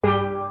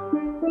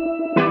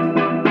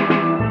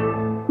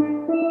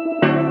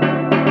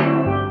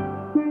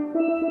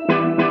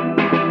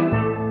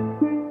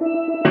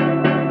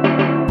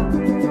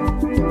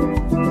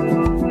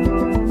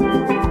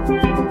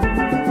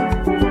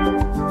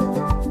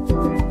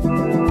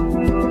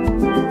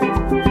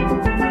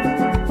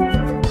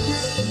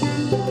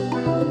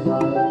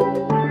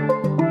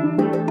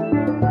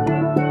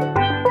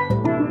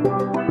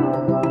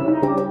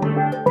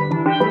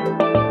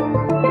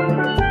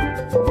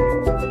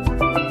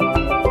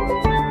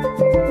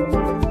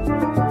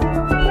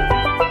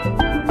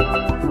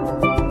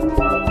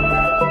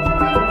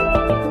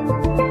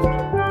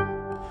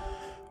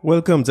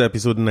Welcome to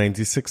episode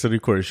 96 of the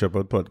Corey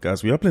Shepherd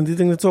podcast. We have plenty of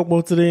things to talk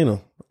about today, you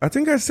know. I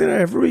think I say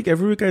that every week.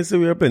 Every week I say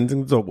we have plenty of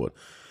things to talk about.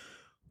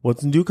 But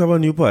Duke have a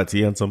new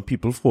party and some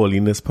people fall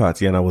in this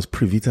party, and I was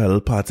privy to a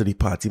little part of the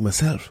party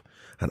myself.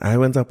 And I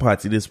went to a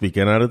party this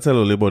weekend. I had to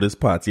tell you about this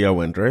party I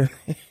went, right?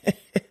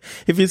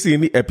 If you see in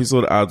the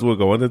episode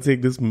artwork, I want to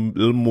take this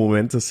little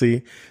moment to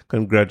say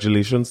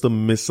congratulations to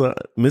Mr.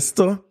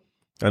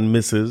 and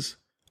Mrs.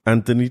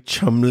 Anthony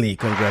Chumley.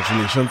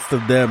 Congratulations to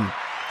them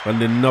on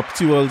the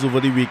nuptials over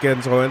the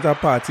weekend. So I went to a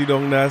party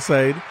down that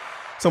side.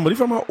 Somebody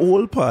from our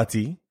old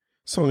party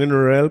sung in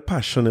real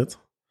passionate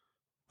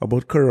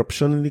about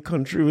corruption in the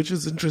country, which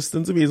is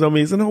interesting to me. It's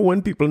amazing how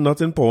when people not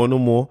in power no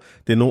more,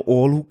 they know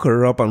all who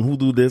corrupt and who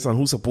do this and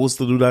who's supposed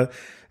to do that.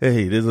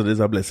 Hey, this is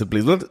a blessed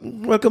place. Well,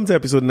 welcome to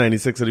episode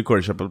 96 of the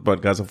Corey Shepherd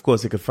podcast. Of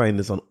course, you can find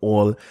this on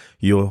all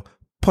your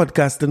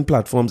podcasting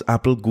platforms: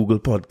 Apple, Google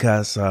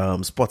Podcasts,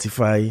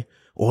 Spotify,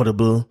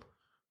 Audible,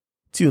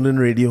 TuneIn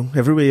Radio.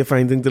 Everywhere you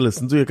find things to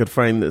listen to, you can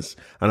find this.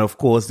 And of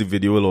course, the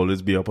video will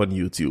always be up on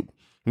YouTube.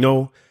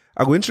 Now,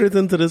 I'm going straight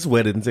into this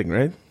wedding thing,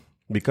 right?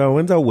 Because I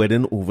went to a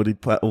wedding over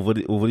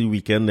the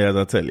weekend there, as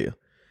I tell you.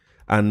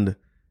 And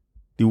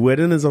the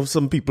wedding is of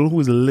some people who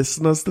is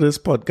listeners to this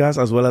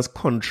podcast as well as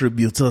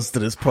contributors to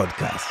this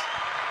podcast.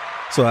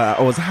 So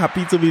I was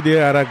happy to be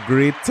there. I had a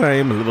great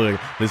time.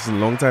 Listen,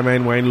 long time I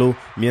in wine low.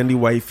 Me and the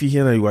wifey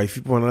here, and the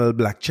wifey put on a little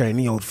black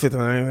Chinese outfit.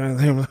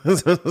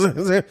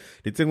 The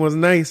thing was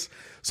nice.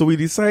 So we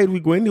decided we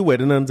go in the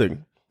wedding and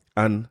thing.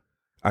 And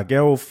I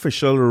get an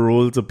official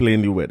role to play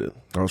in the wedding.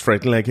 I was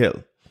frightened like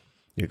hell.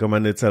 You come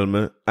and they tell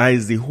me, I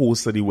is the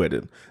host of the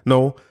wedding.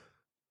 Now,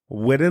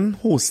 wedding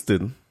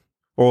hosting,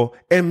 or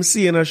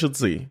MCing I should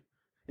say,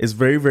 is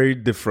very, very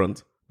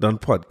different than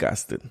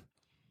podcasting.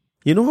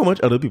 You know how much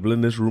other people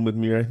in this room with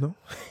me right now?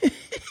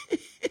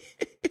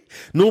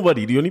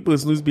 Nobody. The only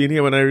person who's been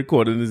here when I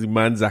recorded is the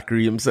man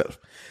Zachary himself.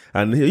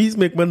 And he's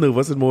make me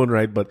nervous in my own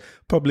right, but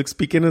public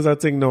speaking is a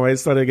thing now. I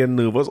started getting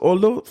nervous.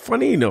 Although,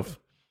 funny enough,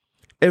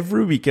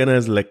 every weekend I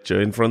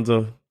lecture in front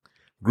of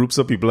groups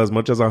of people as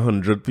much as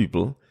 100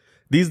 people.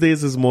 These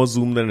days is more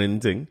Zoom than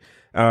anything.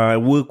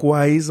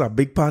 Work-wise, a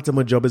big part of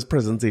my job is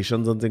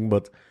presentations and things,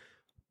 but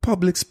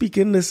public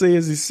speaking, they say,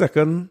 is the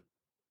second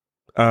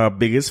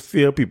biggest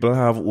fear people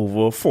have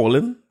over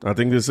falling. I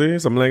think they say,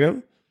 something like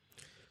that.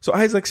 So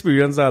I've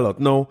experienced that a lot.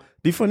 Now,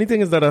 the funny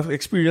thing is that I've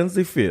experienced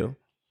the fear,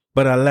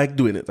 but I like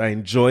doing it. I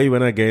enjoy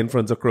when I get in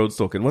front of crowds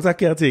talking. What I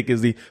can't take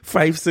is the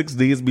 5-6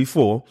 days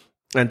before,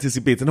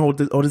 anticipating how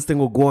this thing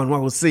will go on, what I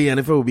will say, and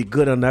if it will be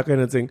good and that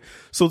kind of thing.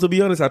 So to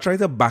be honest, I try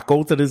to back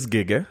out of this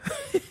gig,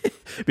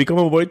 Become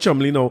a boy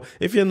Chumley now.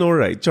 If you know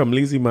right,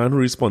 Chumley is the man who's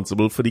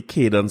responsible for the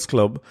Cadence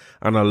Club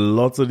and a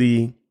lot of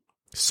the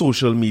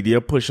social media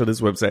push of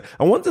this website.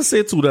 I want to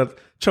say too that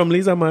Chumley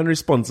is a man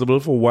responsible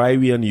for why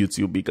we on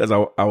YouTube, because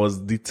I was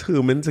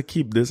determined to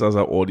keep this as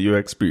an audio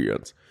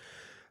experience.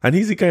 And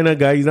he's the kind of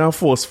guy, he's not a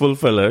forceful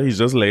fella. He's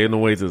just letting you know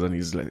what it is. And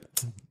he's like,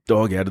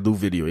 dog, you had to do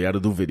video.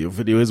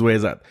 Video is where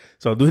it's at.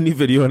 So I'm doing the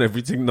video and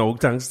everything now.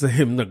 Thanks to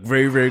him. Like,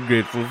 very, very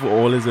grateful for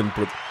all his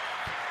input.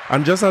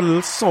 And just a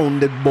little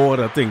sounded board,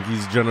 I think.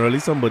 He's generally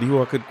somebody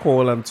who I could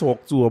call and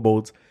talk to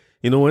about,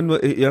 you know, when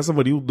you have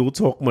somebody who don't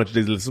talk much,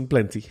 they listen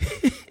plenty.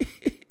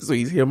 So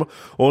he's here,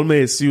 all my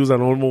issues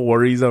and all my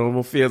worries and all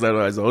my fears. I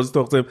always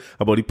talk to him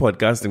about the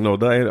podcasting.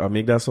 Now, I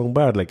make that sound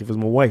bad, like if it's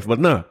my wife. But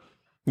nah,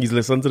 he's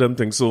listening to them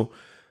things. So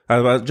I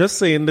was just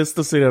saying this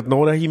to say that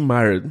now that he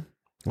married,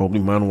 I hope the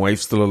man wife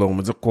still allow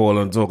me to call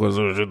and talk. You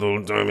know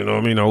what I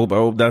mean? I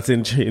hope that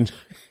didn't change.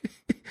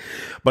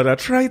 But I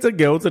try to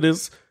get out of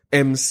this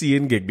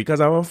MCing gig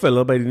because I have a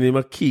fella by the name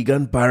of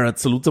Keegan Barrett.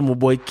 Salute to my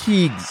boy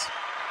Keegs.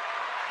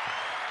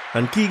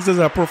 And Keegs is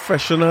a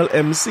professional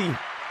MC.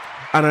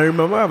 And I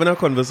remember having a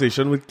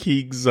conversation with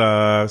Keegs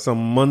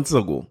some months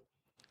ago.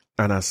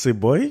 And I say,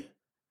 boy,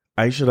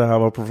 I should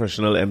have a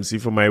professional MC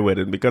for my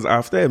wedding, because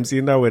after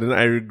MCing that wedding,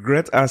 I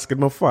regret asking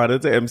my father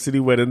to MC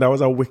the wedding. That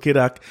was a wicked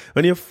act.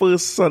 When your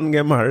first son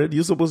get married,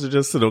 you're supposed to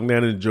just sit down there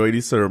and enjoy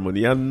the ceremony.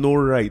 You have no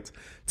right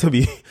to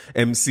be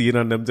MCing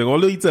and them thing.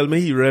 Although he tell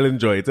me he really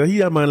enjoyed it. And he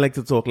a man like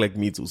to talk like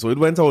me too. So it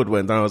went how it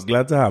went. And I was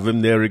glad to have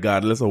him there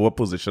regardless of what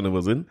position it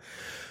was in.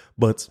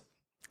 But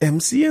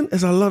MCing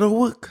is a lot of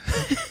work.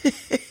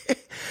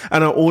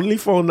 And I only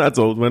found that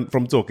out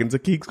from talking to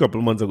Keeks a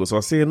couple months ago. So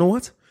I say, you know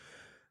what?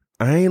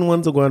 I ain't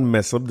want to go and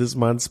mess up this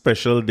man's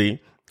special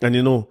day. And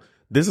you know,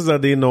 this is a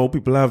day now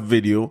people have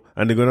video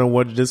and they're going to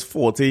watch this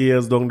 40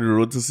 years down the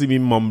road to see me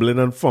mumbling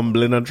and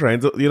fumbling and trying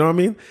to, you know what I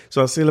mean?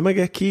 So I say, let me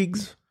get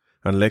Keegs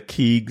and let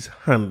Keegs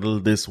handle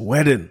this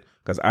wedding,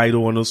 because I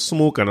don't want no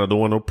smoke and I don't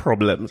want no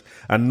problems.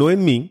 And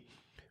knowing me,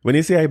 when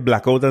you say I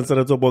black out and start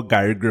to talk about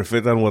Gary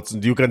Griffith and what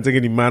you can take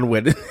in the man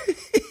wedding,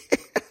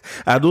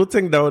 I don't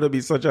think that would be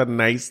such a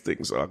nice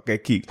thing. So okay,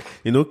 Keegs.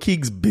 You know,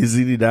 Keegs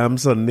busy the damn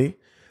Sunday.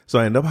 So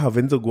I end up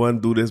having to go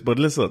and do this. But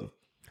listen,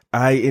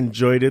 I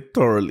enjoyed it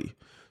thoroughly.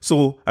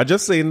 So I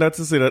just saying that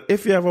to say that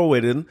if you have a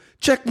wedding,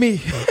 check me.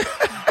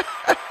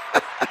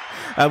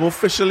 I'm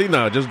officially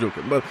now, just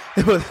joking. But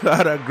I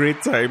had a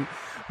great time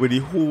with the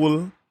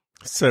whole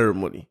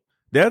ceremony.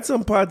 There are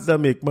some parts that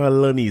make my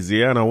learn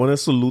easier, and I want to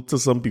salute to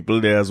some people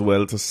there as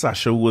well, to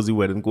Sasha, who was the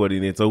wedding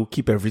coordinator, who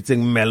keep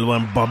everything mellow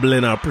and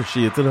bubbling. I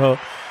appreciated her.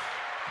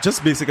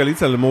 Just basically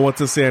telling me what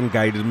to say and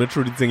guided me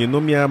through the thing. You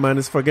know me, man,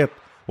 is forget.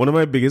 One of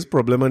my biggest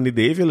problems on the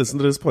day, if you listen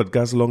to this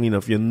podcast long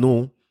enough, you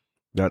know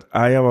that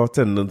I have a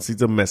tendency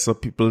to mess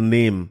up people's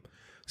name.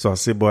 So I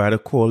say, boy, I had to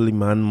call the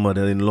man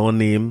mother-in-law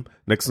name.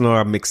 Next thing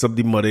I mix up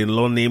the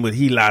mother-in-law name with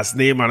his last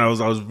name, and I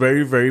was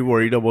very, very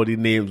worried about the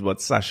names,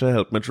 but Sasha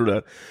helped me through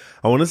that.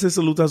 I want to say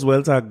salute as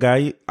well to a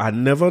guy. I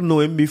never know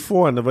him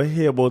before. I never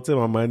hear about him.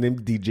 A man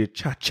named DJ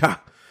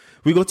Cha-Cha.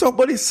 We go talk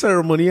about the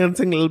ceremony and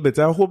thing a little bit.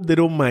 I hope they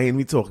don't mind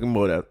me talking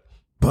about that.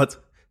 But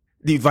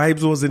the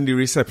vibes was in the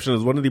reception. It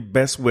was one of the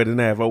best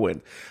weddings I ever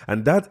went.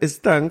 And that is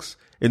thanks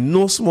in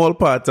no small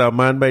part to a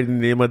man by the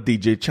name of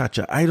DJ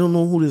Cha-Cha. I don't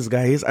know who this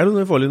guy is. I don't know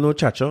if I only know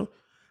Cha-Cha.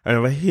 I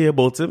never hear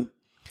about him.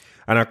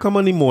 And I come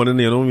in the morning,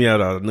 you know, me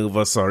I had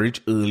nervous, I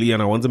reach early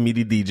and I want to meet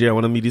the DJ. I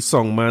want to meet the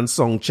song man,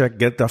 song check,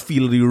 get the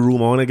feel of the room.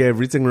 I want to get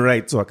everything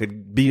right so I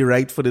could be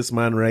right for this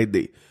man right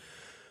there.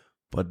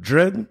 But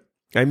Dread,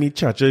 I meet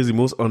Cha-Cha is the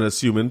most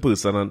unassuming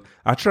person, and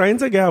I trying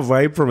to get a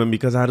vibe from him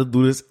because I had to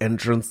do this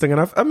entrance thing. And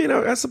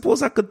I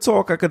suppose I could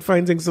talk, I could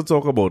find things to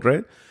talk about,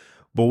 right?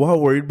 But what I'm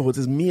worried about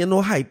is me and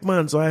no hype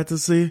man, so I had to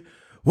say,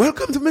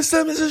 welcome to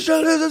Mr. and Mrs.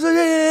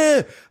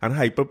 John, and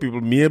hype up people,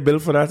 me a bill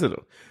for that, you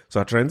know. So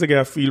I'm trying to get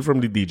a feel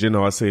from the DJ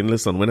now. I'm saying,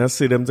 listen, when I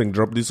say them thing,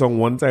 drop this song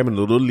one time and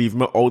don't leave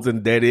me out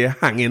and there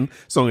hanging,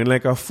 singing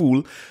like a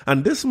fool.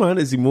 And this man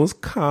is the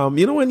most calm.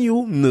 You know when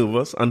you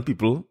nervous and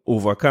people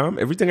over calm,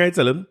 everything I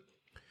tell him,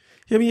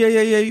 yeah,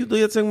 you do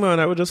your thing, man.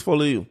 I will just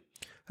follow you.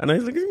 And I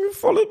was like, you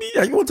follow me?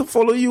 I want to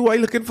follow you. Why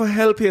looking for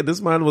help here?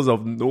 This man was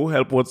of no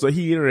help whatsoever.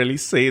 He didn't really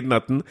say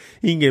nothing.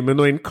 He gave me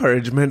no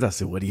encouragement. I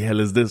said, what the hell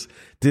is this?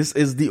 This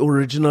is the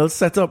original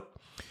setup.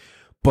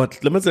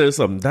 But let me tell you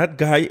something. That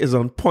guy is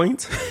on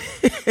point.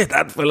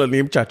 That fella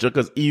named Cha-Cha,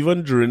 because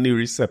even during the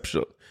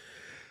reception,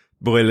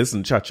 boy,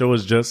 listen, Cha-Cha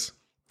was just,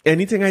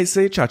 anything I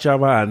say, Cha-Cha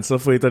have an answer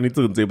for it on the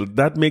turntable.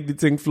 That make the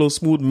thing flow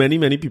smooth.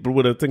 Many people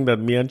would have think that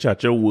me and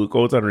Cha-Cha work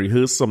out and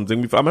rehearse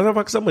something before. I might have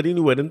had somebody in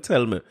the wedding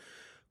tell me,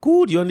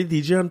 good, you're on the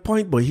DJ on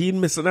point, but he ain't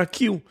missing a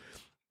cue.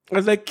 I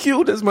was like,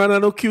 cue, this man, I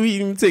know cue, he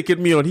even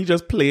taking me on. He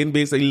just playing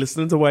basically,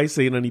 listening to what he's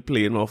saying and he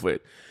playing off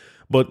it.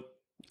 But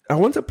I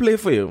want to play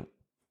for you.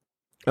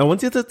 I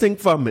want you to think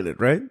for a minute,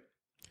 right?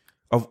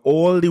 Of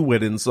all the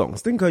wedding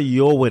songs. Think of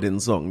your wedding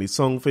song. The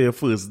song for your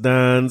first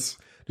dance,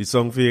 the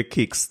song for your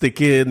cake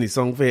sticking, the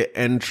song for your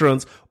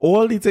entrance.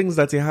 All the things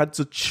that you had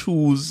to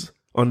choose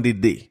on the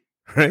day,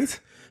 right?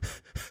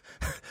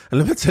 And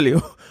let me tell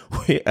you,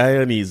 we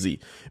are uneasy.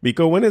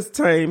 Because when it's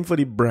time for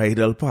the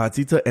bridal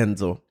party to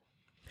enter,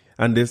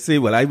 and they say,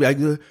 well, I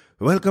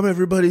welcome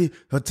everybody,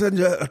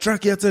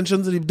 attract your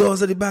attention to the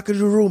doors at the back of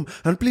the room,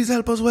 and please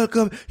help us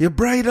welcome your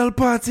bridal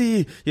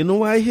party. You know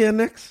what I hear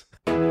next?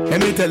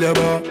 Let me tell you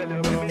about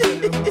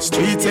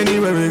streets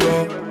anywhere we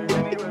go.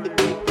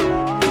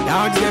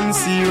 Dog them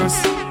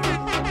serious,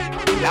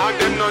 dog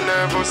them no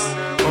nervous.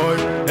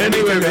 Oh,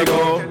 anywhere we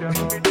go,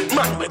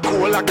 man we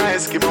cool like a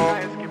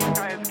Eskimo.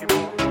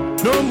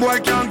 No boy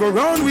can't go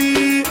round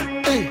we.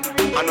 Hey,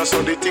 I know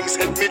some the things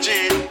hit me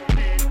G.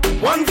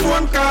 One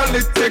phone call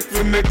it take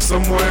to make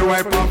some boy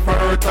wipe off her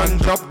hurt and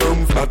drop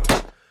down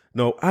flat.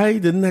 No, I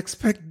didn't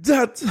expect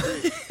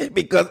that.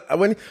 Because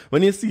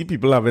when you see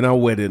people having a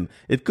wedding,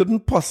 it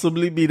couldn't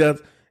possibly be that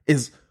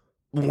is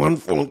one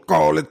phone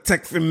call it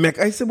take to make.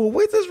 I said, well,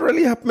 wait, is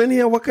really happening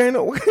here? What kind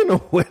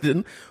of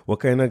wedding?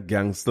 What kind of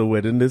gangster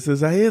wedding this is?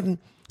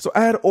 So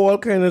I had all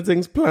kind of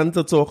things planned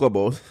to talk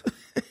about.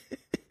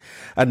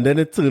 And then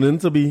it turned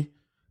into be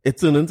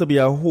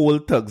a whole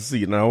thug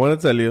scene. Now I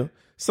want to tell you,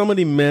 some of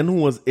the men who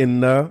was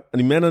in there, and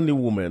the men and the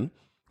women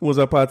who was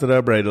a part of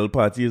the bridal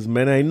party is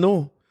men I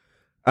know.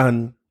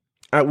 And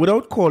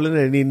without calling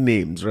any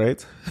names,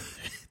 right?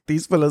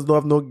 These fellas don't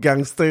have no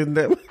gangster in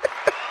them.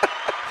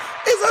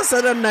 It's a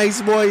set of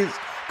nice boys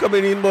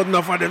coming in, but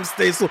enough of them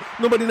stay so.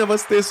 Nobody never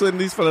stays so in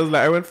these fellas.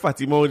 Like, I went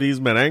Fatima with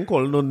these men. I ain't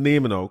calling no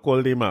name now.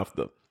 Call them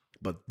after.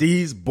 But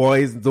these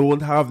boys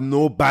don't have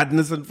no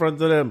badness in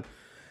front of them.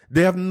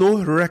 They have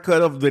no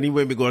record of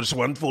anywhere we got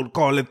one phone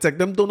call and take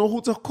them. Don't know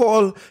who to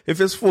call if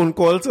it's phone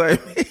call time.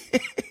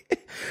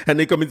 And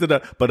they come into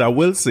that. But I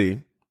will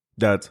say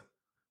that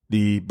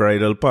the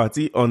bridal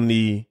party on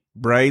the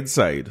bride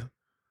side,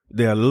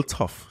 they're a little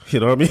tough.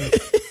 You know what I mean?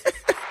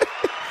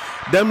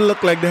 Them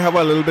look like they have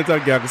a little bit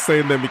of gangster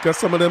in them because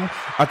some of them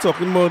are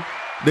talking about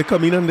they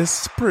come in and they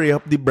spray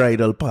up the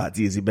bridal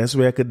party is the best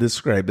way I could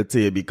describe it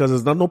to you because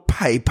it's not no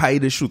pie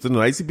they shooting.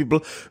 I see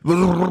people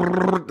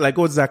like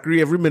what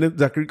Zachary, every minute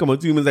Zachary come out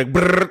to him and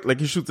like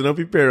like he's shooting up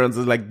his parents.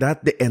 It's like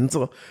that they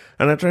enter.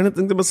 And I'm trying to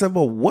think to myself,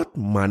 well, what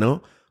manner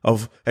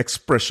of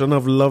expression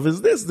of love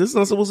is this? This is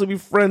not supposed to be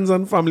friends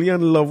and family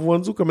and loved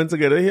ones who come in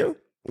together here.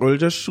 Or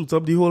just shoot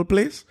up the whole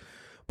place.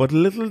 But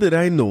little did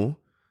I know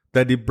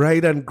that the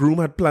bride and groom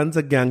had planned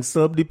to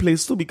gangster up the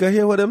place too. Because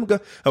here what them go,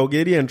 I'll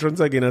get the entrance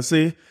again and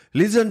say,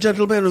 ladies and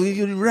gentlemen,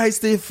 you rise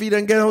to your feet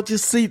and get out your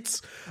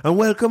seats. And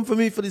welcome for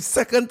me for the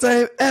second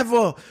time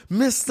ever,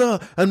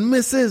 Mr. and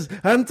Mrs.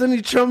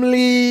 Anthony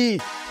Chumley.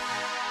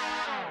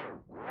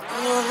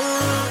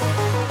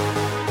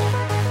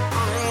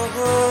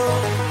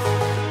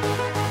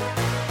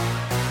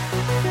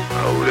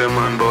 How them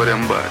man bow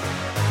them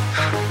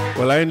bad?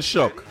 Well, I in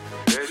shock.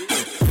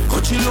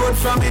 Coachy load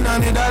from in a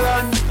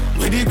Netherlands.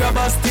 Where the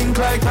grabbers think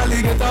like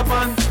alligator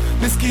pan.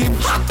 The scheme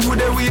hot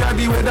today we are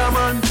the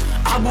weatherman.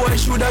 A boy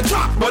shoulda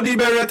drop but the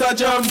Beretta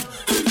jam.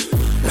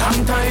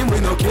 Long time we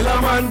no kill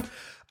a man.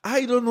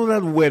 I don't know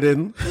that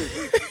wedding.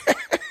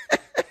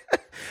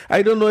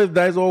 I don't know if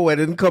that's all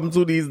wedding come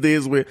to these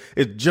days where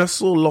it's just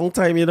so long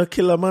time you know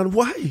kill a man.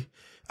 Why?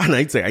 And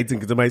I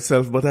think to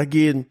myself, but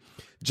again,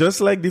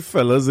 just like the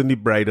fellas in the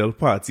bridal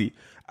party,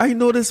 I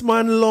know this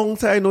man long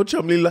time. I know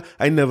Chumley.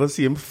 I never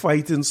see him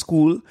fight in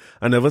school.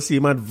 I never see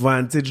him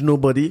advantage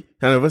nobody.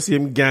 I never see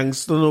him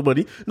gangster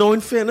nobody. Now,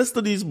 in fairness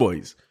to these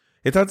boys,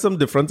 it had some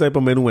different type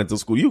of men who went to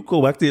school. You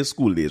go back to your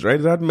school days, right?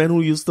 It had men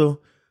who used to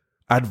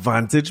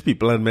advantage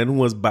people and men who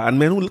was bad.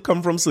 Men who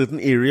come from certain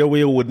area where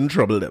you wouldn't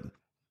trouble them.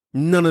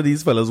 None of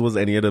these fellas was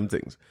any of them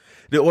things.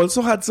 They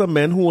also had some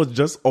men who was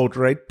just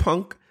outright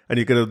punk and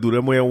you could do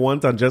them where you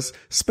want and just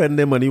spend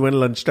their money when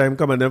lunchtime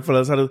come and them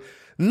fellas had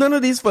none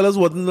of these fellas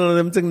wasn't none of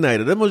them thing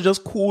neither. Them was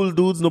just cool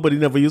dudes. Nobody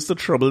never used to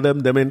trouble them.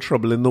 Them ain't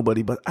troubling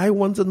nobody. But I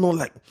want to know,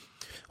 like,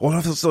 all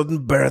of a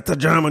sudden, Beretta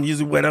jam and you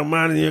see weather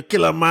man and you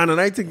kill a man.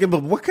 And I thinking,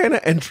 but what kind of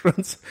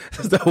entrance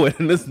is that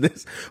wedding is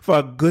this? For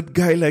a good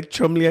guy like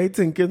Chumley, I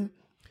thinking,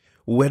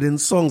 wedding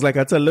songs. Like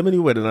I tell them in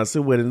the wedding, I say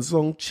wedding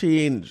song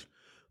change.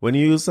 When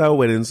you used to have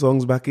wedding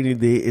songs back in the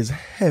day, is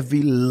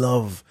heavy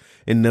love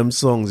in them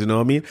songs. You know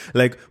what I mean?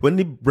 Like when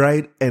the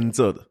bride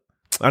entered.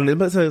 And let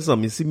me tell you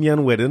something. You see me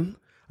on wedding,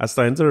 I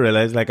starting to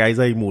realize like I'm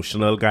an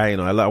emotional guy, you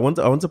know. I want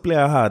to play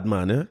a hard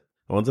man, eh?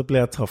 I want to play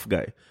a tough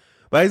guy.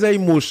 But I'm an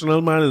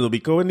emotional man, you know,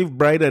 because when the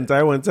bride entered,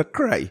 I want to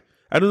cry.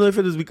 I don't know if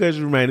it is because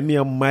it reminded me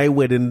of my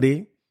wedding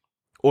day,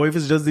 or if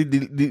it's just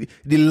the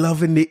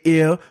love in the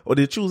air, or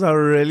they choose a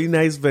really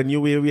nice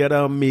venue where we had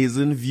an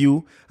amazing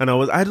view. And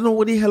I don't know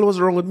what the hell was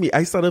wrong with me.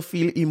 I started to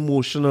feel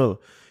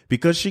emotional.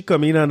 Because she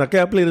come in and I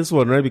can't play this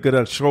one, right? Because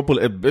I'm sure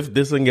if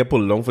this one get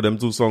pulled down for them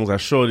two songs, I'm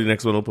sure the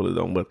next one will pull it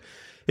down. But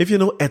if you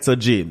know Etta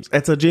James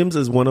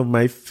is one of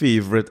my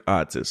favorite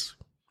artists.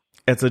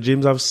 Etta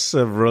James have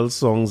several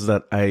songs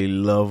that I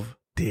love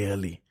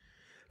dearly.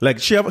 Like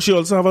she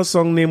also have a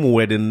song named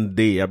Wedding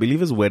Day. I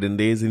believe it's Wedding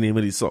Day is the name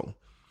of the song.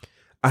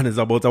 And it's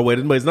about a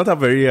wedding, but it's not a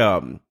very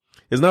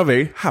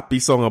happy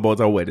song about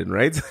a wedding,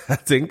 right? I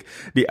think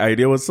the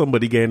idea was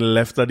somebody getting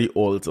left at the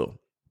altar.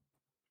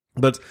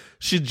 But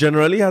she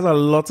generally has a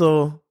lot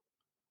of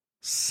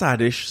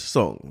saddish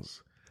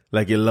songs.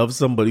 Like you love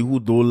somebody who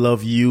don't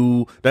love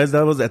you. That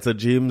was Etta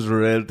James'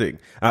 real thing.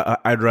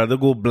 I'd Rather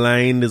Go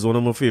Blind is one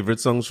of my favorite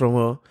songs from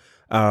her.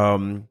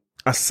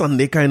 A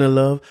Sunday Kind of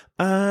Love.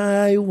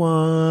 I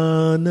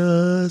want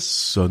a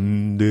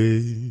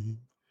Sunday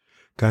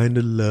kind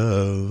of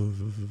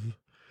love.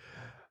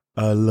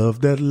 A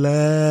love that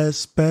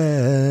lasts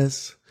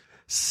past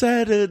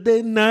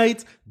Saturday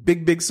night.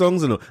 Big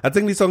songs, you know. I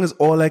think the song is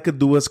All I Could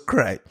Do Was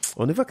Cry. I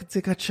wonder if I could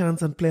take a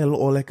chance and play a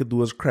little All I Could Do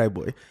Was Cry,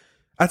 boy.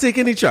 I take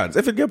any chance.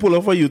 If it get pulled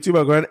off on YouTube,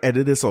 I'll go and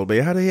edit this all. But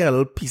you had to hear a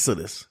little piece of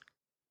this.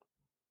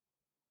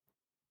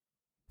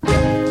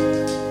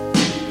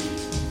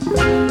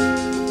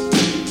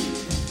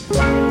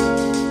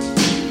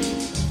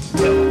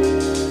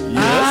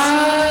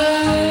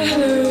 I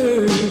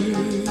heard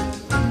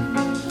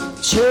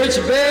church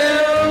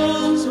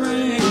bells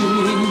ring.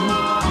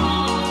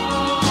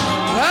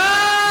 I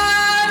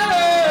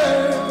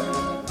heard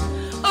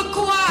a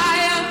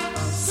choir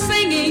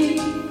singing.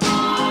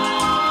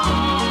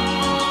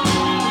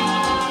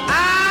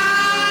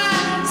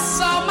 I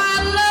saw my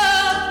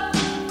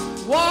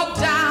love walk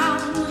down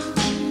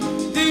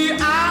the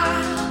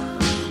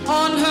aisle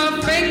on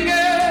her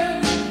finger.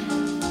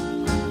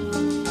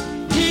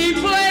 He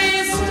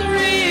placed a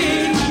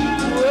ring.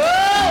 Oh,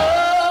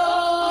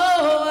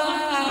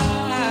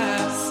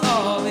 I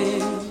saw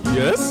them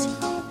Yes?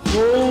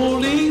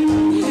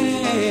 holding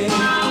hands.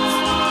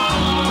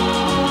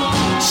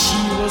 She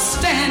was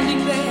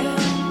standing there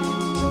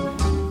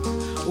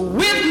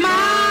with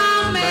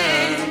my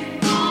man.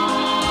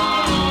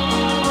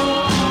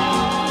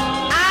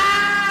 I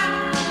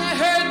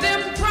heard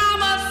them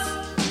promise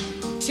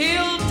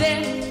till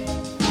death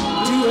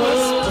do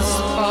us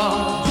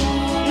part.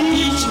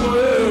 Each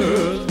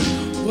word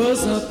was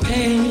a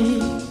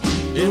pain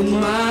in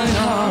my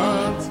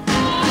heart.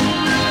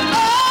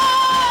 Oh,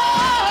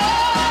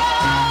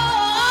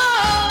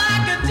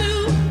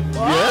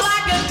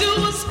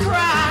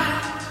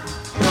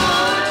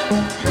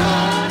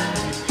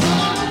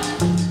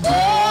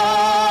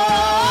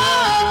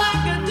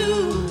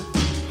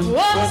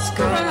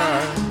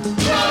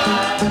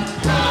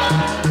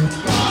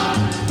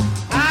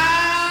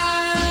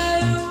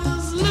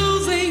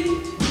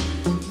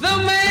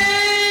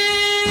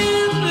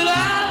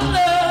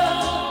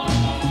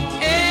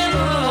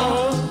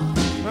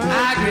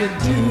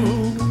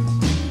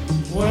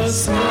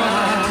 just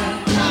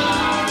right.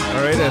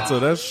 All right, so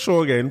that's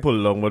sure getting pulled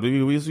along, but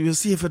we'll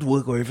see if it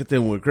work or if it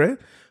didn't work, right?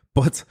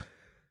 But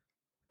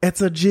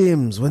Etta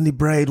James, when the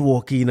bride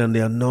walk in and they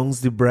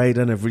announce the bride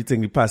and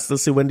everything, the pastor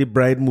say when the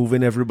bride move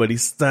in, everybody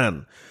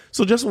stand.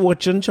 So just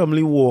watching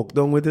Chumley walk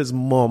down with his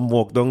mom,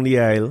 walk down the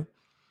aisle,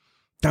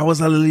 that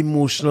was a little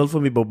emotional for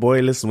me. But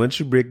boy, listen, when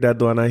she break that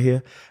down, I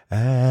hear,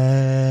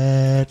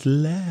 at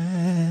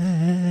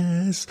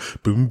last,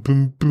 boom,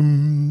 boom,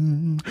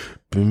 boom,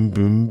 boom,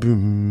 boom,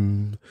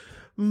 boom,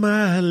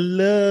 my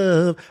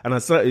love. And I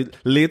saw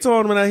later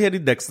on when I hear the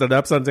Dexter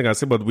Dap something, I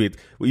say, but wait,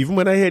 even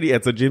when I hear the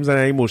Etta James and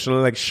I'm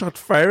emotional, like shot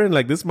firing,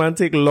 like this man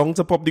take long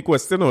to pop the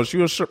question, or she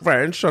was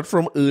firing shot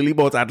from early,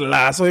 but at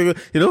last, or, you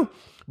know.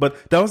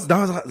 But that was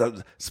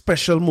a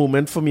special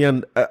moment for me,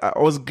 and I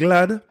was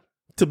glad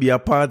to be a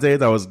part of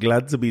it. I was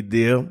glad to be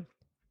there.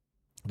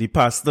 The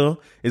pastor,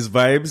 his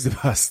vibes, the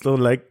pastor,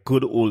 like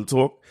good old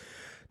talk.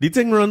 The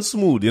thing runs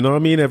smooth, you know what I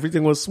mean?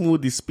 Everything was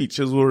smooth. The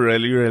speeches were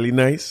really, really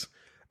nice.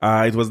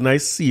 It was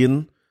nice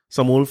seeing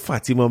some old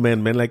Fatima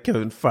men like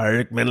Kevin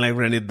Farrick, men like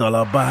Rennie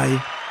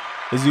Dollaby.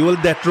 It's the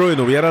old Death Row, you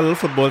know. We had a little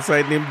football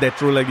side named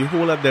Death Row, like the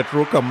whole of Death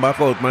Row come back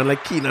out, man,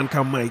 like Keenan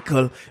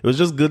Carmichael. It was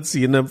just good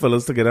seeing them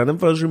fellas together. And them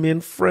fellas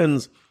remain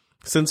friends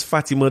since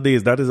Fatima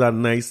days. That is a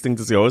nice thing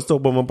to see. I always talk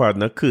about my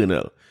partner,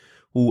 Colonel,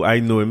 who I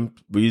know him,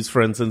 we're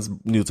friends since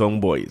Newtown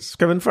Boys.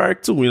 Kevin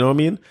Farrick too, you know what I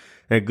mean?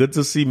 And good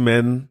to see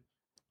men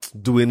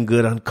doing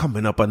good and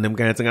coming up and them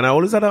kind of thing. And I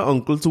always had an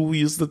uncle too who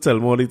used to tell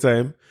me all the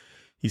time,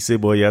 he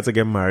said, boy, you have to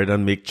get married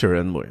and make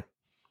children, boy.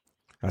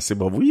 I said,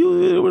 but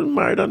you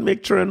married and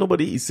make children?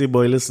 Nobody. He said,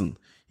 boy, listen.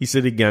 He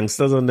said the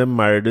gangsters and them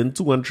married in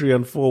 2 and 3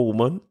 and 4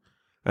 women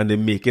and they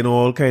making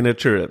all kind of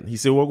children. He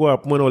said, what go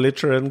happen when all the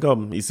children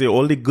come? He said,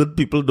 all the good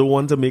people don't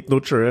want to make no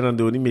children and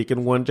they only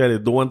making one child. They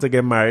don't want to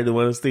get married. They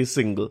want to stay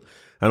single.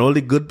 And all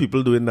the good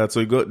people doing that. So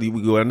we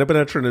go end up in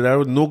a Trinidad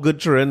with no good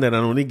children then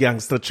and only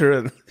gangster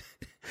children.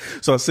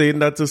 So I'm saying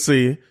that to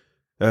say,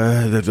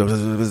 honeymoon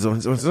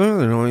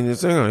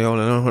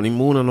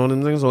and all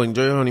them things, so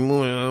enjoy your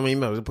honeymoon. I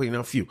mean, I was putting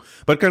a few.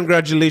 But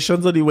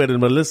congratulations on the wedding.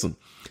 But listen,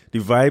 the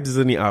vibes is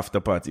in the after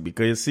party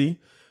because you see,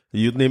 the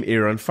youth named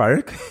Aaron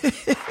Farrick,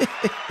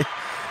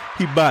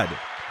 he bad.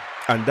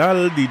 And that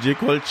little DJ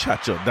called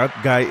Chacha, that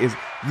guy is,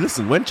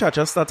 listen, when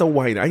Chacha started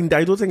whining,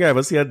 I don't think I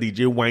ever see a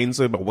DJ whine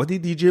so, but what the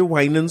DJ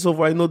whining so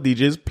far? I know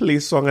DJs play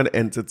song and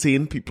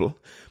entertain people.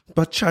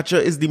 But Chacha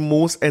is the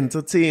most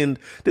entertained.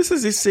 This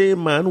is the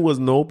same man who was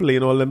now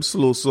playing all them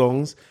slow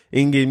songs.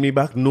 Ain't gave me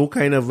back no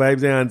kind of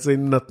vibes. They ain't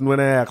saying nothing when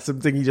I asked him.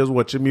 He just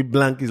watching me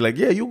blank. He's like,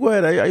 yeah, you go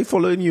ahead. I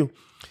following you.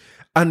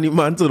 And the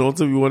man turned out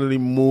to be one of the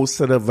most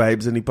set of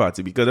vibes in the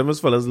party. Because them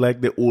fellas like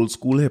the old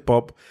school hip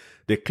hop.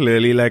 They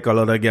clearly like a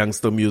lot of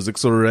gangster music.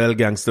 So real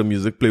gangster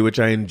music play, which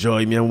I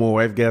enjoy. Me and my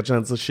wife get a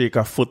chance to shake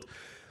her foot.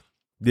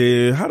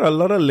 They had a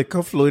lot of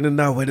liquor flowing in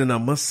that wedding, I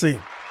must say.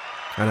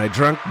 And I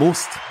drank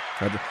most.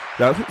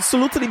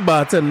 Salute to the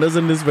bartenders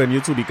in this venue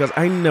too, because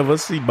I never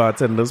see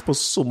bartenders put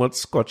so much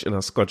scotch in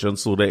a scotch and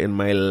soda in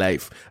my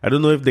life. I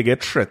don't know if they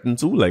get threatened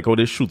too, like how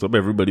they shoot up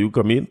everybody who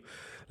come in.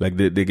 Like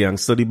they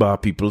gangster the bar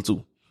people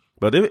too.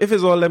 But if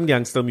it's all them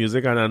gangster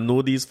music, and I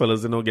know these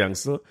fellas are no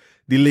gangster,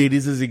 the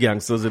ladies is the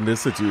gangsters in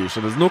this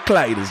situation. There's no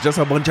Clyde, it's just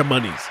a bunch of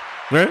monies.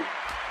 Right?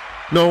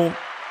 Now,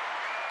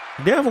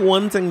 they have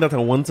one thing that I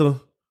want to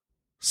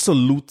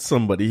salute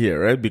somebody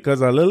here, right? Because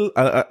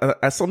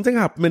something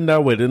happened in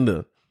that wedding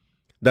there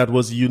that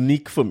was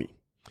unique for me.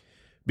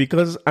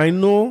 Because I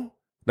know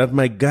that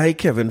my guy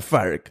Kevin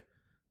Farrick,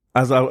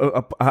 as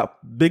a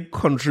big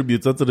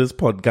contributor to this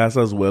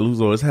podcast as well, who's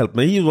always helped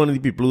me. He's one of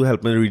the people who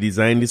helped me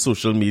redesign the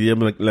social media,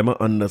 like, let me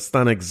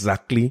understand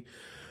exactly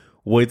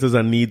what it is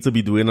I need to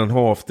be doing and how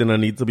often I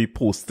need to be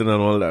posting and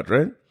all that,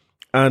 right?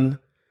 And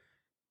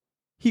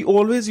he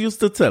always used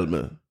to tell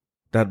me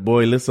that,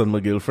 boy, listen, my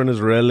girlfriend is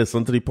real,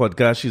 listen to the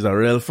podcast, she's a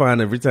real fan,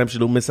 every time she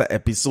don't miss an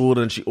episode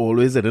and she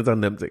always edit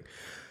and them thing.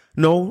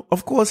 No,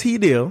 of course he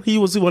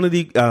was one of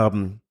the,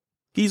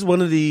 he's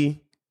one of the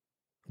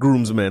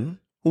groomsmen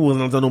who was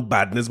not on no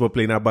badness but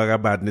playing a bag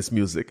of badness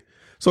music.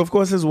 So of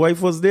course his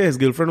wife was there, his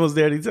girlfriend was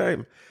there at the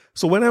time.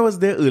 So when I was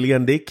there early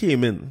and they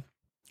came in,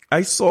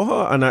 I saw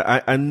her and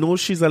I know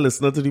she's a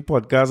listener to the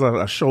podcast.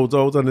 I shout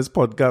out on this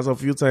podcast a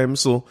few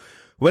times. So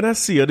when I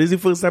see her, this is the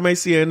first time I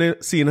seeing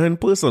her in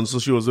person. So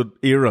she was with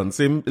Aaron,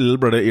 same little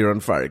brother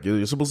Aaron Farrick.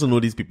 You're supposed to know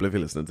these people if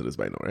you're listening to this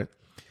by now, right?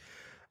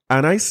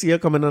 And I see her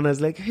coming on, I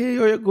was like, hey,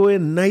 how you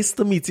going? Nice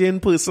to meet you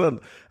in person.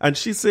 And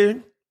she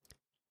saying,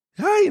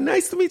 hi,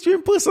 nice to meet you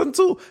in person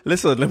too.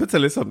 Listen, let me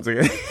tell you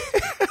something.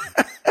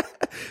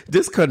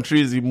 This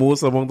country is the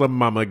most amount of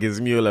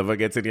mamagism you'll ever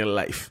get in your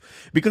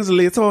life. Because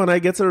later on, I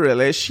get to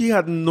realize she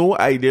had no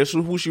idea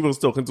who she was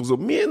talking to. So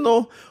me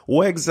know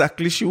what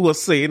exactly she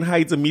was saying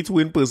hi to meet who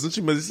in person.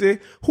 She must say,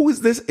 who is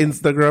this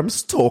Instagram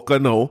stalker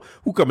now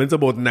who comments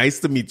about nice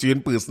to meet you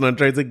in person and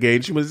try to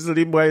gain? She must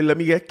say, boy, let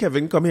me get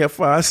Kevin come here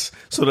fast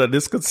so that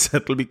this could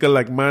settle because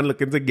like man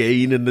looking to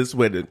gain in this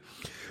wedding.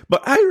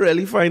 But I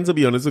really find, to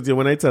be honest with you,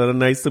 when I tell her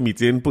nice to meet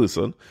you in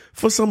person,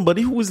 for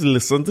somebody who is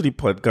listening to the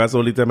podcast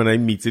all the time and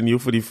I'm meeting you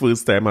for the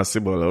first time, I say,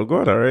 well, oh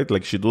God, all right,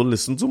 like she don't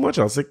listen too much.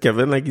 I'll say,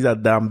 Kevin, like he's a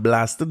damn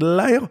blasted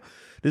liar.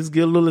 This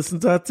girl don't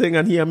listen to her thing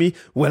and hear me,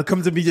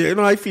 welcome to me. You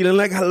know, I feeling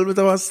like a little bit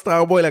of a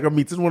star boy, like I'm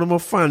meeting one of my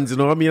fans, you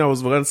know what I mean? I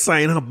was going to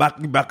sign her back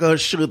of her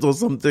shirt or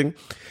something.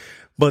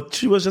 But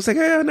she was just like,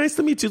 hey, nice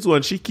to meet you too.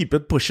 And she keep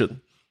it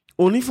pushing.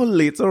 Only for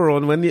later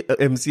on when the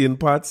MCing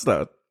part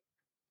start.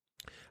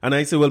 And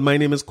I say, well, my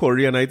name is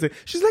Corey. And I say,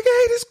 she's like,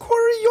 hey, this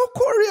Corey, you're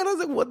Corey. And I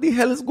was like, what the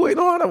hell is going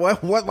on?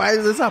 Why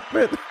is this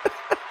happening?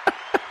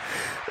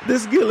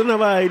 This girl didn't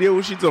have an idea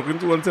who she's talking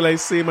to until I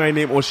say my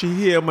name or she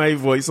hear my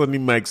voice on the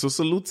mic. So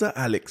salute to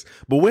Alex.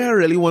 But where I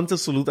really want to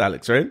salute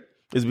Alex, right,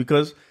 is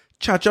because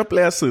Chacha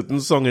play a certain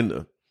song in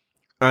there.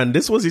 And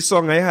this was the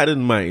song I had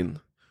in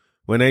mind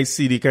when I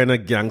see the kind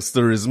of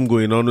gangsterism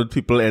going on with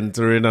people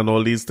entering and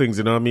all these things,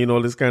 you know what I mean?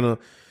 All this kind of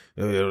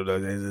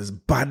this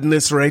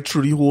badness right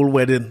through the whole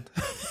wedding.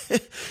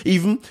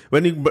 Even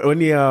when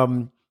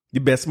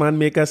the best man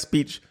make a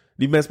speech,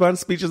 the best man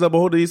speech is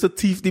about how they used to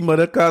thief the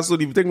mother car, so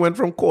the thing went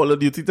from Call of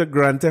Duty to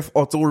Grand Theft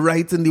Auto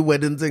right in the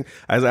wedding thing.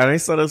 And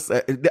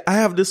I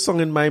have this song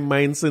in my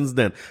mind since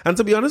then. And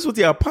to be honest with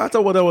you, a part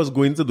of what I was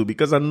going to do,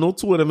 because I know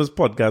two of them as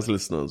podcast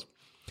listeners,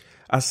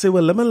 I say,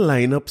 well, let me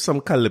line up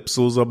some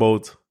calypsos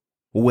about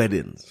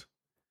weddings.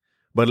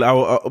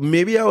 But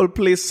maybe I will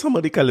play some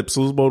of the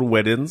calypsos about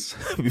weddings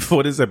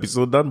before this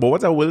episode done. But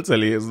what I will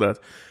tell you is that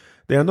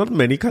there are not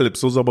many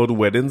calypsos about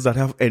weddings that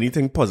have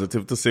anything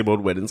positive to say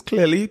about weddings.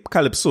 Clearly,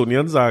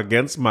 calypsonians are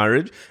against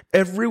marriage.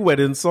 Every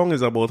wedding song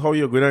is about how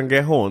you're going to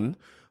get home.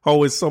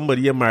 How is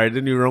somebody you married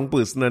and the wrong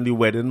person and the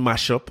wedding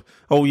mash up?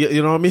 How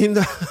you know what I mean?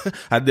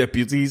 A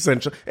deputy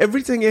essential.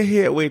 Everything you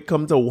hear when it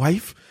comes to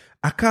wife,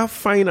 I can't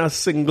find a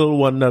single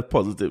one that's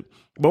positive.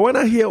 But when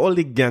I hear all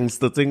the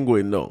gangster thing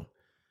going on,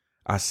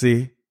 I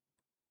say,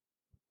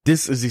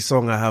 this is the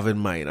song I have in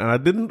mind.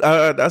 And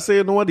I say,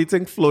 you know what, the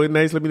thing flowing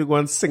nice, let me go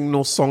and sing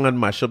no song and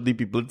mash up the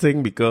people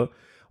thing, because,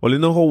 well, you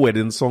know how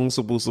wedding songs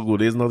supposed to go.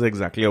 There's not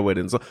exactly a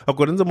wedding song.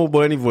 According to my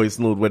boy any voice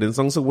note, wedding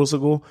songs supposed to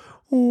go,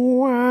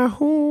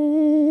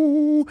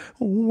 wah-hoo,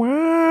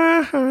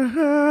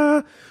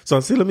 wah-ha-ha. So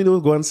I say, let me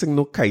go and sing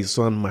no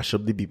kaiso and mash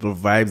up the people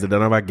vibes. They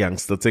don't have a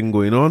gangster thing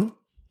going on.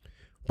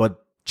 But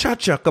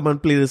Chacha come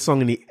and play the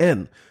song in the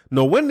end.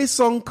 Now, when this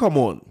song come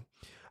on,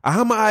 I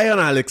have my eye on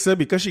Alexa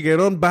because she get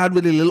on bad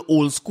with the little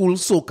old school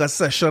soca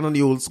session and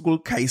the old school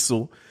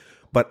kaiso.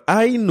 But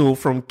I know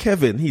from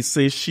Kevin, he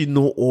says she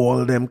know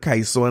all them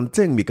kaiso and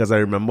thing, because I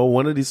remember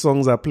one of the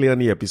songs I play on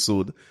the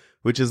episode,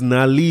 which is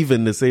Not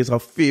Leaving. They say it's her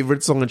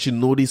favorite song and she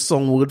know the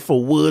song word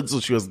for word.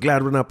 So she was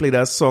glad when I played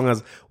that song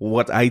as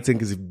what I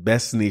think is the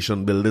best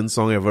nation building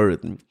song ever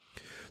written.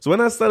 So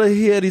when I started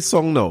hear this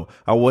song now,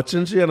 I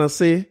watching she and I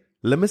say,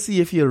 let me see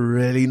if you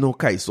really know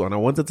kaiso. And I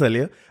want to tell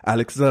you,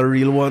 Alex is a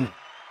real one.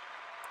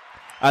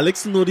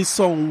 Alex know this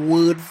song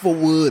word for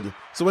word.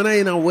 So when I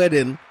in a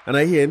wedding and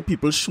I hear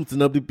people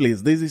shooting up the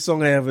place, there's the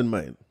song I have in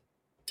mind.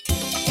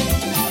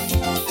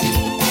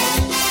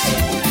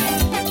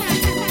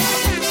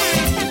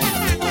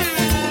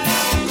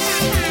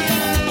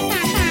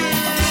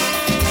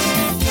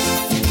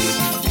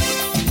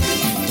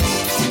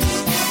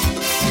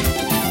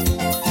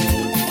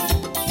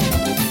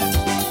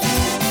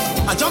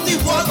 I jumped the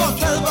wall about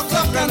 12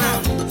 o'clock and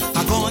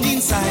I gone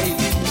inside.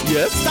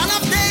 Yes. Stand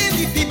up there,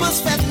 the people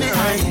fed me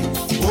eye,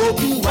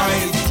 open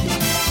wide.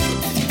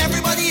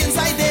 Everybody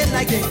inside there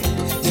like they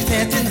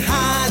fetting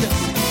hard.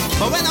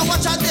 But when I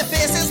watch out their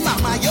faces,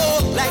 mama, yo,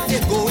 like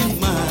they're going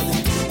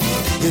mad.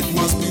 It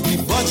must be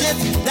the budget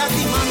that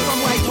the man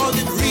from Whitehall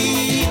did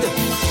read.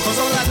 Cause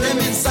all of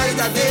them inside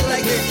are there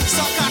like they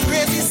suck a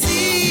crazy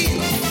seed.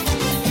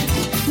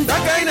 That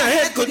kind of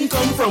head couldn't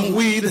come from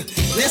weed.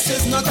 This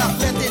is not a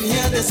fete in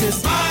here, this is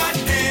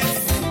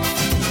madness.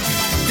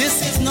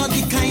 This is not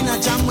the kind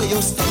of jam where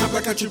you stand up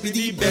like a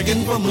trippy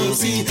begging for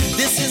mercy.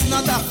 This is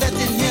not a fete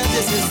in here,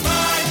 this is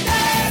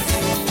madness.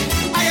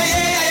 Ay, ay,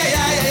 ay, ay,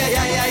 ay, ay,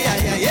 ay, ay,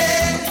 ay, ay,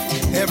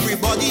 ay.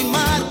 Everybody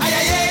mad. Ay,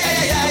 ay, ay,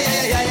 ay, ay,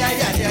 ay, ay, ay,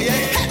 ay, ay,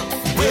 ay.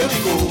 Where we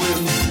going?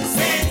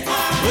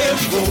 Where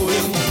we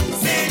going?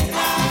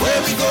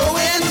 Where we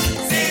going?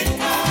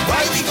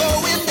 Why we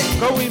going?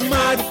 Going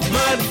mad,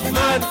 mad,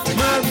 mad,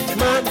 mad,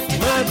 mad,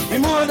 mad. We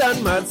more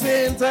than mad,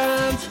 St.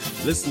 Anne's.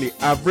 Listen, the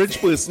average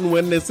person,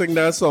 when they sing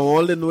that song,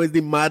 all they know is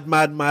the mad,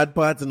 mad, mad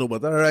part, you know.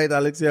 But all right,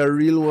 Alex, you're a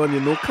real one. You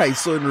know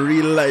kaiso in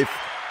real life.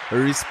 I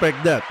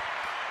respect that.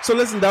 So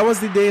listen, that was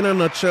the day in a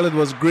nutshell. It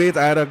was great.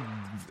 I had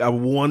a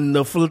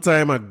wonderful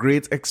time, a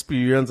great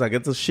experience. I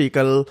get to shake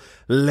a little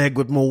leg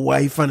with my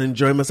wife and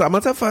enjoy myself. As a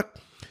matter of fact,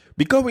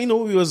 because we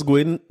know we was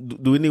doing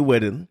the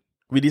wedding,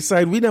 we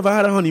decided we never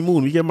had a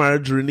honeymoon. We get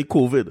married during the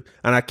COVID.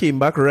 And I came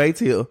back right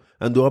here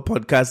and do a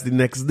podcast the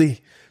next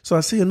day. So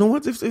I say, you know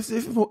what,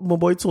 if my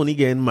boy Tony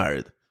getting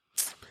married,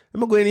 I'm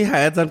going to go in the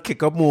Hyatt and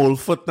kick up my old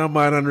foot now,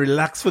 man, and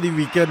relax for the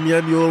weekend, me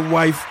and your old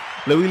wife.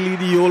 Let me leave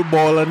the old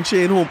ball and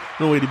chain home.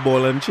 No, wait, the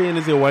ball and chain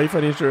is your wife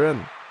and your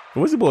children.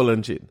 What's the ball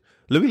and chain?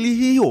 Let me leave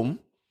he home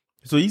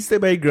So he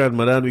stayed by his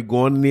grandmother and we go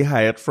on in the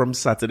Hyatt from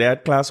Saturday. I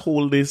had class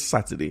whole day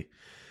Saturday.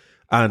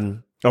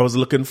 And I was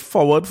looking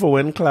forward for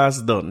when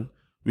class done,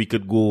 we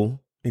could go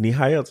in the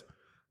Hyatt.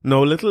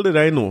 Now, little did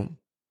I know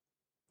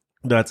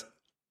that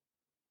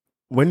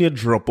when you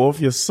drop off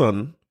your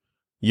son,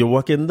 your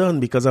working done,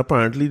 because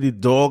apparently the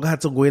dog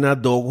had to go in a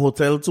dog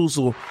hotel too.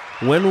 So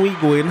when we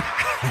go in,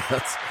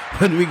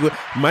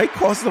 my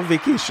cost of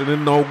vacation is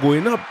now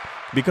going up.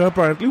 Because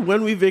apparently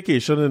when we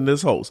vacation in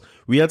this house,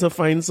 we had to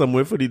find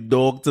somewhere for the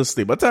dog to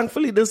stay. But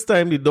thankfully this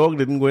time the dog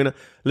didn't go in.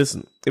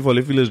 Listen, if all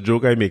you feel is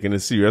joke, I making it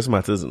serious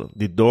matters.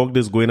 The dog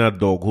is going to a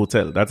dog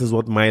hotel. That is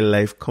what my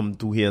life come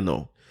to here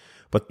now.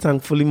 But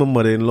thankfully my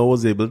mother-in-law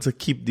was able to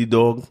keep the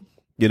dog,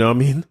 you know what I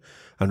mean?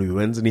 And we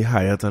went in the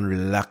Hyatt and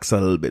relaxed a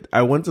little bit.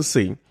 I want to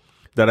say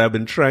that I've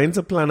been trying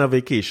to plan a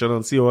vacation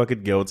and see how I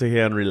could get out of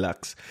here and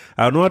relax.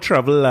 I know I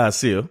traveled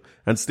last year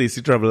and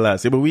Stacey traveled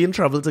last year, but we ain't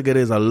traveled together.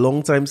 It's a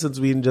long time since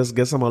we didn't just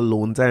get some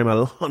alone time,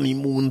 a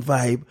honeymoon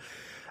vibe.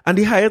 And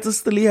the Hyatt is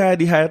still here.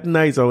 The Hyatt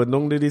nice. I went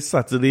down there this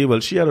Saturday. Well,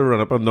 she had to run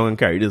up and down and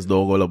carry this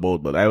dog all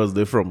about, but I was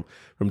there from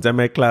time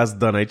my class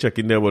done. I checked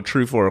in there about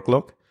 3-4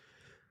 o'clock.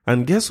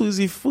 And guess who is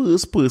the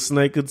first person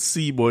I could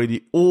see, boy?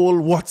 The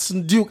old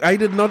Watson Duke. I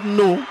did not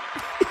know.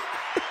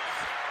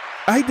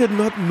 I did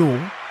not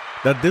know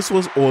that this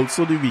was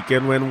also the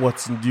weekend when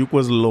Watson Duke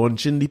was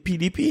launching the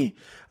PDP.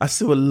 I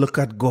said, well, look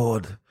at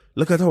God.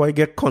 Look at how I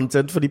get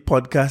content for the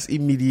podcast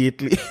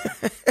immediately.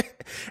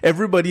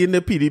 Everybody in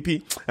the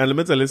PDP. And let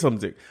me tell you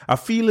something. I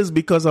feel it's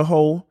because of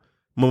how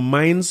my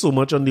mind so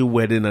much on the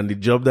wedding and the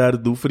job that I had to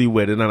do for the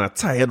wedding, and I'm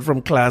tired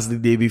from class the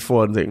day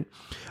before and thing.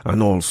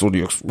 And also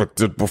the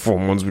expected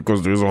performance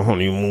because there's a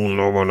honeymoon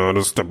now and I had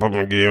to step up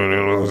my game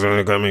and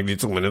I can't make the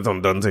 2 minutes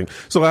I'm done thing.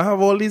 So I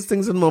have all these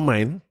things in my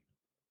mind.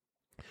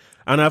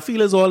 And I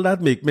feel as all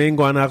that make me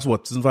go and ask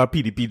Watson for a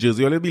PDP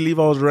jersey. You only believe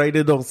I was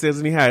riding downstairs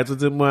in the Hyatt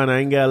with him and I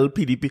ain't got a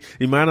PDP.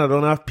 The man, I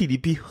don't have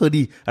PDP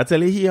hoodie. I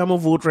tell you, here I'm a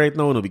vote right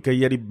now, no, because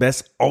he had the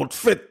best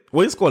outfit.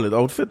 What is call it?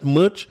 Outfit,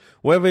 merch,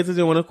 whatever it is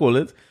you want to call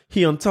it.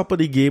 He on top of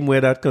the game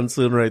where that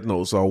concern right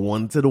now. So I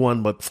wanted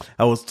one, but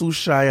I was too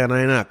shy and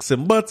I didn't ask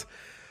him. But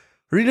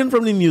reading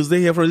from the news,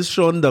 they hear from this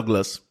Sean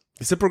Douglas.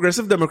 It's a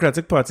Progressive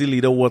Democratic Party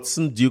leader,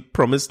 Watson Duke,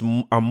 promised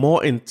a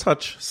more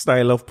in-touch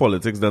style of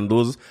politics than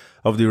those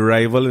of the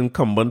rival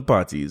incumbent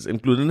parties,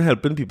 including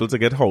helping people to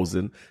get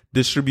housing,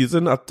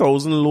 distributing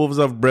 1,000 loaves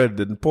of bread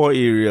in poor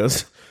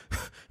areas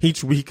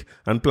each week,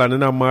 and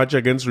planning a march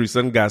against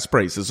recent gas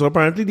prices. So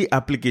apparently the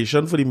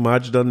application for the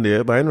march done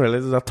there, but I didn't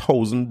realize it's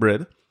 1,000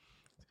 bread.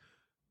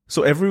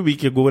 So every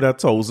week you go with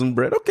 1,000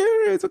 bread.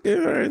 Okay, all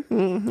right.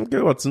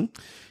 Okay, Watson.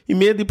 He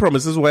made the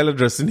promises while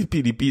addressing the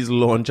PDP's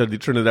launch at the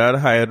Trinidad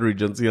Hyatt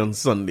Regency on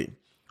Sunday.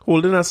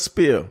 Holding a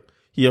spear,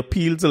 he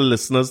appealed to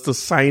listeners to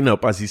sign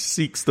up as he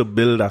seeks to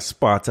build a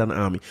Spartan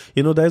army.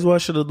 You know, that's what I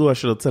should have done. I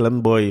should have told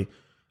him, boy,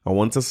 I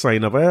want to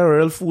sign up. I a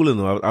real fool, you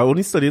know. I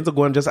only studying to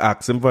go and just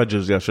ask him for a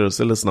jersey. I should have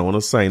said, listen, I want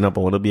to sign up.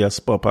 I want to be a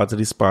part of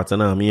the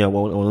Spartan army. I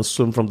want to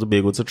swim from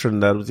Tobago to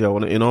Trinidad with you. I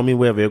want to, you know what I mean,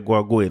 wherever you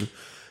go in.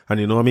 And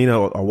you know what I mean? I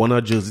want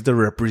a jersey to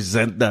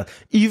represent that.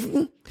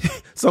 Even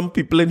some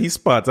people in his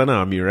Spartan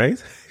army,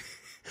 right?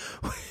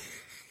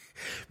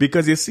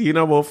 Because you're seeing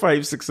about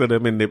 5-6 of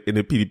them in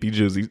the PDP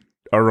jersey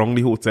around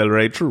the hotel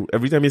right through.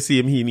 Every time you see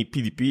him, he in the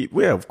PDP.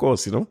 Well, of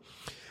course, you know.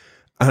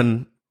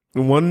 And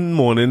one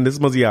morning, this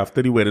must be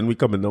after the wedding, we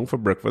coming down for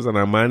breakfast, and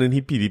a man in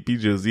his PDP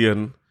jersey,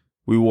 and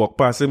we walk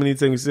past him and he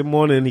saying, we say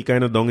morning, he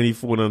kind of down in his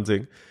phone and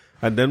thing.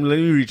 And then when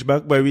we reach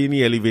back by way in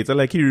the elevator,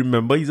 like he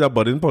remember he's a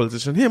budding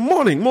politician. Hey,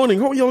 morning,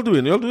 how y'all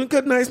doing? Y'all doing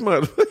good? Nice,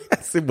 man. I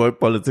say, boy,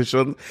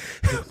 politicians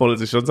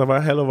have a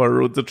hell of a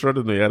road to trot.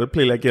 You know, you have to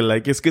play like you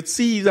like. You could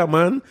see he's a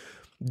man.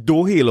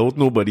 Don't hail out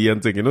nobody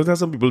and think, you know, there's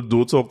some people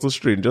don't talk to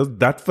strangers.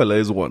 That fella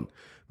is one.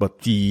 But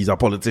he's a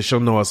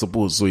politician now, I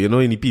suppose. So, you know,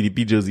 in the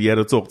PDP jersey, he had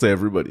to talk to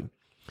everybody.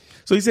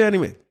 So he said,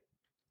 anyway.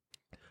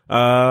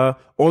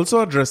 Also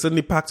addressing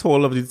the packed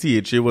hall of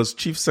the THA was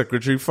Chief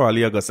Secretary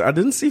Farley Augustine. I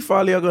didn't see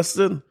Farley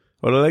Augustine.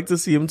 But I'd like to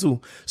see him too.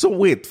 So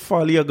wait,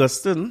 Farley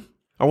Augustine,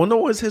 I wonder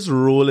what is his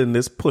role in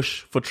this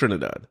push for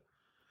Trinidad.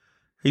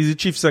 He's the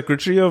Chief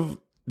Secretary of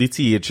the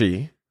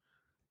THA,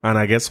 and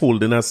I guess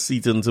holding a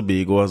seat in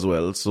Tobago as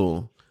well.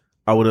 So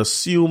I would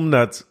assume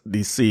that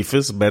the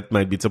safest bet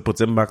might be to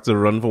put him back to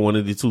run for one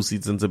of the 2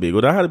 seats in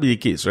Tobago. That had to be the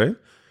case, right?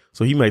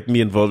 So he might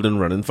be involved in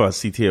running for a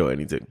seat here or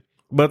anything.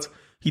 But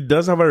he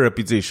does have a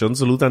reputation.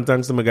 Salute and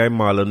thanks to my guy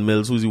Marlon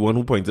Mills, who's the one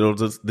who pointed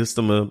out this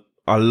to me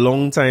a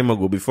long time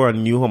ago, before I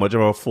knew how much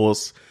of a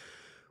force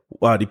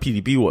the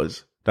PDP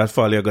was. That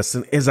Farley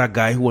Augustine is a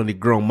guy who on the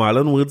ground.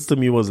 Marlon words to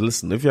me was,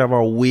 listen, if you have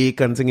a wake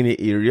and thing in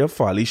the area,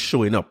 Farley's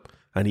showing up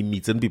and he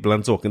meeting people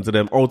and talking to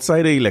them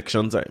outside the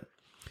election time.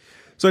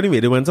 So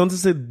anyway, they went on to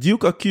say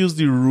Duke accused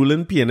the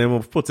ruling PNM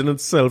of putting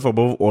itself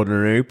above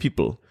ordinary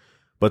people,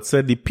 but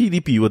said the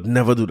PDP would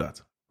never do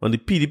that. On the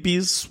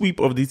PDP's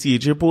sweep of the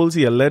THA polls,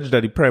 he alleged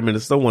that the Prime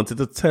Minister wanted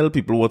to tell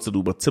people what to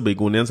do, but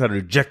Tobagonians had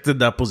rejected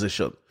that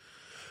position.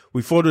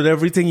 We fought with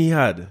everything he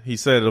had, he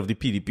said, of the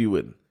PDP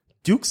win.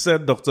 Duke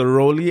said Dr.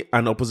 Rowley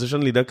and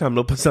opposition leader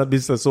Kamla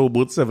Persad-Bissessor,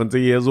 both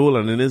 70 years old,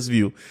 and in his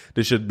view,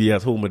 they should be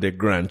at home with their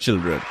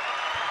grandchildren.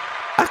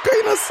 I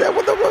kind of say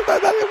whatever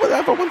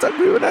I want to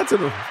agree with that, you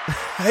know.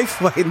 I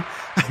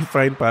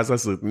find Pastor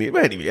certainly.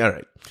 But anyway, all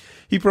right.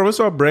 He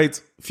promised a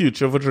bright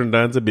future for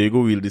Trinidad and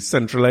Tobago. We'll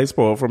decentralize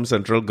power from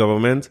central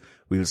government.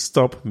 We'll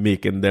stop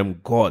making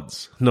them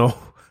gods. No.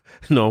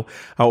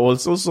 I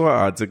also saw an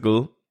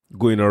article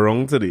going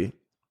around today.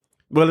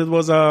 Well, it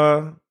was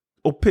a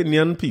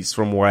opinion piece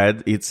from Wired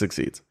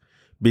 868,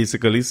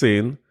 basically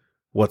saying,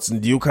 what's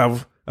Duke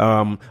have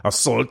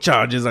assault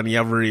charges and he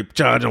have rape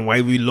charge, and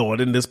why we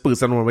lauding this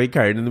person, why we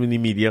carrying him in the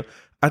media.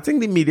 I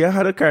think the media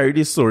had to carry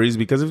these stories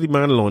because if the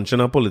man launching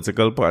a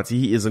political party,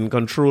 he is in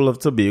control of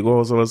Tobago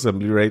House of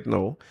Assembly right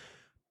now.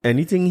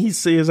 Anything he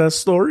says is a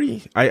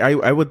story.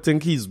 I would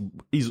think he's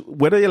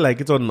whether you like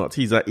it or not,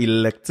 he's an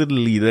elected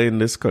leader in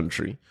this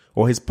country,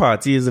 or his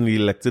party is an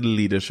elected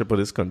leadership of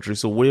this country.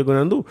 So what are you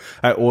going to do?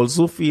 I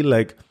also feel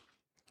like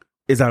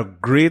it's a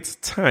great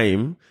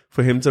time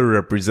for him to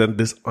represent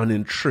this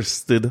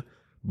uninterested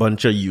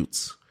bunch of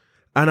youths.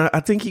 And I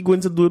think he's going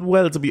to do it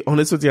well, to be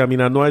honest with you. I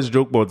mean, I know I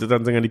joke about it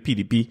and thing on the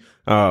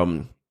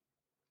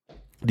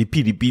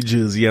PDP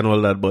jersey and all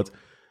that, but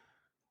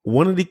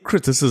one of the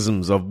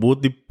criticisms of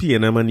both the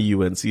PNM and the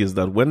UNC is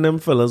that when them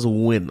fellas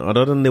win,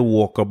 other than the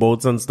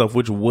walkabouts and stuff,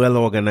 which well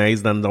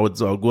organized, and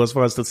I'll go as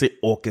far as to say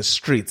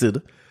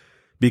orchestrated,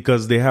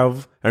 because they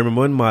have, I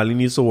remember when Marlene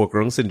used to walk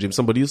around St. James,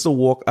 somebody used to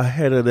walk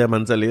ahead of them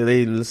and tell you,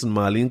 hey, listen,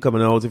 Marlene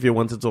coming out if you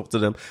want to talk to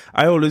them.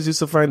 I always used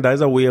to find that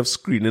is a way of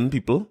screening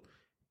people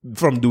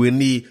from doing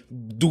the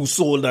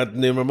do-so that,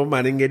 remember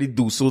Manning get the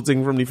do-so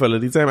thing from the fella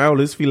at the time. I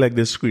always feel like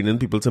they're screening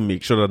people to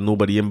make sure that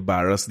nobody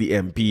embarrass the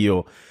MP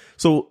or,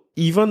 so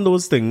even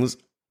those things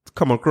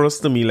come across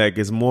to me like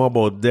it's more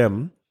about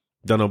them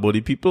than about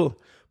the people.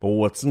 But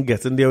what's in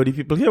getting there with the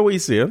people? Here what you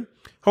say,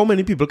 how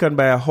many people can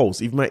buy a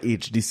house, even my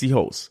HDC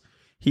house?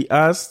 He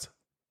asked,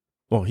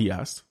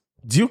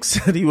 Duke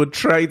said he would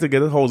try to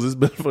get houses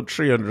built for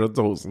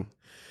 $300,000.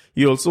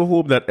 He also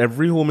hoped that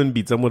every home in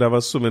Beetham would have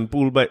a swimming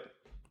pool by...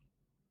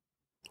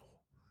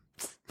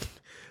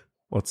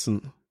 Let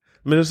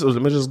me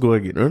just go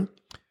again,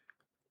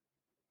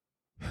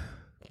 right?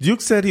 Duke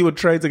said he would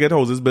try to get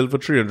houses built for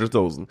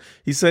 $300,000.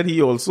 He said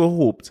he also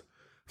hoped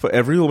for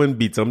every home in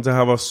Beetham to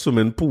have a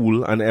swimming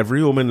pool and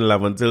every home in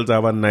Laventille to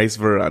have a nice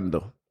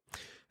veranda.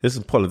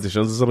 Listen,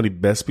 politicians are some of the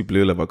best people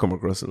you'll ever come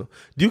across. You know?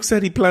 Duke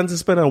said he plans to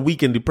spend a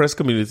week in depressed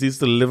communities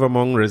to live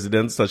among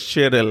residents that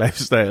share their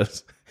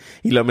lifestyles.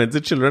 He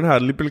lamented children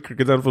hardly play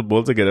cricket and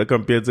football together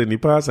compared to in the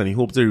past, and he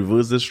hoped to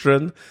reverse this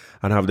trend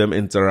and have them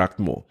interact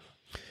more.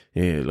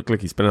 Yeah, it looked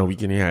like he spent a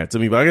week in here to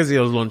me, but I guess he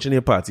was launching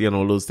a party and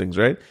all those things,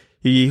 right?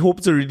 He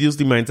hoped to reduce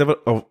the mindset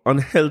of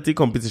unhealthy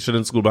competition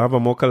in school, but have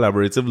a more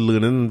collaborative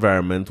learning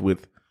environment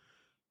with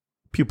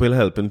people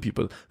helping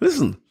people.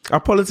 Listen, a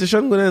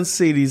politician going to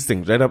say these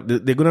things, right?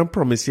 They're going to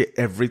promise you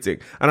everything.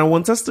 And I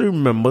want us to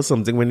remember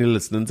something when you're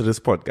listening to this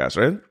podcast,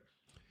 right?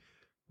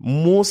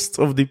 Most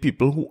of the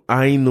people who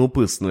I know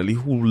personally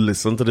who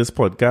listen to this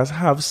podcast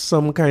have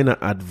some kind of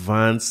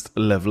advanced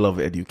level of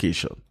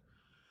education.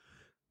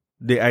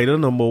 They either,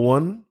 number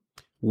one,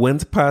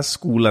 went past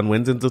school and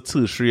went into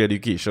tertiary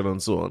education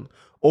and so on,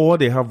 or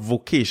they have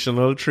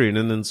vocational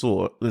training and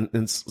so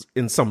on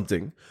in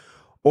something,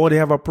 or they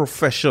have a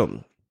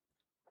profession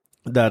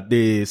that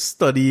they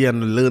study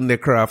and learn their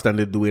craft and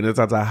they're doing it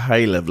at a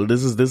high level.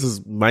 This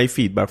is my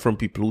feedback from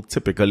people who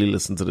typically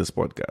listen to this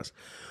podcast.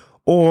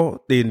 Or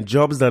they're in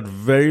jobs that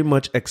very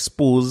much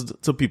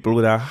exposed to people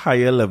with a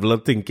higher level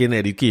of thinking,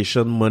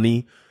 education,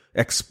 money,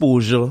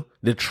 exposure.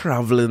 They're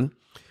traveling.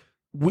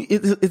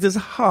 It is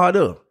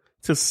harder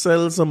to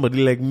sell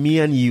somebody like me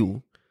and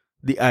you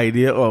the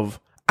idea of,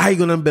 I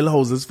gonna build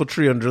houses for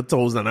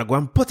 $300,000. I go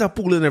and put a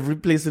pool in every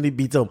place in the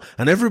Beetham,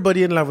 and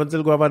everybody in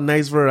Laventille go have a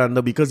nice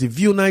veranda because if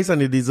you nice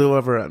and you deserve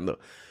a veranda.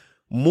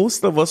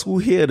 Most of us who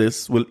hear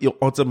this will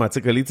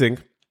automatically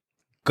think,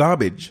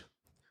 garbage.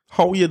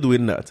 How are you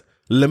doing that?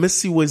 Let me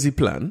see where's the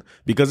plan.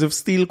 Because if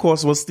steel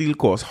cost was steel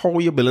cost, how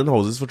are you building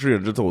houses for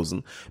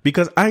 $300,000?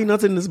 Because I'm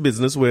not in this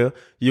business where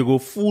you go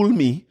fool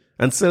me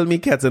and sell me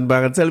cat and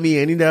bag and tell me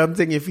any damn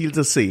thing you feel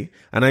to say,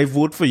 and I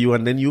vote for you,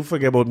 and then you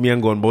forget about me and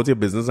go on about your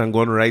business and go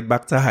on right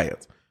back to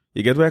Hyatt.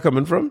 You get where I'm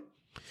coming from?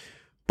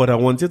 But I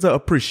want you to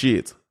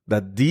appreciate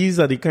that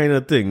these are the kind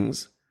of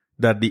things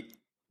that the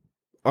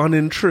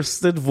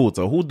uninterested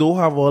voter who don't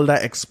have all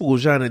that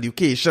exposure and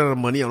education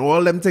and money and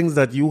all them things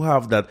that you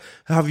have that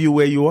have you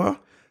where you are,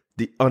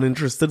 the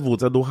uninterested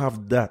voter don't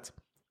have that.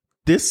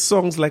 This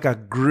sounds like a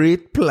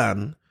great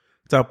plan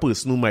to a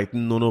person who might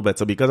know no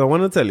better, because I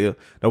want to tell you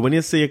that when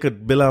you say you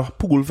could build a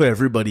pool for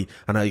everybody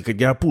and you could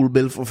get a pool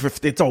bill for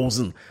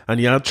 $50,000 and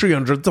you have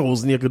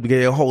 $300,000 you could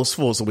get a house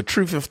for, so with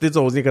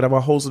 $350,000 you could have a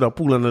house with a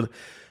pool, and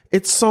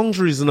it sounds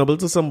reasonable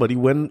to somebody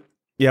when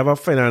you have a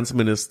finance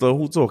minister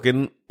who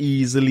talking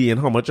easily and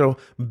how much of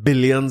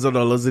billions of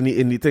dollars in the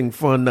anything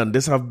fund, and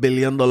this have $1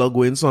 billion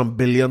going, so $1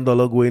 billion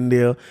going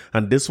there,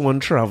 and this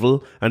one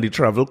travel, and the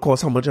travel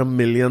costs how much $1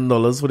 million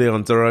for the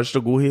entourage to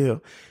go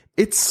here.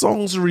 it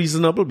sounds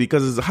reasonable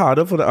because it's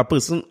harder for a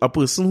person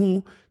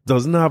who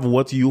doesn't have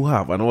what you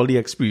have and all the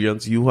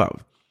experience you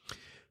have.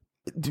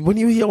 When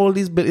you hear all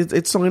these,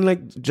 it's sounding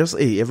like just,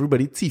 hey,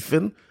 everybody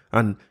thieving.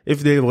 And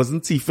if there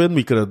wasn't thieving,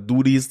 we could have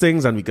do these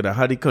things and we could have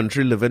had the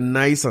country living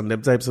nice and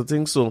them types of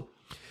things. So,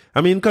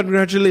 I mean,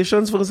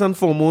 congratulations first and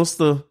foremost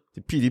to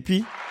the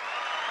PDP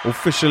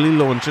officially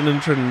launching in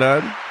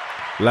Trinidad.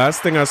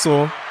 Last thing I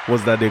saw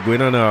was that they're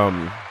going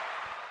on,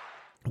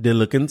 they're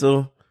looking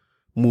to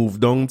move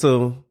down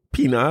to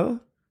Penal.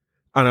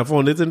 And I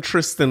found it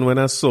interesting when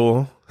I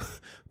saw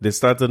they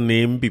start to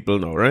name people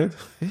now, right?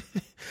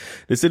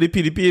 They say the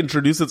PDP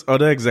introduced its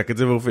other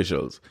executive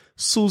officials.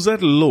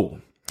 Suzette Lowe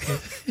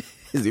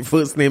is the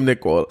first name they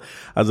call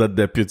as a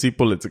deputy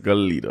political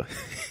leader.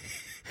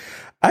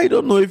 I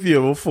don't know if you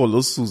ever follow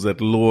Suzette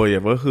Lowe, you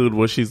ever heard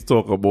what she's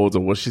talking about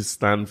or what she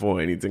stands for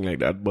or anything like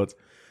that, but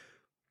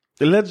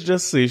let's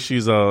just say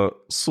she's a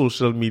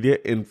social media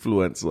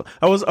influencer.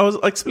 I was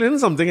explaining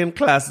something in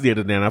class the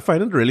other day, and I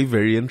find it really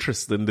very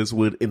interesting, this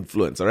word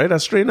influencer, right? I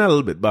strain a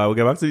little bit, but I'll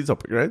get back to the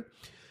topic, right?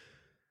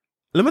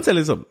 Let me tell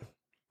you something.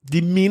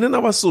 The meaning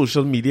of a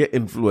social media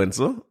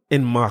influencer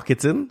in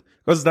marketing,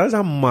 because that's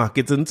a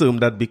marketing term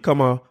that become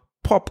a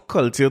pop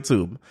culture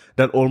term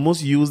that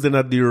almost used in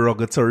a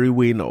derogatory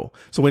way now.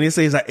 So when you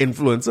say he's an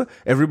influencer,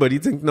 everybody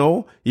think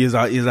no, he's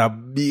a, you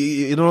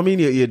know what I mean?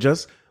 You're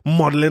just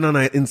modeling on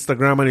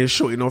Instagram and you're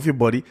showing off your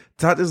body.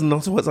 That is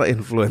not what an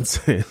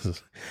influencer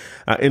is.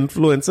 An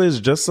influencer is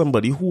just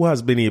somebody who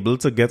has been able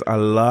to get a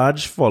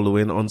large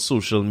following on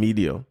social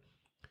media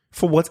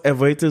for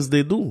whatever it is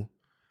they do.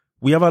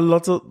 We have a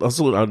lot of,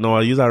 so now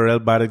I use a real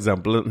bad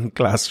example in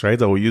class,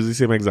 right? I will use the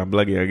same example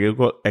again. A girl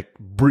called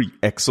Brie,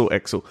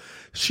 XOXO.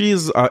 She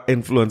is an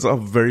influencer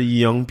of very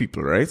young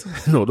people, right?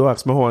 No, don't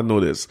ask me how I know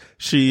this.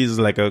 She is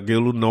like a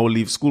girl who now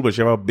leaves school, but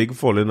she have a big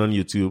following on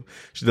YouTube.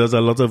 She does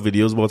a lot of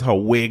videos about her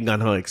wig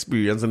and her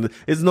experience, and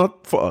it's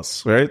not for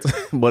us, right?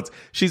 But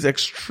she's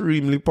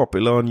extremely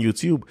popular on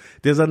YouTube.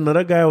 There's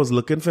another guy I was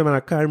looking for him, and I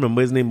can't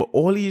remember his name, but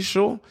all he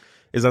show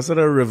is a sort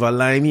of River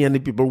Limey, and the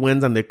people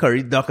went and they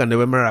curry duck and they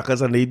wear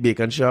maracas and they eat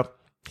bacon shop.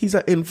 He's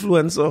an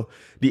influencer.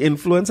 The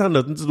influence had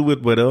nothing to do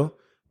with whether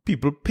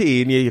people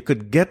paying you. You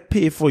could get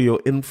paid for your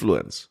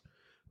influence.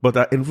 But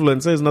an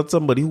influencer is not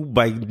somebody who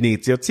by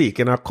nature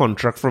taking a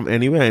contract from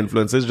anywhere. An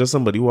influencer is just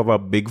somebody who have a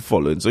big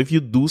following. So if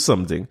you do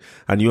something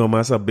and you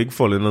amass a big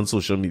following on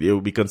social media, it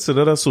will be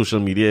considered a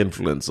social media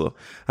influencer.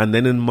 And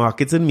then in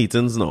marketing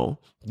meetings now,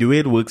 the way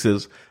it works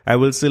is I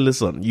will say,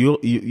 listen, you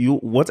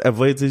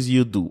whatever it is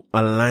you do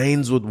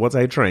aligns with what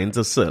I'm trying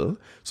to sell.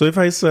 So if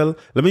I sell,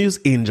 let me use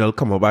Angel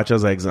Cumberbatch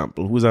as an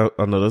example, who's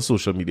another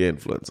social media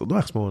influencer. Don't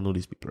ask me how I know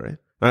these people, right?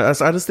 I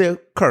just stay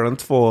current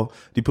for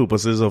the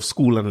purposes of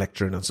school and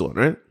lecturing and so on,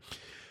 right?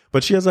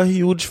 But she has a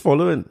huge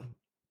following.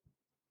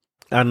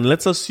 And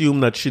let's assume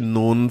that she's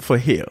known for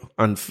hair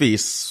and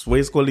face, what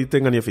is called the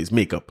thing on your face?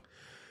 Makeup.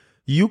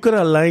 You could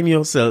align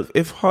yourself,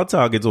 if her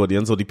target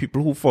audience or the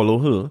people who follow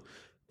her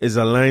is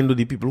aligned with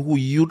the people who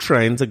you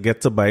trying to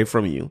get to buy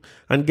from you,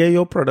 and get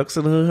your products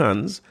in her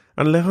hands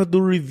and let her do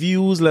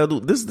reviews.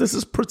 This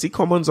is pretty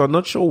common, so I'm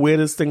not sure where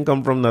this thing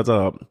come from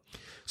that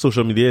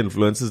social media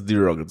influence is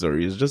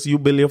derogatory. It's just you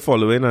build your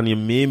following and you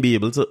may be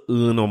able to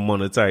earn or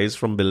monetize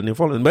from building your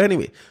following. But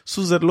anyway,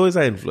 Suzette Lowe is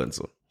an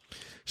influencer.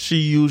 She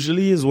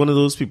usually is one of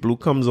those people who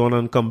comes on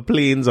and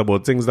complains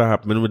about things that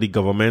happen with the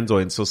government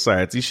or in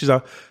society. She's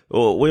what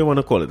do you want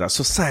to call it? A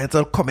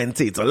societal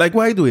commentator. Like,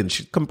 what are you doing?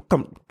 She come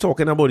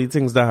talking about the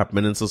things that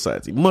happen in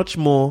society. Much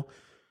more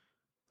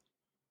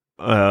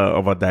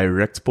of a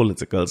direct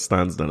political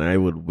stance than I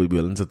would be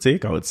willing to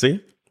take, I would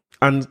say.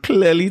 And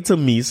clearly, to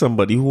me,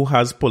 somebody who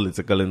has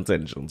political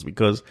intentions,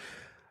 because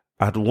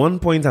at one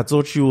point I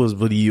thought she was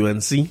with the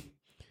UNC.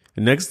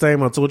 The next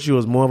time I thought she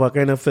was more of a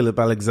kind of Philip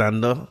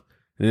Alexander.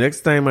 The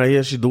next time I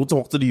hear she don't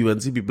talk to the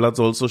UNC people at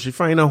all, so she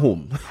find a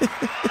home.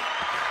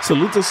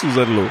 Salute to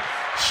Suzette Lowe.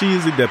 She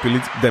is the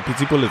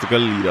deputy political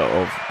leader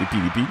of the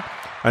PDP.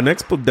 Our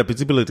next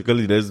deputy political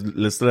leader is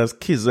listed as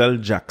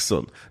Kizelle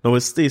Jackson. Now,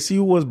 it's Stacey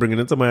who was bringing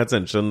it to my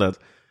attention that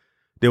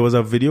there was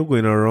a video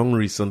going around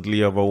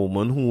recently of a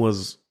woman who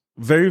was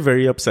very,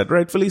 very upset,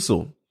 rightfully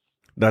so,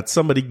 that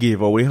somebody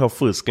gave away her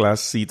first class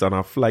seat on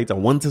a flight. I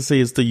want to say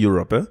it's to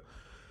Europe,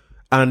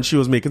 and she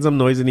was making some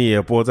noise in the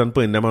airport and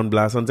putting them on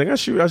blast and saying, as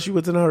she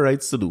within her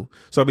rights to do.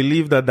 So I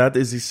believe that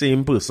is the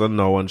same person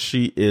now, and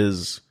she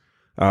is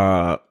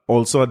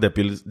also a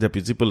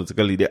deputy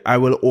political leader. I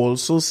will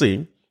also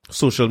say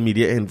social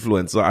media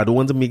influencer. I don't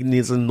want to make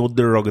this in no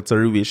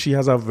derogatory way. She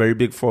has a very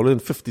big following,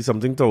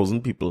 50-something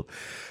thousand people.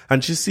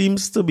 And she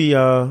seems to be,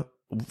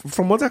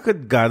 from what I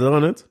could gather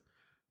on it,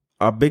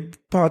 a big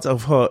part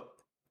of her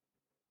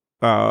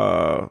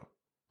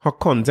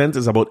content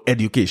is about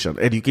education,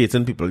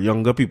 educating people,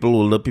 younger people,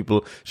 older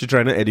people. She's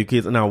trying to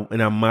educate in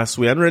a mass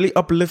way and really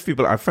uplift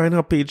people. I find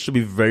her page to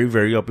be very,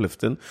 very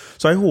uplifting.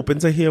 So I'm hoping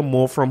to hear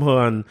more from her.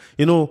 And,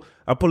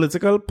 a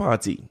political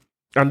party.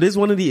 And this is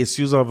one of the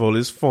issues I've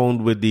always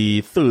found with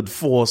the third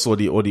force or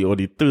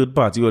the third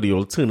party or the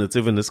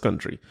alternative in this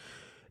country.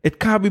 It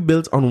can't be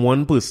built on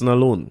one person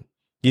alone.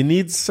 You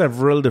need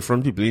several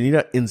different people. You need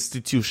an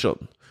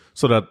institution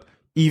so that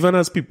even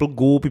as people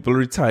go, people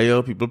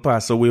retire, people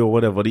pass away or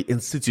whatever, the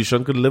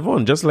institution could live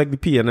on, just like the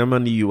PNM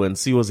and the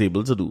UNC was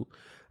able to do.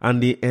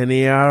 And the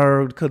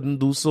NAR couldn't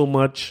do so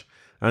much.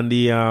 And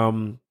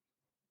the,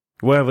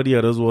 whatever the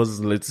others was,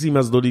 it seemed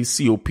as though the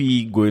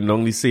COP going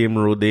down the same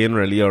road, they ain't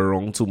really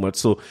wrong too much.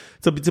 So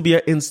to be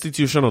an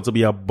institution or to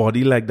be a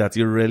body like that,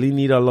 you really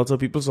need a lot of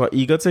people. So I'm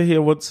eager to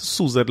hear what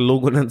Suzette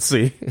Logan and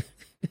say.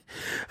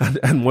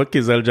 and what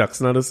Kizelle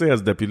Jackson had to say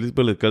as deputy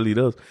political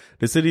leaders.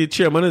 They said the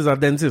chairman is a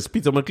dentist,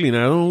 Peter McLean.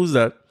 I don't know who's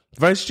that.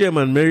 Vice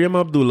chairman, Miriam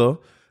Abdullah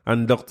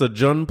and Dr.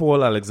 John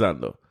Paul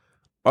Alexander.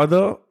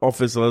 Other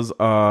officers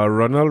are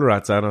Ronald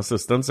Rattan,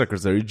 Assistant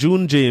Secretary,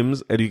 June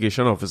James,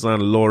 Education Officer,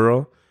 and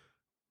Laura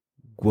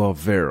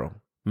Guavero,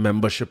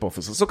 Membership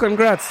Officer. So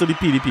congrats to the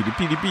PDP. The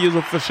PDP is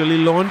officially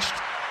launched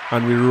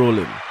and we're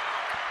rolling.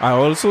 I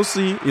also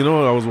see,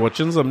 I was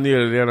watching something the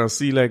other day and I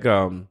see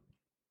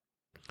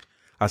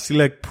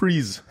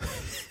Preez.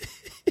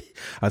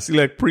 I see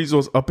like Preez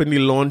was up in the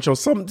launch or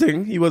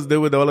something. He was there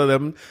with all of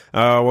them.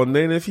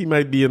 Wondering if he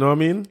might be, you know what I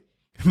mean?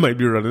 He might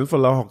be running for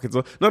La Hawkins.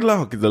 Not La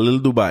Hawkins, Little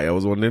Dubai. I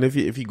was wondering if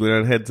he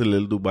going to head to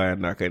Little Dubai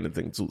and that kind of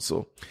thing too.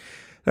 So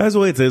that's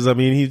what it is. I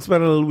mean, he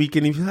spent a little week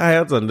in the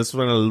Hyatt and this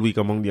spent a little week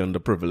among the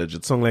underprivileged.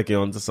 It sounds like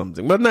you're onto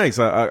something. But nice.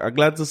 I'm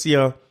glad to see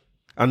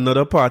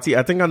another party.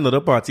 I think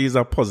another party is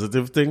a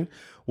positive thing.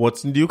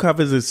 What Duke have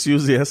his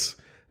issues, yes.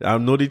 I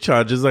know the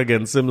charges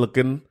against him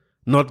looking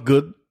not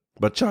good,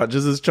 but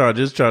charges is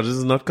charges. Charges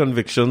is not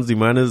convictions. The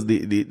man is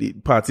the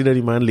party that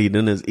the man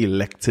leading is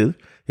elected.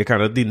 You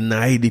cannot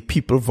deny the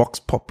people vox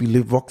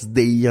populi, vox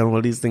dei, and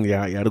all these things.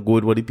 Yeah, you have to go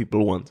with what the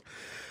people want.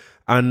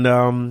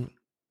 And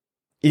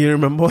you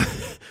remember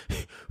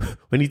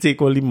when you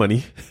take all the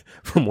money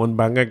from one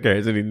bank and carry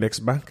it to the next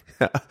bank?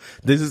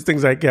 This is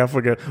things I can't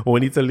forget. Or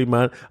when you tell the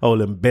man, I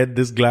will embed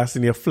this glass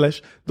in your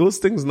flesh. Those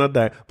things not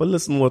that. But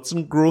listen,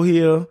 Watson grow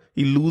here,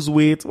 he lose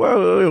weight.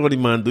 Well, what the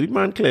man do? The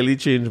man clearly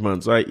changed,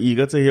 man. So I'm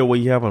eager to hear what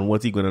you have and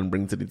what he going to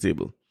bring to the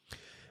table.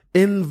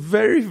 In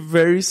very,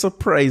 very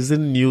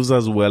surprising news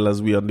as well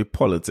as we on the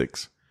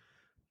politics,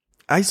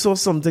 I saw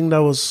something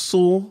that was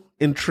so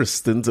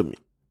interesting to me.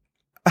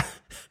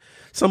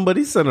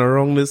 Somebody sent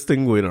around this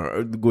thing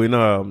going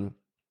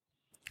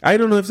I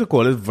don't know if to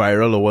call it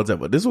viral or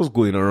whatever. This was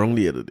going around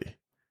the other day.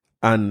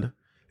 And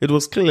it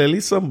was clearly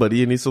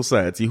somebody in the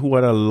society who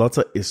had a lot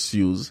of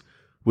issues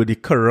with the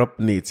corrupt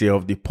nature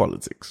of the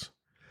politics.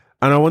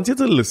 And I want you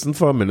to listen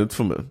for a minute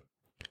for me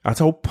at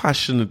how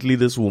passionately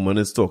this woman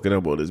is talking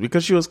about this,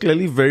 because she was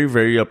clearly very,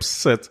 very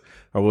upset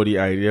about the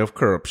idea of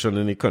corruption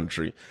in the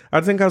country.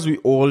 I think as we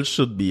all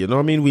should be,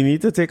 we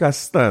need to take a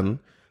stand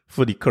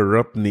for the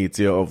corrupt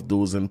nature of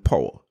those in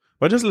power.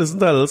 But just listen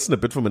to a little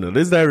snippet for a minute.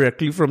 This is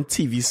directly from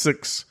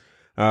TV6.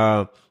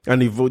 And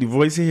the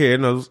voice you hear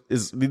now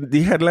is,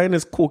 the headline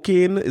is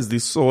 "Cocaine is the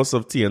source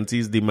of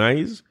TNT's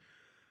demise."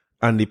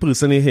 And the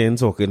person you hear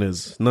talking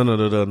is none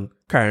other than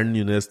Karen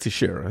Nunes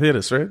Teixeira. Hear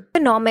this, right?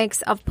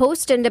 Economics of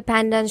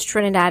post-independence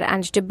Trinidad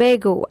and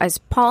Tobago as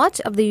part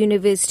of the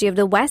University of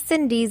the West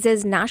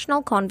Indies'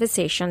 National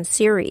Conversation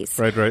series.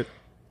 Right.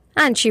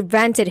 And she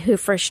vented her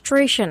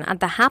frustration at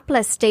the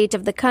hapless state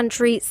of the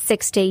country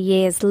 60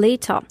 years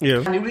later. Yeah.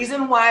 And the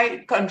reason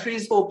why country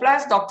is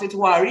hopeless, Dr.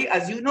 Tuari,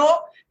 as you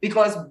know,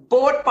 because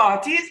both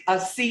parties are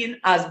seen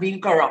as being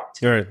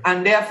corrupt. Right.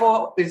 And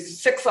therefore,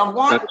 it's 6 of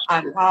one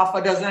and half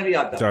a dozen of the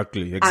other.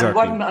 Exactly. And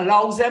what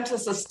allows them to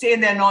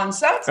sustain their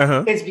nonsense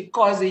is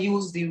because they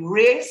use the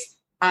race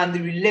and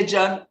the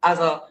religion as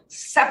a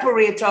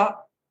separator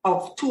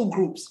of two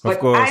groups.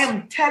 But I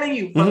am telling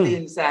you from the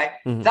inside,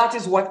 that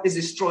is what is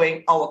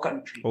destroying our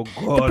country. Oh,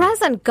 God. The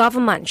present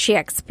government, she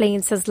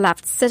explains, has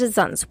left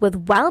citizens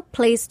with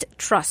well-placed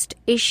trust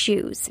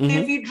issues.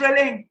 If you're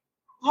drilling,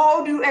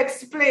 how do you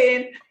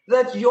explain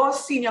that your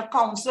senior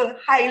counsel,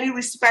 highly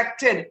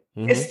respected,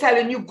 is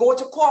telling you go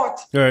to court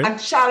and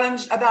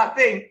challenge that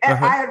thing? I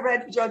had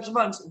read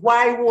judgments.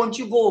 Why won't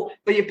you go?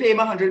 But you pay him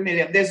 $100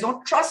 million. There's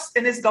no trust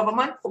in his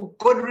government for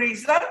good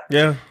reason.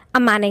 Yeah. A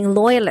Manning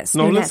loyalist.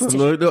 No,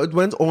 listen, it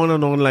went on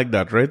and on like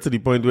that, right? To the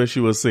point where she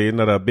was saying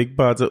that a big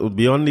part of,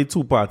 beyond the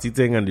two-party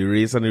thing and the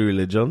race and the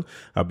religion,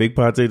 a big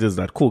part of it is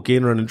that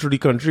cocaine running through the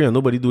country and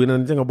nobody doing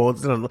anything about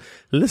it. And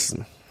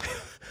listen,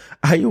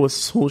 I was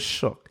so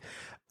shocked.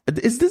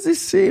 Is this the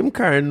same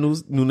Karen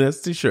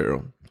Nunes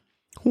Teixeira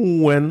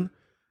who, when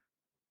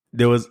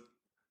there was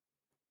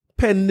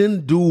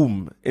pending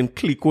doom in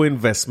Clico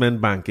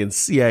Investment Bank in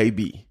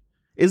CIB,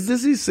 is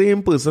this the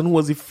same person who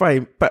was the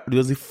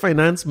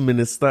finance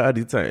minister at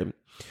the time,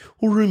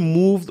 who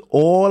removed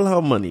all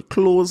her money,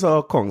 closed her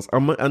accounts,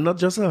 and not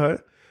just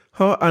her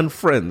and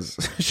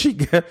friends? She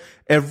got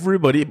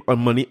everybody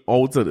money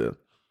out of there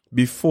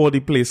before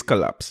the place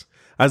collapsed.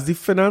 As the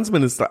finance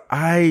minister,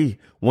 I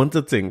want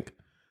to think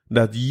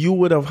that you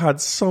would have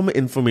had some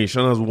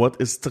information as what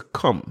is to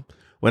come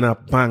when a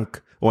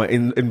bank or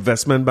an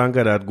investment bank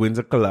that going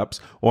to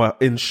collapse or an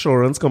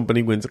insurance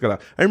company going to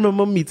collapse. I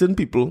remember meeting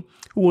people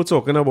who were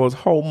talking about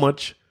how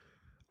much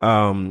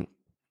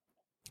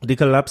the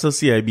collapse of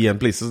CIB and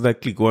places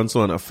like Clico and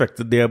so on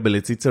affected their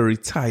ability to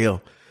retire,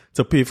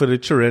 to pay for the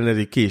children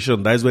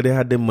education. That's where they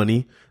had the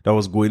money that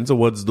was going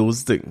towards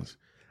those things.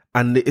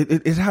 And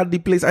it had the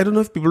place. I don't know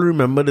if people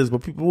remember this,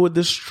 but people were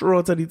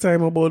distraught at the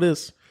time about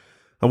this.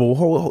 About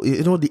how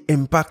the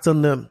impact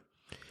on them.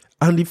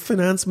 And the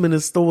finance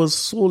minister was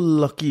so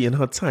lucky in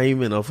her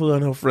timing of her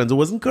and her friends. It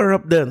wasn't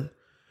corrupt then.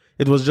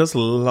 It was just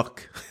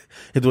luck.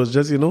 It was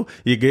just,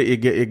 you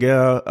get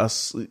a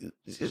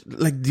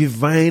like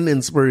divine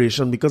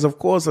inspiration, because of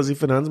course, as a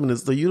finance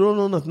minister, you don't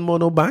know nothing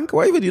about no bank.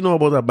 Why would you know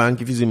about a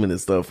bank if you're the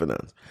minister of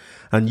finance?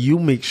 And you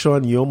make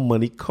sure your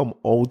money come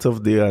out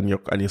of there and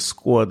your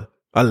squad,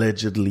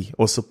 allegedly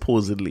or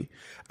supposedly.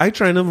 I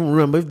try to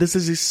remember if this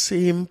is the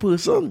same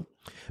person,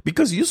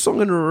 because you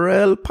sound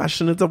real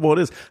passionate about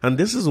this. And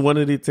this is one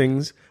of the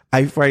things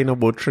I find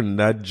about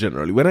Trinidad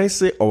generally. When I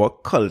say our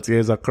culture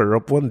is a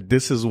corrupt one,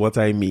 this is what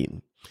I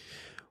mean.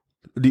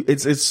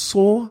 It's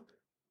so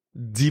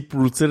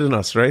deep-rooted in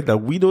us, right, that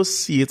we don't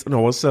see it in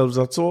ourselves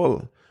at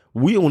all.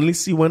 We only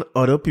see when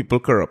other people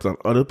corrupt and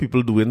other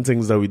people doing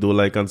things that we don't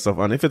like and stuff.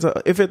 And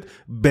if it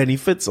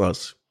benefits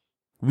us,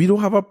 we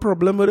don't have a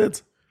problem with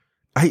it.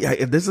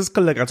 This is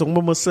I'm talking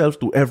about myself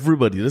to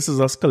everybody. This is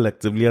us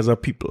collectively as a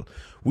people.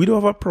 We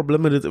don't have a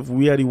problem with it if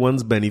we are the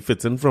ones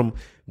benefiting from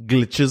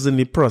glitches in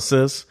the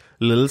process,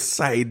 little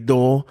side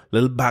door,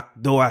 little back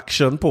door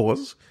action,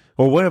 pause,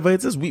 or whatever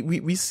it is.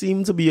 We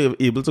seem to be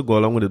able to go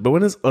along with it. But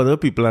when it's other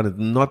people and it's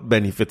not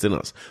benefiting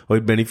us, or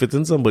it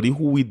benefiting somebody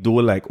who we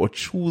don't like or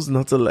choose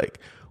not to like,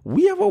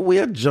 we have a way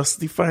of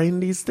justifying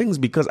these things.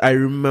 Because I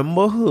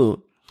remember her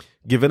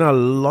giving a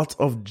lot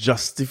of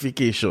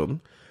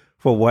justification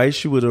for why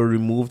she would have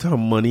removed her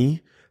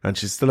money and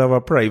she still have a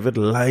private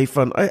life.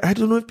 And I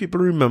don't know if people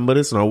remember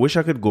this, and I wish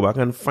I could go back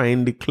and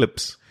find the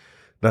clips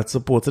that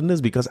supported this,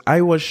 because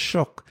I was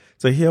shocked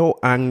to hear how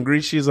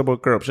angry she is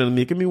about corruption,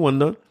 making me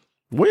wonder,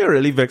 what you're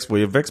really vexed for?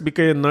 You're vexed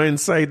because you're not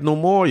inside no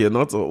more? You're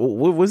not?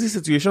 What's the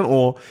situation?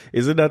 Or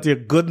is it that you're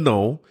good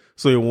now,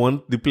 so you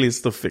want the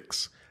place to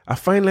fix? I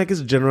find like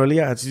it's generally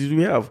an attitude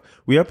we have.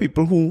 We have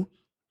people who,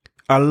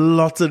 a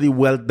lot of the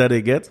wealth that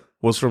they get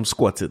was from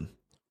squatting.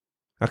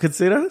 I could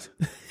say that.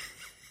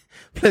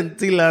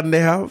 Plenty land they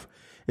have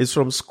is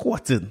from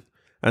squatting.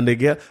 And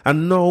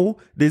now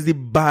there's the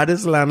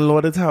baddest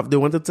landlord that have. They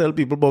want to tell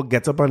people about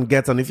get up and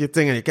get. And if you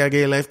think and you can't get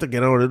your life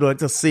together, or you don't like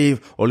to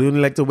save, or you only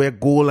like to wear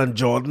gold and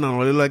Jordan,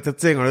 or you like to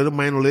think, or you don't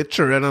mind all the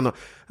children. And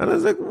I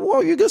was like, wow,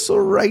 you get so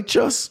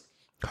righteous.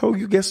 How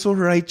you get so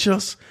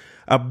righteous?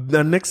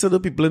 The next set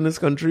of people in this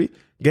country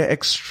get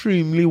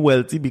extremely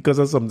wealthy because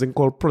of something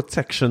called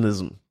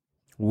protectionism.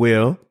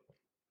 Well,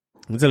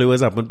 let me tell you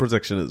what's happened,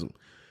 protectionism.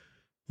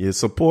 You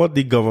support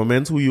the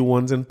government who you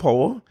want in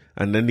power,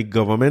 and then the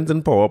government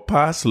in power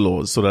pass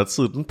laws so that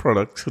certain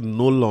products can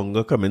no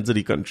longer come into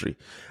the country.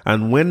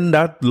 And when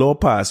that law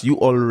passed, you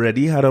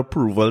already had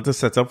approval to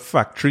set up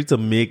factory to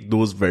make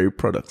those very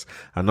products.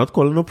 I'm not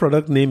calling no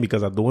product name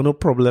because I don't want no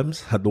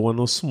problems. I don't want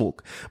no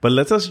smoke. But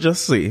let us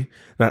just say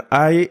that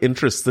I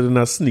interested in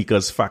a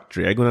sneakers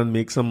factory. I'm going to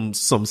make some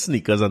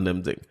sneakers and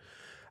them thing.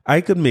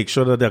 I could make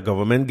sure that the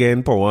government get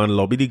in power and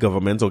lobby the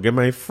government, or get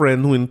my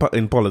friend who in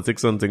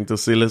politics and thing to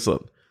say, listen,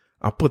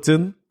 I put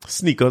in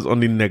sneakers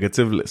on the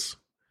negative list.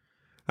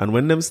 And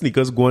when them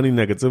sneakers go on the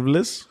negative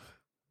list,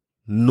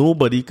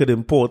 nobody could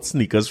import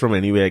sneakers from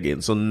anywhere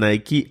again. So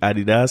Nike,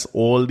 Adidas,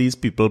 all these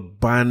people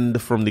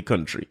banned from the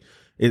country.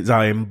 It's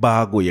an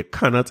embargo. You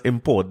cannot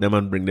import them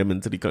and bring them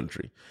into the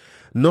country.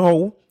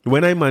 Now,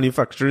 when I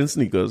manufacture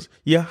sneakers,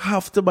 you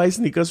have to buy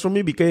sneakers from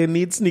me because you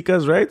need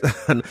sneakers, right?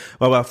 And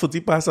our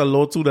footy pass a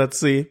law too that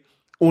say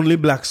only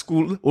black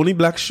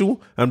shoe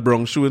and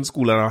brown shoe in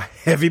school, and a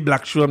heavy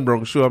black shoe and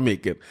brown shoe are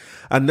making.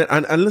 And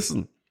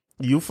listen,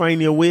 you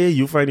find your way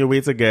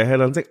to get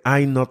ahead, and say,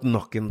 I'm not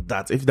knocking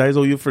that. If that is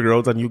how you figure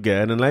out and you get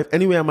ahead in life,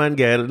 anyway, a man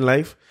get ahead in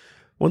life,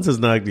 once it's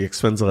not at the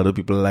expense of other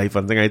people's life,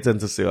 and I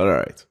tend to say, all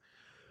right.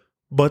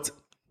 But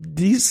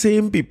these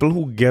same people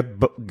who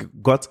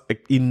got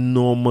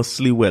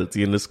enormously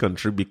wealthy in this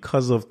country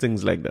because of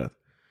things like that,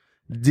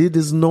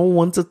 there's no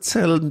one to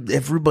tell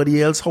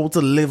everybody else how to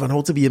live and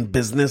how to be in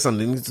business, and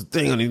they need to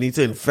think and you need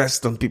to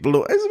invest, and people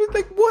don't. It's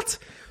like, what?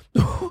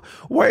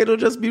 Why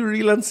don't just be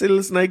real and say,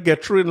 listen, I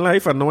get through in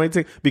life? And now I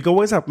think, because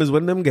what happens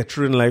when them get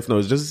through in life now,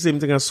 it's just the same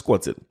thing as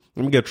squatting.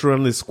 Them get through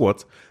and they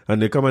squat, and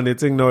they come and they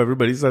think now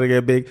everybody's starting to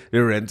get big. They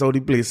rent out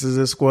the places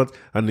they squat,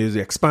 and they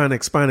expand,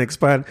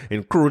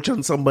 encroach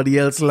on somebody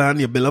else's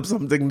land. You build up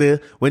something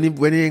there. When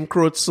you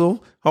encroach,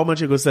 so how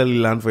much you go sell the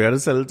land for? You have to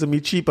sell it to me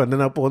cheap, and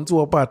then I put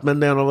 2 apartments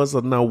there, and all of a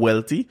sudden I'm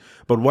wealthy.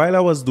 But while I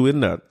was doing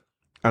that,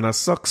 and I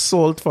sucked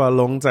salt for a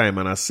long time,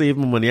 and I saved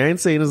my money. I ain't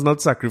saying it's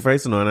not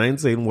sacrifice, and I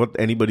ain't saying what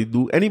anybody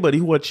do. Anybody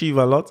who achieve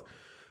a lot,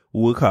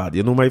 work hard.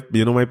 You know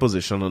my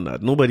position on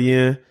that.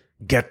 Nobody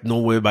get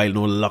nowhere by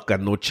no luck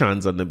and no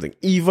chance and everything.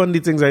 Even the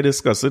things I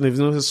discuss, if you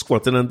know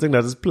squatting and thing,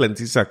 that is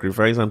plenty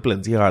sacrifice and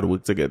plenty hard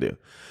work to get there.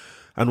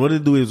 And what they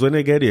do is when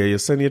they get here, you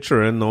send your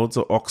children now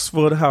to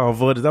Oxford,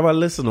 Harvard. Have a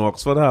listen,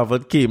 Oxford,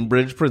 Harvard,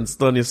 Cambridge,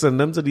 Princeton. You send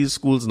them to these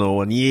schools now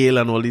and Yale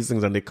and all these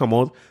things, and they come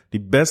out the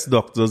best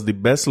doctors, the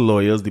best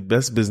lawyers, the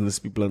best business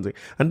people,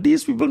 and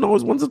these people now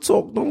want to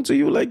talk down to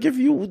you like if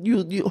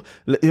you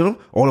know,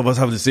 all of us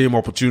have the same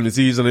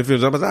opportunities, and if you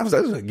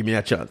give me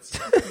a chance.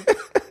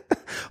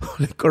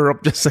 They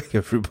corrupt just like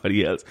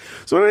everybody else.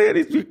 So when I hear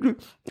these people,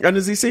 and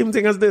it's the same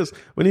thing as this.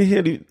 When you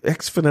hear the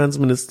ex-finance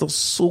minister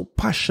so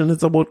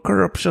passionate about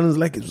corruption, it's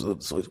like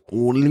it's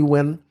only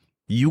when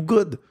you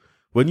good.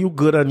 When you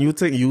good and you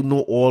think you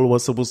know all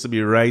what's supposed to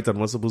be right and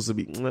what's supposed to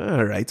be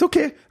all right,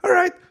 okay, all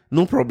right,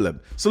 no problem.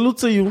 Salute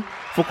to you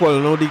for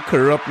calling out the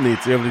corrupt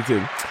nature of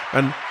everything.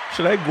 And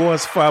should I go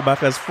as far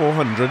back as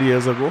 400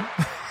 years ago?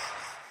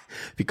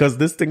 Because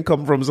this thing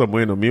come from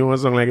somewhere, you know. Me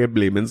was like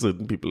blaming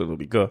certain people, you know,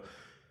 because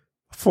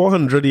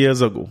 400 years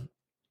ago,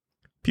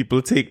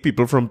 people take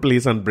people from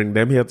place and bring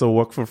them here to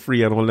work for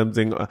free and all them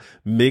things,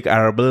 make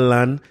arable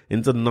land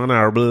into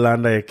non-arable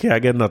land that you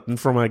can't get nothing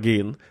from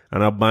again,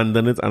 and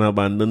abandon it and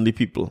abandon the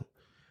people.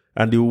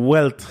 And the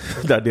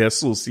wealth that they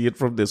associate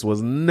from this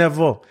was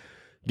never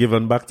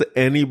given back to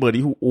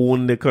anybody who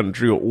owned the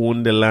country or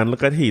owned the land.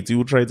 Look at Haiti,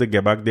 who tried to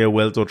get back their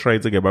wealth or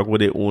tried to get back what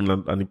they own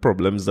and the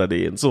problems that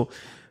they're in. So,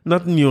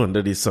 nothing new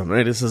under the sun,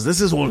 right? This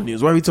is old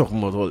news. Why are we talking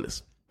about all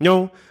this?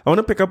 I want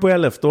to pick up where I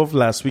left off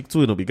last week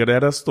too, you know, because I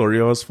had a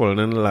story I was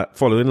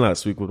following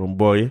last week with my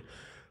boy,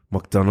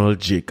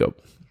 McDonald Jacob.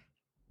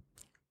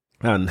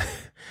 And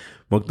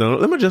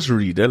McDonald, let me just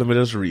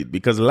read,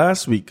 because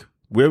last week,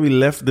 where we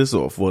left this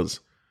off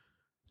was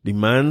the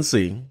man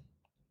saying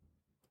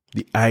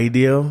the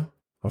idea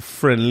of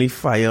friendly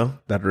fire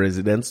that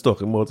residents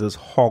talking about is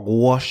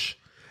hogwash.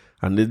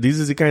 And this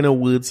is the kind of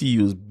words he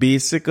used.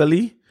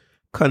 Basically,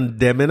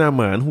 condemning a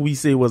man who we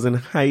say was in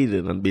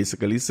hiding and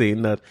basically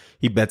saying that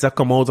he better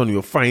come out and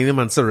you'll find him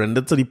and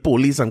surrender to the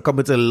police and come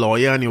with a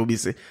lawyer and you'll be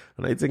saying,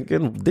 and I think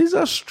these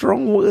are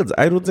strong words.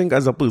 I don't think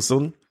as a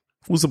person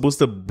who's supposed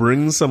to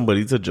bring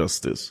somebody to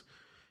justice,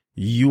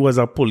 you as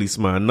a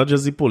policeman, not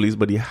just the police,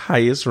 but the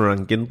highest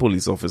ranking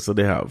police officer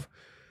they have,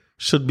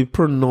 should be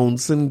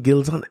pronouncing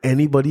guilt on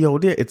anybody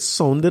out there. It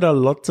sounded a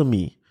lot to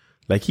me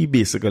like he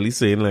basically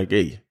saying like,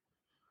 hey,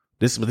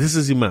 This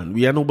is the man.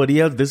 We are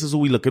nobody else. This is who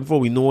we're looking for.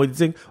 We know what you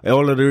think.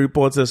 All of the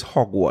reports says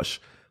hogwash.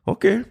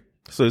 Okay.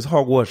 So it's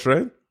hogwash,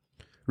 right?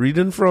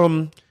 Reading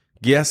from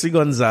Giassi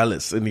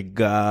Gonzalez in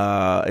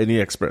the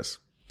Express.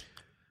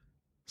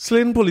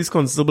 Slain Police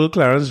Constable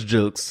Clarence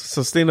Gilks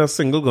sustained a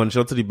single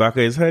gunshot to the back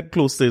of his head,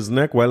 close to his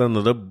neck, while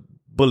another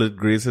bullet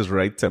grazed his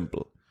right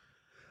temple.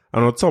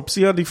 An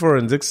autopsy at the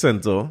Forensic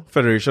Center,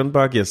 Federation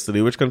Park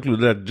yesterday, which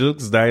concluded that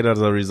Gilks died as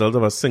a result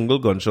of a single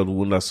gunshot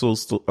wound, a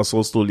source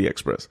told the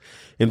Express.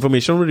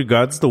 Information with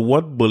regards to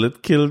what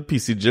bullet killed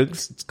PC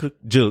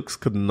Gilks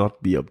could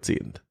not be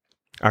obtained.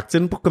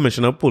 Acting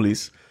Commissioner of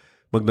Police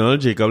McDonald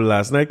Jacob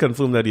last night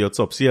confirmed that the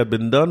autopsy had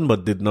been done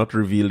but did not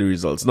reveal the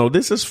results. Now,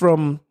 this is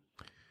from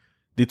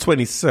the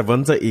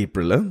 27th of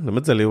April. Let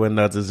me tell you when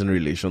that is in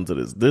relation to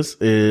this. This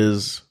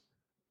is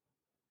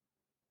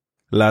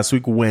last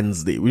week,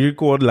 Wednesday. We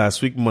record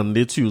last week,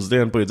 Monday, Tuesday,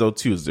 and put it out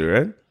Tuesday,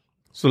 right?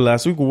 So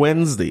last week,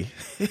 Wednesday,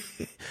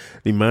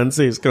 the man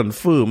says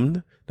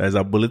confirmed there's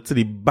a bullet to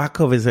the back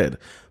of his head.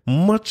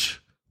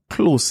 Much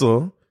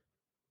closer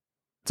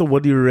to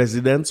what the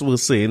residents were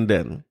saying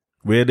then,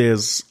 where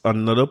there's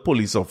another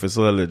police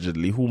officer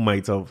allegedly who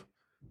might have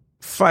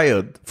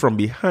fired from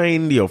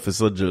behind the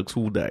officer Gilks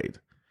who died.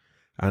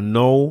 And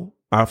now,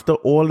 after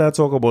all that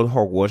talk about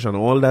hogwash and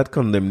all that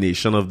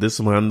condemnation of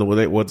this man,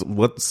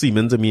 what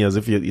seeming to me as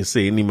if you're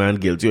saying the man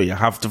guilty or you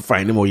have to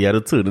find him or he had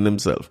to turn in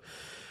himself.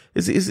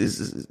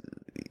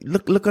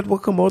 Look at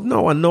what come out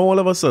now. And now all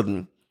of a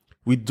sudden,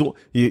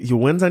 you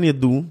went and you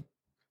do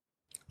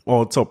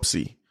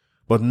autopsy,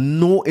 but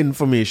no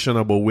information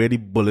about where the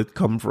bullet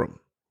come from.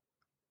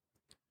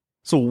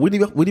 So where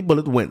the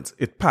bullet went,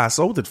 it passed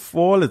out, it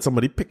fall, did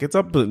somebody pick it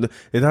up,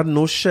 it had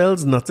no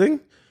shells,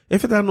 nothing.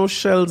 If it had no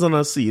shells on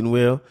a scene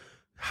where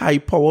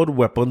high-powered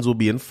weapons were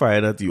being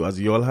fired at you, as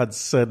you all had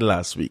said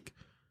last week,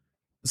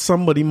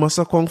 somebody must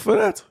have come for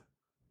that.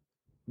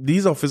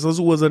 These officers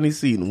who was on the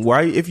scene,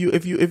 why, if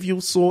you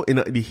saw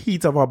in the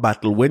heat of a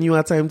battle, when you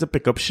had time to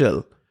pick up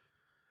shell,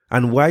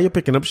 and why you're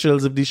picking up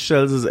shells if these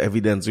shells is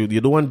evidence, you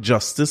don't want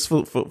justice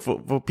for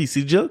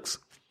PC Gilks?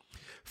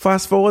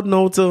 Fast forward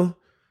now to,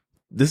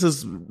 this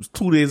is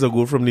 2 days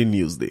ago from the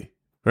Newsday,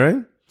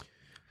 right?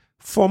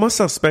 Former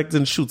suspect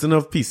in shooting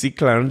of PC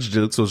Clarence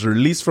Gilks was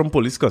released from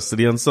police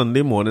custody on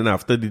Sunday morning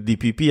after the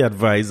DPP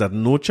advised that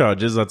no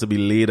charges are to be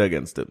laid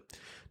against him.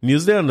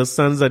 Newsday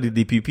understands that the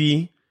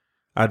DPP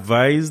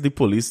advised the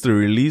police to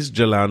release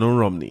Jelano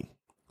Romney.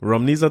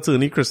 Romney's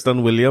attorney,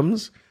 Kristen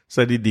Williams,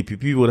 said the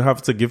DPP would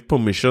have to give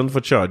permission for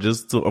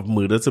charges of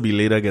murder to be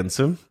laid against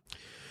him.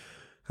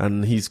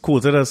 And he's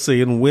quoted as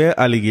saying, where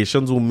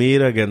allegations were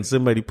made against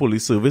him by the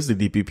police service, the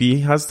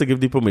DPP has to give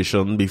the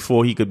permission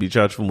before he could be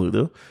charged for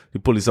murder. The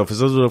police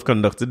officers would have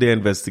conducted their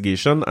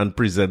investigation and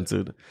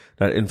presented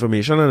that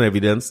information and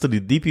evidence to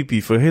the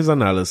DPP for his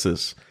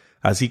analysis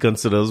as he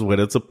considers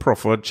whether to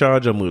proffer a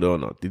charge of murder or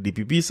not. The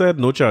DPP said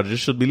no charges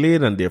should be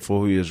laid and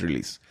therefore he is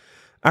released.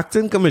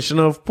 Acting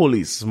Commissioner of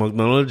Police,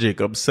 McDonald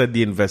Jacobs, said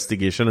the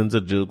investigation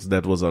into Jilk's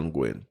death was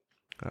ongoing.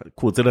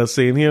 Quoted as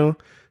saying here,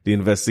 the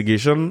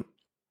investigating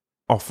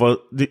officers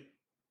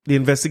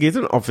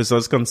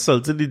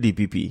consulted the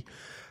DPP,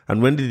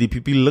 and when the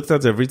DPP looked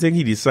at everything,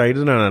 he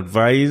decided and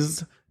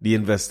advised the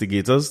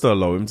investigators to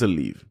allow him to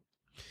leave.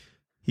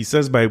 He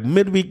says by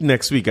midweek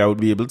next week, I would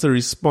be able to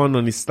respond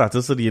on the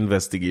status of the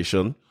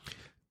investigation.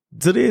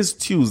 Today is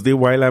Tuesday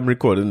while I'm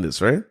recording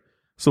this, right?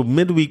 So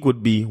midweek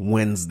would be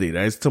Wednesday.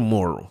 That is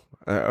tomorrow.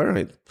 All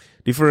right.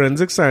 The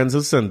Forensic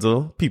Sciences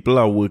Center people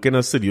are working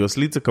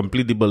assiduously to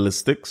complete the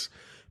ballistics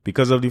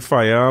because of the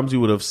firearms you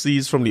would have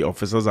seized from the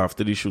officers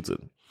after the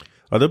shooting.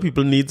 Other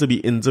people need to be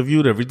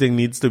interviewed. Everything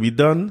needs to be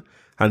done.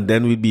 And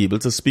then we'll be able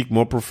to speak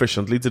more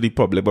proficiently to the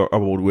public about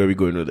where we're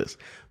going with this.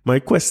 My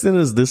question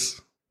is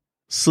this.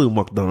 Sir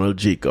McDonald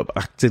Jacob,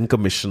 Acting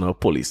Commissioner of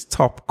Police,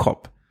 top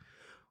cop.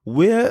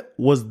 Where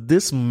was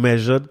this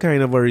measured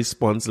kind of a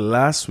response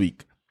last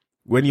week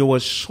when you were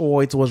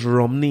sure it was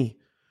Romney?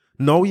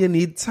 Now you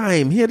need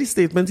time. Hear the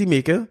statement he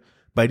made.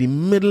 By the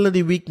middle of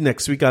the week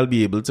next week, I'll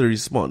be able to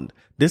respond.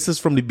 This is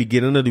from the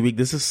beginning of the week.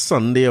 This is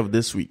Sunday of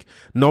this week.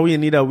 Now you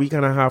need a week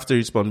and a half to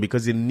respond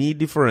because you need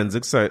the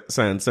Forensic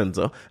Science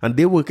Center and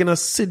they're working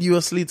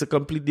assiduously to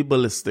complete the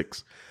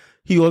ballistics.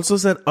 He also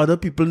said other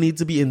people need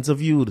to be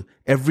interviewed.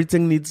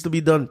 Everything needs to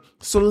be done.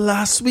 So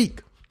last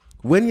week,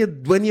 when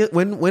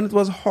it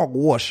was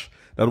hogwash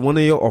that one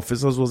of your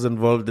officers was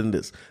involved in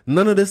this,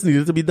 none of this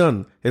needed to be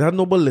done. It had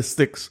no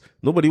ballistics.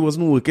 Nobody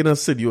wasn't working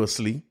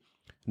assiduously.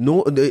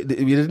 No, we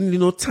didn't need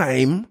no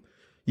time.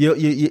 You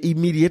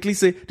immediately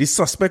say the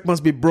suspect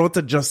must be brought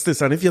to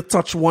justice, and if you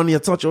touch one, you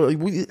touch.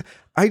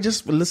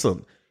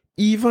 Listen.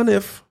 Even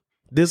if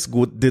this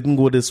didn't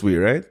go this way,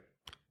 right?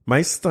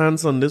 My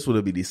stance on this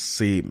would be the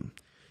same.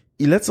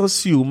 Let's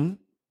assume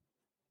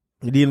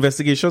the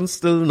investigation's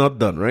still not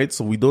done, right?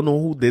 So we don't know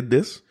who did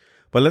this.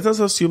 But let us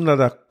assume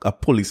that a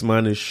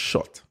policeman is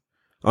shot.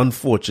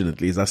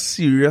 Unfortunately, it's a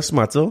serious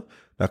matter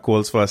that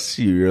calls for a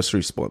serious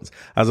response.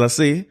 As I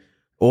say,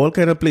 all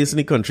kind of place in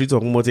the country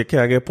talking about you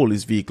can't get a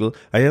police vehicle.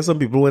 I hear some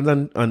people went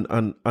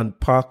and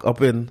park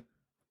up in...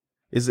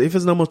 If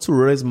it's number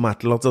 2, it's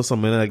Matlot or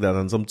something like that,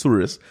 and some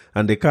tourists,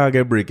 and they can't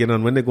get breaking,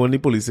 and when they go in the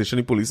police station,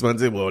 the policeman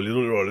say, well, you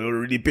don't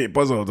read the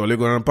papers out, or you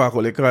go and park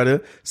all your car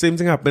there. Same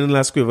thing happened in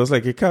Las Cuevas,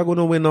 like, you can't go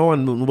nowhere now,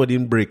 and nobody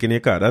in breaking your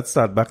car. That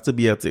start back to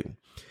be a thing.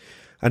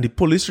 And the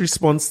police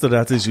response to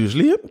that is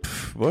usually,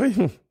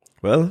 boy,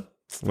 well,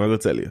 I'm going to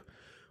tell you.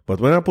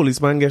 But when a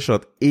policeman gets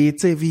shot,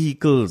 80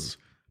 vehicles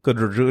could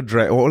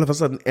drive, all of a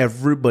sudden,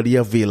 everybody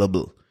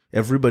available.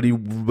 Everybody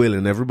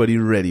willing, everybody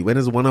ready. When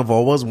is one of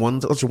ours,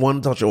 one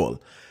touch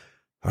all.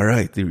 All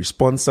right, the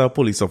response to a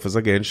police officer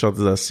getting shot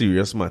is a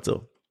serious matter.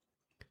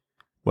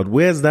 But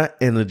where's that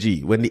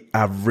energy when the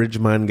average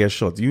man gets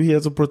shot? You here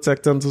to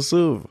protect and to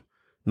serve.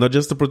 Not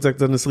just to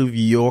protect and to serve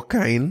your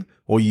kind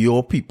or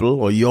your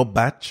people or your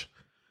batch.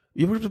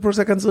 You have to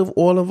protect and serve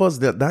all of us.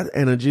 That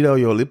energy that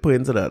you only put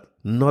into that,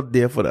 not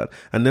there for that.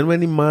 And then when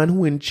the man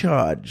who in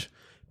charge,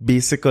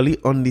 basically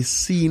on the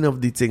scene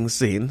of the thing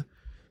saying,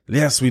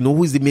 yes, we know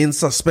who is the main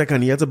suspect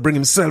and he had to bring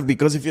himself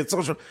because if you're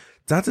social,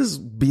 that is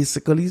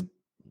basically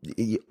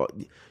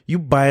you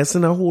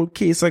biasing a whole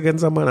case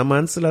against a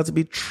man still has to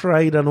be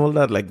tried and all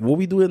that. Like, what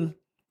we doing?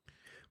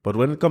 But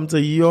when it comes to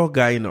your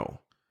guy now,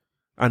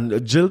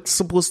 and Jilk's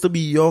supposed to be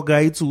your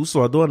guy too,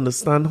 so I don't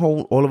understand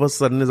how all of a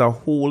sudden is a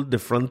whole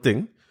different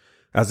thing.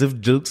 As if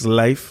Jilk's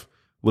life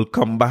will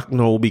come back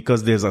now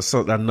because there's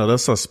another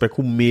suspect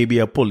who may be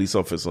a police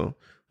officer.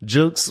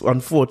 Jilk's,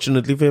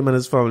 unfortunately for him and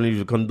his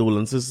family,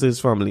 condolences to his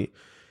family.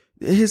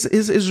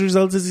 His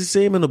result is the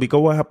same,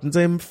 because what happened to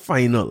him,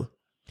 final.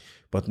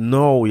 But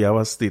now we have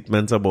a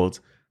statement about,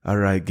 all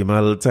right, give me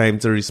a little time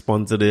to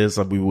respond to this.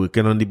 I'll be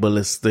working on the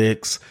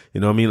ballistics.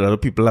 You know what I mean? Other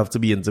people have to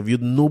be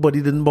interviewed.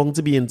 Nobody didn't want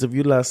to be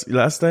interviewed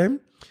last time.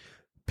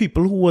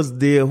 People who was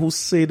there, who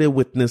say they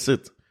witnessed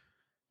it.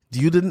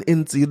 You didn't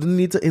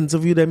need to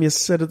interview them. You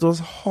said it was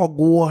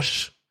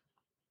hogwash.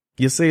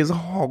 You say it's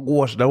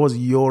hogwash. That was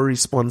your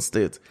response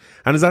to it.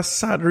 And it's a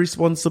sad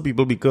response to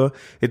people because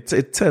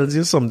it tells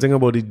you something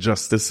about the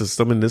justice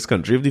system in this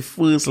country. If the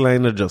first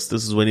line of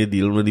justice is when you're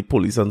dealing with the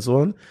police and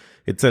so on,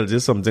 it tells you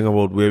something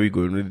about where we're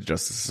going with the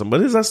justice system.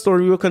 But it's a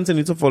story we'll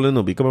continue to follow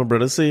now because my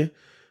brother say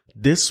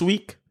this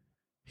week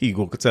he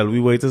go tell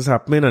me what is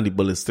happening and the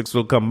ballistics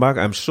will come back.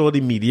 I'm sure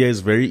the media is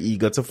very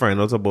eager to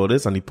find out about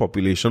this and the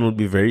population will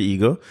be very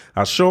eager.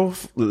 I'm sure,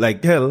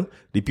 like hell,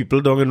 the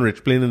people down in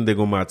Rich Plain and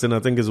Diego Martin, I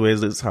think is where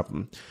this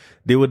happened.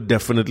 They would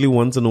definitely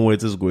want to know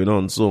what is going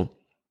on. So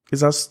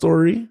it's a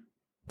story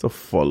to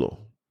follow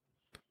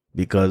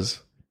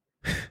because,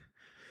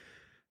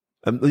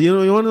 you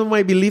want to know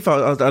my belief?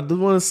 I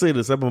don't want to say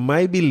this, but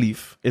my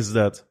belief is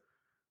that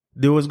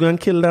they was going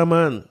to kill that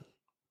man.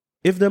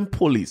 If them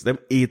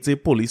 80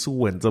 police who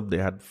went up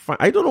there had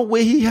I don't know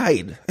where he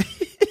hide.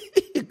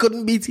 He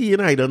couldn't beat he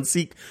and hide and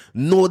seek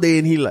no day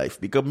in his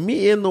life. Because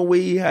me ain't no way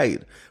he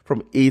hide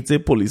from 80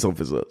 police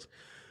officers.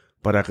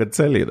 But I could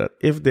tell you that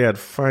if they had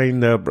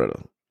fined their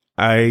brother,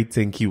 I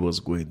think he was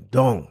going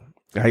down.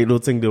 I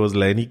don't think there was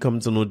any come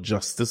to no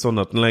justice or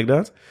nothing like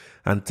that.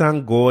 And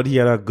thank God he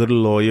had a good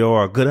lawyer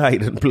or a good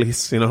hiding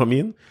place, you know what I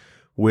mean?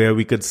 Where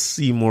we could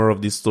see more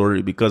of this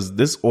story. Because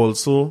this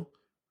also,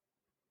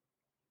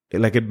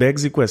 like, it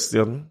begs the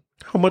question,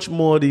 how much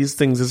more of these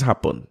things has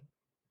happened?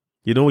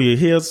 You know, you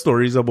hear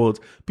stories about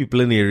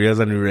people in areas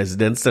and the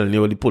residents telling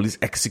you, well, the police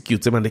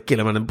execute them and they kill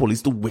them and the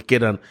police too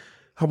wicked, and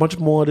how much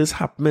more of this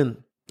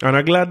happening? And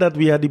I'm glad that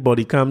we had the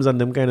body cams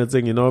and them kind of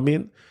thing, you know what I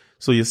mean?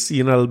 So you're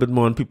seeing a little bit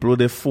more on people with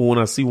their phone.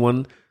 I see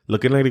one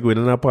looking like they're going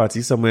in a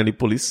party somewhere and the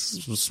police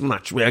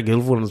snatch where a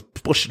girl phone and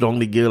push down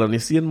the girl, and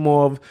you're seeing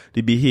more of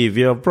the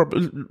behavior of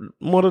probably,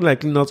 more than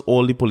likely not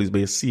all the police, but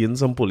you're seeing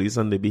some police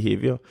and their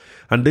behavior.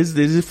 And this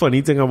is the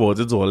funny thing about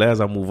it all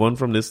as I move on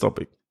from this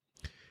topic.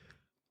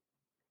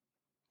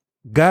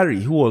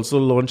 Gary, who also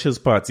launched his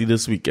party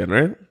this weekend,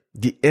 right?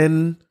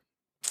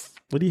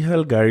 What the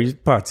hell Gary's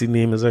party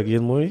name is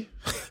again, boy?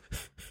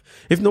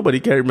 If nobody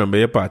can remember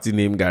your party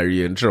name, Gary,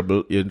 you're in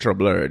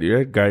trouble already,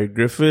 right? Gary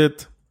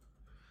Griffith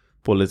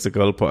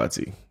Political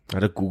Party. I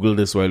had to Google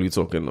this while we're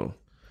talking now.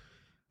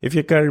 If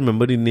you can't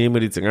remember the name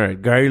of the thing, all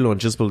right, Gary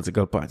launches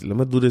political party. Let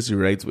me do this the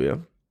right way.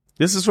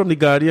 This is from The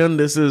Guardian.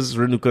 This is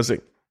Renuka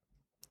Singh.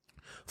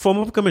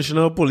 Former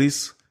Commissioner of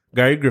Police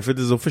Gary Griffith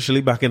is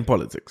officially back in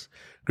politics.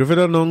 Griffith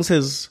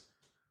announced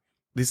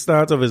the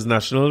start of his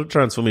National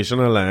Transformation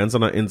Alliance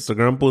on an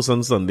Instagram post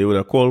on Sunday with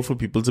a call for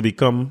people to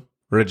become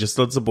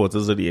registered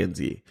supporters of the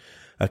NTA.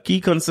 A key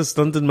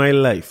constant in my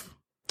life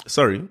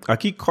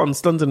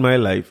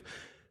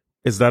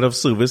is that of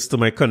service to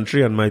my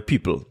country and my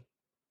people.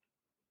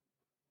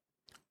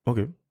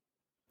 Okay.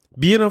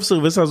 Being of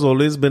service has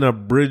always been a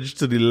bridge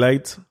to the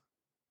light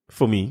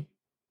for me.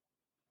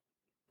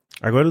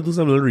 I got to do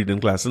some little reading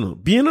class now.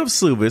 Being of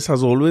service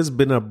has always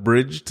been a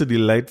bridge to the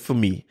light for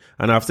me.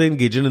 And after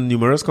engaging in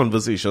numerous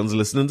conversations,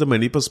 listening to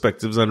many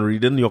perspectives and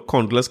reading your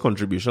countless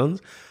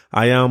contributions,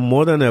 I am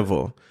more than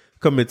ever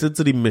committed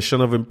to the mission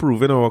of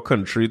improving our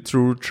country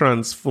through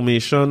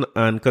transformation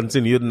and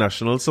continued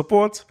national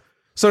service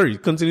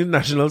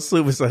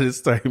at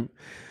this time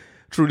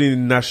through the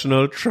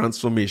National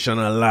Transformation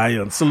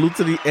Alliance. Salute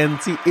to the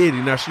NTA, the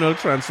National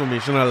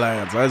Transformation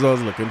Alliance. That's what I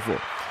was looking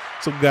for.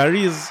 So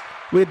Gary's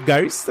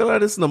still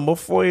at this number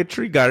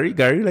 483.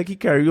 Gary, like he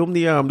carried home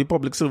the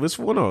public service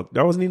phone out.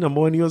 That wasn't the number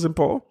when he was in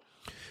power.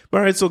 But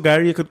all right, so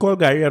Gary, you could call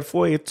Gary at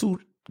 482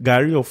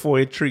 Gary or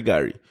 483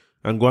 Gary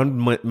and go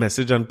and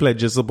message and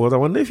pledge your support. I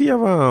wonder if he have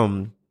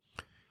a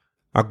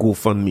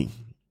GoFundMe.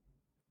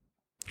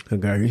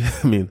 And Gary,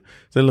 I mean,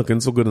 it's looking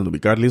so good in the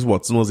week. At least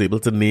Watson was able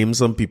to name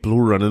some people who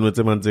running with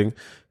him and thing.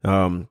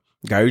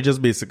 Gary just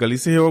basically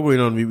say, hey, what's going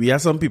on? We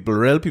have some people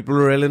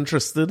real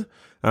interested,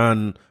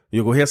 and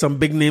you go hear some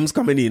big names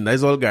coming in.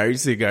 That's all Gary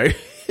say, Gary.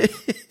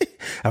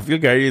 I feel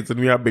Gary is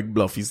me a big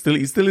bluff. He's still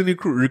in the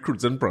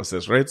recruiting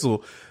process, right?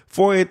 So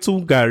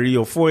 482 Gary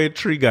or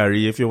 483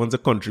 Gary, if you want to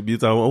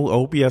contribute, I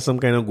hope he has some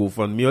kind of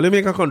GoFundMe. Or let me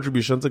make a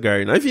contribution to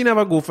Gary. Now, if you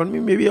never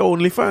GoFundMe, maybe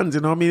OnlyFans,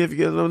 you know what I mean? If you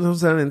get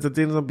some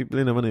entertain some people,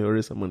 you never know,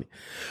 raise some money.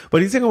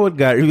 But the thing about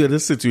Gary with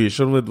this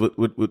situation with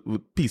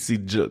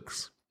PC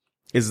Jerks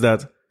is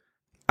that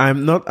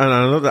I'm not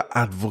an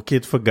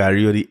advocate for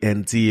Gary or the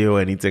NTA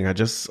or anything. I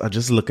just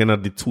looking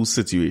at the two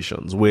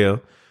situations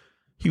where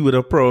he would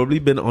have probably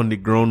been on the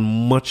ground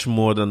much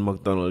more than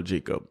McDonald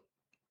Jacob.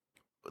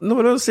 No,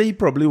 I don't say he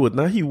probably would.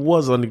 Now, he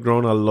was on the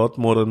ground a lot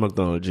more than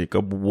McDonald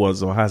Jacob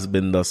was or has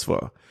been thus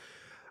far.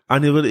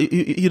 And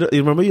you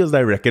remember he was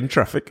directing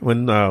traffic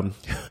when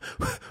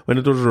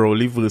it was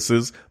Rowley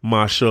versus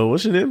Marshall.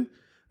 What's your name?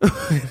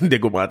 They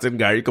go Martin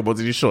Gary come out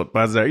to the short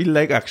pass there. He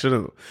like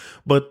action.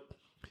 But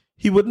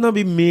he would not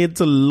be made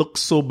to look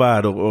so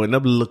bad or end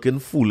up looking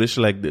foolish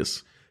like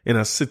this in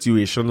a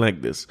situation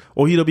like this.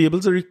 Or he'd be able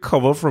to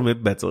recover from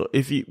it better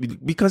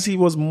because he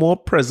was more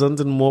present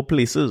in more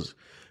places.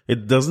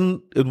 It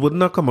would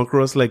not come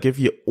across like if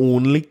you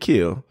only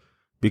care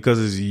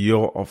because it's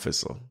your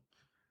officer.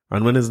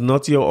 And when it's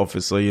not your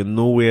officer, you're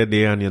nowhere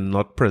there and you're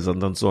not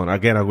present and so on.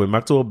 Again, I'm going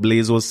back to what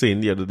Blaze was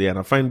saying the other day, and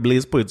I find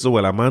Blaze put it so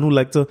well. A man who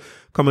like to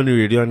come on the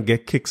radio and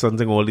get kicked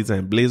something all the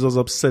time. Blaze was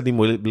upset.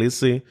 Blaze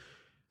say,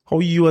 how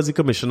you as a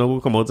commissioner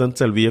will come out and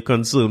tell me you're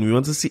concerned? We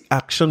want to see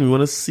action. We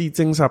want to see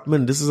things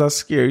happening. This is a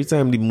scary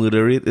time. The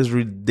murder rate is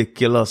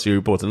ridiculous. You're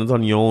reporting it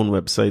on your own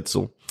website.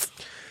 So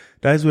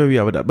that is where we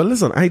are with that. But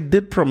listen, I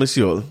did promise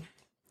you all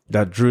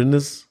that during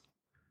this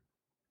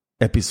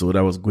episode,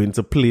 I was going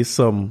to play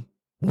some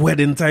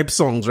wedding type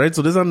songs, right?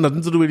 So this has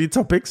nothing to do with the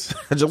topics.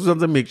 I just want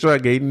to make sure I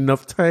get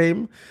enough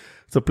time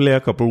to play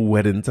a couple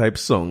wedding type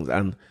songs.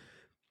 And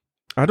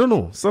I don't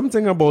know,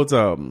 something about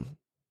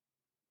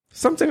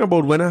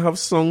when I have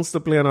songs to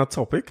play on a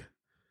topic,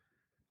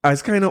 I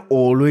kind of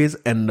always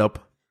end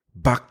up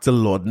back to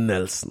Lord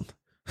Nelson.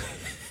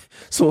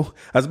 So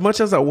as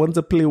much as I want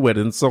to play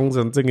wedding songs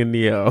and thing in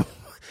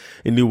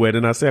the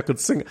wedding, I say I could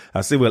sing.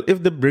 I say, well,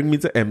 if they bring me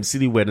to MC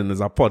the wedding as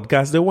a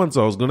podcast they want,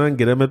 so I was going to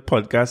get them at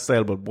podcast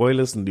style, but boy,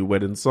 listen, the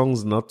wedding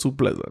song's not too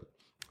pleasant.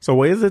 So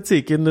why is it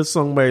taking the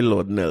song by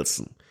Lord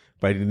Nelson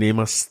by the name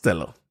of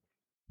Stella.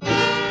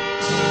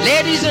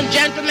 Ladies and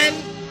gentlemen,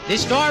 the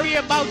story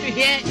you're about to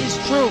hear is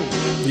true.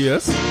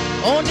 Yes.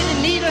 Only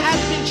the needle has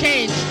been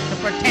changed to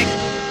protect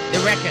the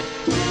record.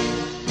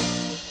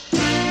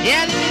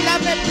 Dearly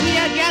beloved, we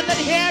are gathered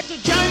here to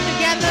join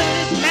together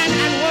this man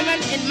and woman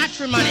in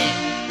matrimony.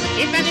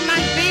 If any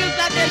man feels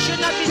that they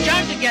should not be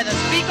joined together,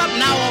 speak up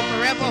now or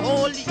forever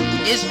hold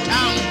his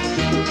tongue.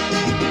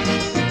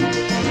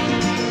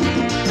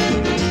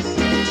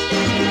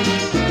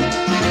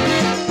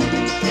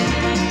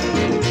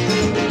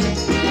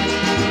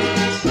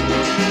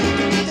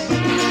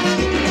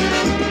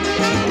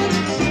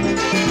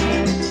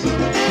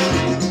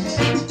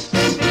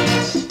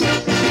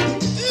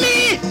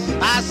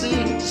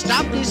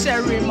 Stopping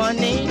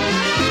ceremony.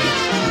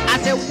 I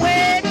said,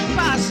 wait,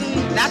 person,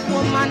 that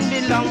woman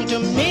belong to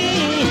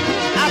me.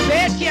 I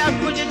paid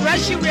careful the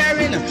dress she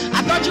wearing.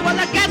 I thought she was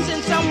a guest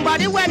in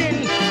somebody's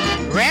wedding.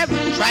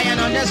 Reverend, try and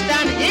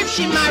understand. If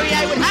she marry,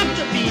 I would have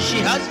to be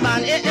she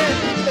husband.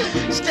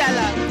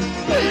 Stella,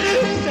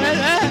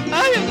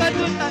 how you gonna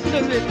do that to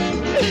me?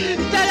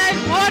 Stella,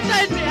 it's water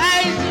in the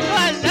eyes. Oh,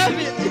 I love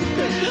it.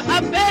 I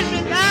paid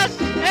the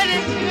last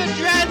anything you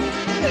dress.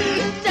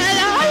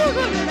 Stella, how you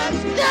gonna do that?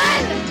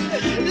 Stella!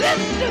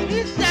 Listen to me,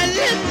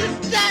 Stella!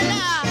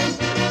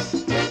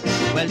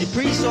 Well, the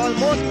priest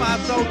almost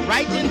passed out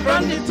right in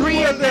front of the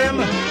three of them.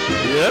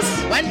 Yes.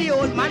 When the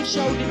old man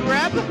shouted,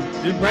 Reb,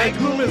 the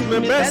bridegroom is my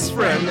best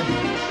friend.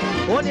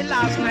 Oh, the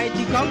last night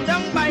he come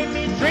down by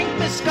me, drink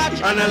me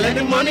scotch, and I lend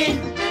him money.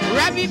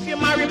 Reb, if you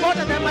marry both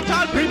of them at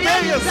all,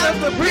 prepare yourself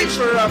to preach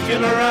for a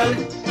funeral.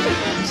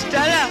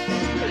 Stella,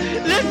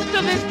 listen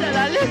to me,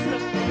 Stella, listen.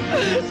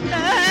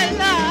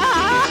 Stella!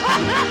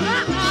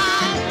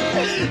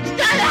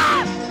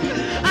 Stella!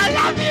 I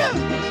love you!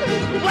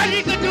 What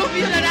you could do for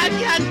you that I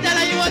can't,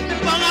 Stella? You want the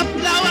bung of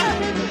flour?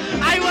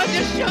 I want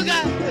the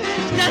sugar.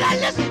 Stella,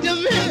 listen to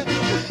me.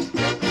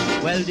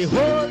 Well, the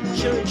whole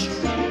church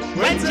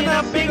went in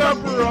a big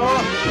uproar.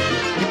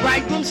 The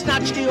bridegroom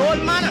snatched the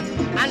old man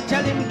and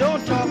tell him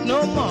don't talk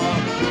no more.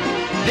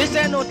 This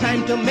ain't no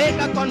time to make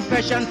a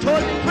confession.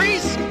 Told the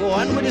priest, go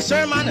on with the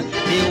sermon.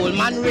 The old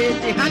man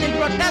raised the hand in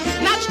protest,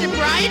 snatched the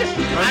bride,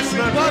 and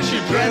report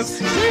she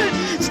dressed.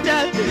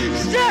 Stella,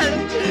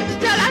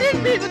 I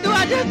didn't mean to do,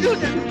 I didn't do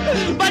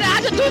that. But I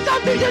had to do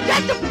something to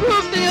just to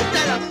prove to you,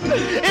 Stella.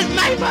 It's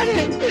my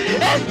money.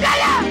 It's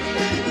Stella!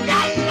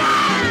 Stella!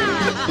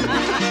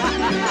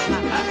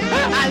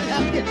 I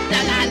love you,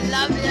 Stella, I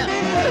love you.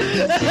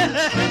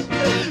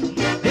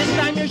 This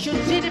time you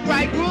should see the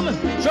bridegroom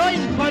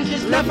throwing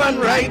punches left and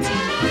right.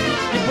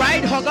 The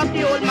bride hug up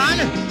the old man,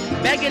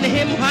 begging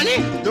him, honey,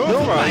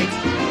 don't fight.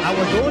 I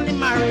was only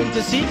married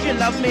to see if you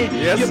love me.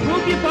 Yes. You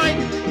prove your point.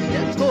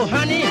 Let's go,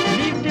 honey.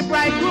 Leave the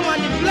bridegroom on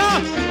the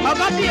floor. Hug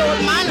up the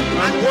old man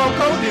and walk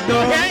out the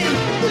door.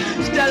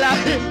 Stella,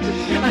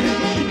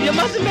 you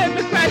mustn't make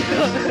me cry.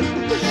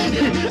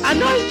 I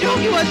know it's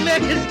joke you was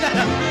making,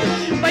 Stella,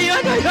 but you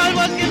know you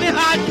almost give me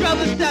hard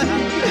trouble, Stella.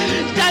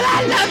 Stella,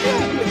 I love you.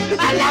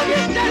 I love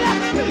you, Stella.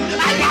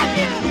 I love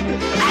you.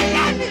 I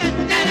love you,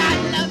 Stella. I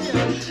love you.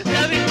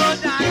 Let me go,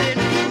 darling.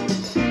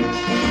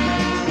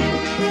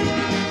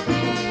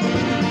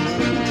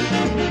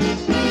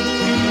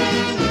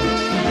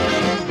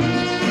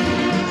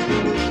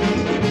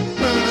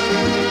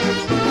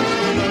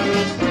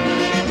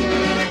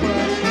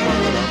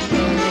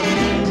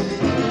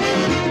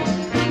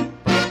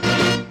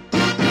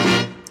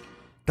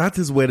 That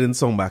is wedding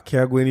song back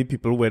here. Go any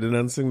people wedding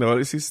and sing now.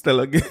 You see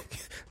Stella get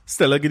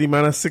the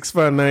man a 6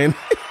 for 9.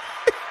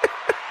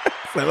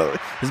 Stella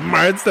is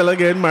married. Stella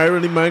getting married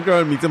when the man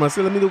girl meet him. I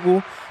say let me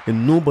go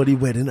and nobody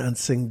wedding and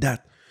sing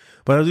that.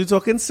 But as we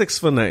talking 6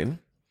 for 9,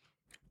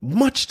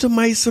 much to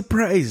my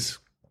surprise,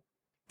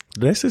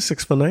 did I say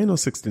 6 for 9 or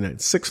 69?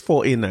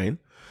 6489.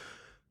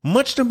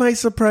 Much to my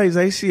surprise,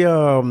 I see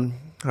a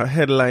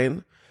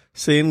headline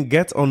saying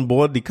get on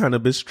board the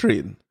cannabis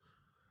train,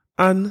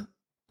 and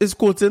is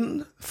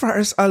quoting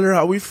Faris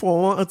Al-Rawi,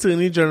 former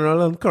Attorney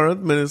General and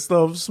current Minister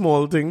of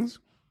Small Things,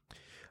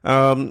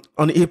 on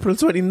April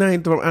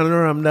 29th from Anna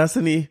Ramdas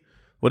and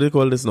what do you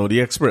call this now? The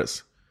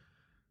Express.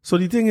 So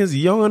the thing is,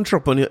 young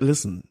entrepreneur,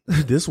 listen,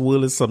 this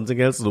world is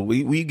something else.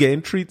 We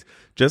get treat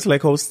just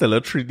like how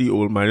Stella treat the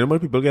old man. Remember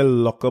people get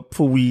locked up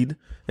for weed?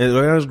 And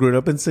when I was growing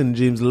up in St.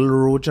 James, little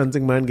road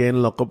chanting man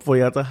getting locked up for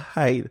you to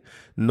hide.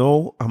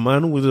 No, a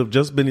man who would have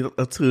just been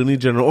Attorney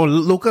General or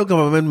local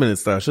government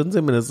minister. I shouldn't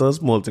say minister,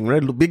 small thing,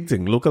 right? Big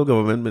thing, local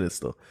government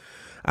minister.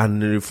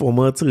 And the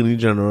former Attorney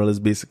General is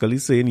basically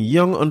saying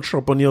young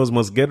entrepreneurs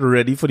must get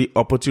ready for the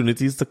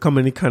opportunities to come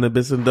in the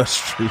cannabis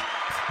industry.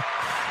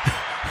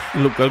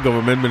 Local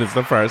government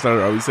minister Faris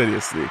Al-Rawi said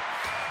yesterday.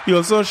 He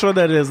also assured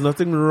that there's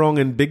nothing wrong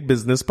in big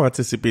business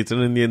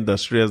participating in the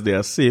industry as there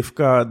are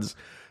safeguards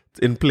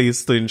in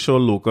place to ensure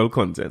local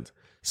content.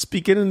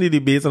 Speaking in the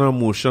debate on a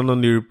motion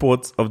on the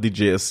reports of the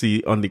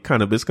JSC on the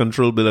Cannabis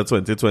Control Bill of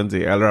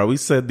 2020, Al-Rawi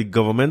said the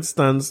government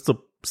stands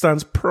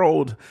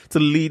proud to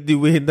lead the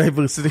way in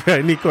diversity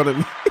in the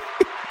economy.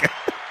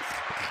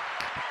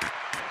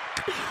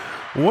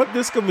 What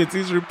this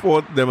committee's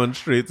report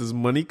demonstrates is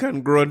money can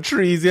grow on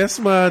trees. Yes,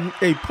 man.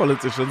 Hey,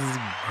 politicians is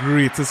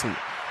greatest.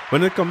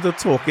 When it comes to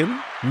talking,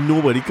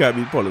 nobody can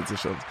beat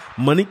politicians.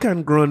 Money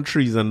can grow on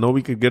trees, and now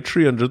we could get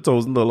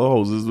 $300,000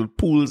 houses with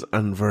pools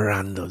and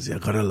verandas. You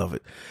gotta love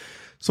it.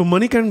 So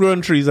money can grow on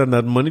trees, and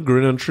that money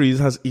growing on trees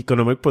has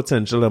economic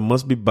potential that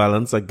must be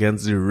balanced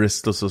against the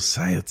risk to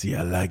society.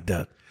 I like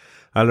that.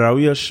 And are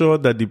we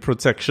assured that the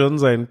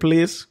protections are in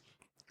place?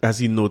 As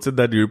he noted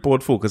that the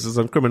report focuses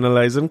on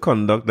criminalizing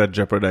conduct that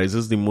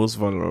jeopardizes the most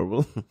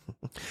vulnerable.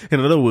 In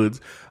other words,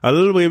 a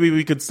little maybe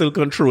we could still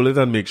control it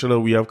and make sure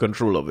that we have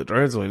control of it,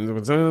 right? So,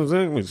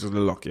 which is the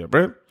lock here,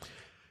 right?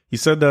 He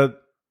said that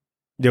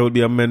there will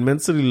be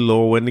amendments to the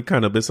law when the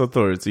Cannabis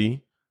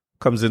Authority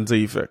comes into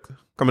effect.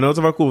 Coming out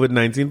of a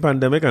COVID-19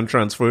 pandemic and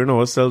transferring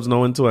ourselves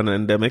now into an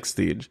endemic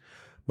stage,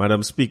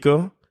 Madam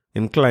Speaker,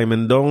 in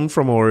climbing down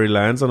from our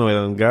reliance on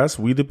oil and gas,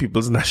 we, the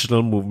People's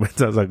National Movement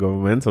as a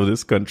government of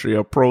this country,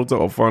 are proud to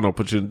offer an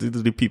opportunity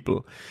to the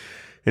people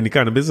in the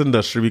cannabis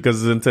industry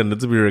because it's intended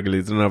to be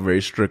regulated in a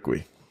very strict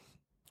way.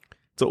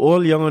 To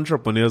all young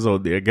entrepreneurs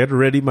out there, get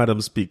ready,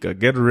 Madam Speaker.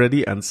 Get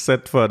ready and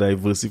set for a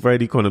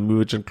diversified economy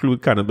which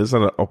include cannabis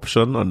as an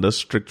option under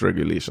strict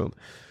regulation.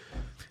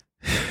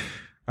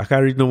 I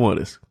can't read no more of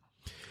this.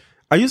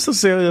 I used to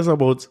say this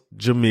about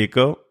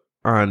Jamaica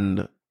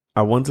and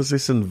I want to say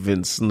St.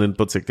 Vincent in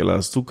particular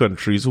as two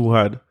countries who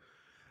had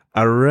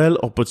a real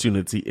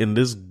opportunity in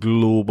this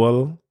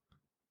global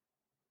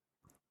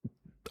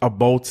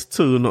about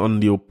turn on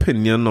the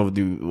opinion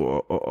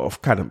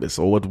of cannabis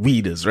or what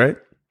weed is, right?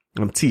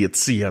 And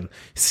THC and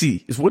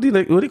C. What do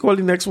you call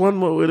the next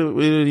one?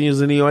 We're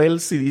using the oil,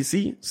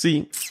 CDC,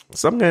 C,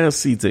 some kind of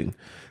C thing,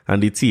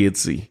 and the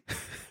THC.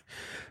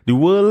 The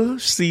world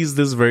sees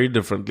this very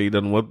differently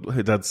than what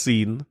it had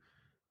seen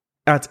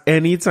at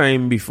any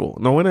time before.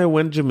 Now, when I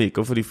went to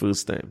Jamaica for the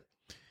first time,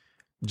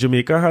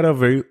 Jamaica had a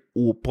very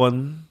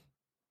open,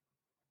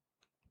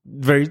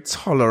 very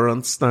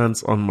tolerant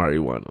stance on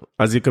marijuana.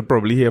 As you could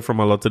probably hear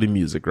from a lot of the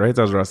music, right?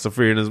 As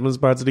Rastafarianism is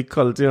part of the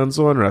culture and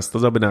so on,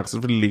 Rastas have been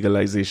asking for the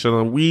legalization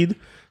of weed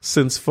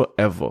since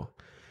forever.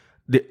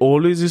 They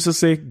always used to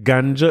say,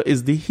 ganja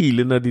is the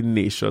healing of the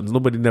nations.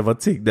 Nobody never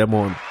take them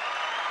on.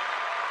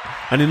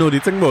 And you know, the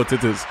thing about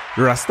it is,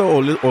 Rasta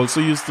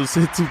also used to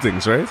say two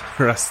things, right?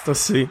 Rasta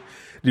say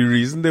the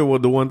reason they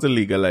don't want to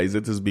legalize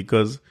it is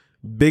because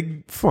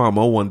Big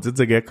Pharma wanted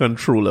to get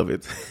control of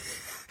it.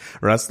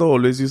 Rasta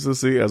always used to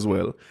say as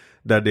well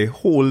that they're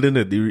holding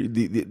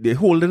it, they're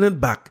holding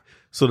it back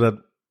so that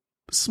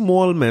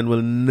small men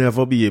will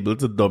never be able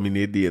to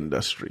dominate the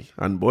industry.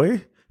 And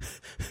boy,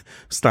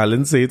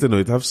 Stalin said,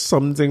 it have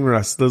something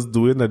Rastas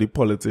doing that the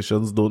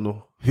politicians don't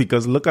know.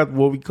 Because look at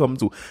what we come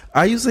to.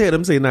 I used to hear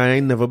them say, I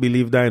never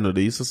believed that.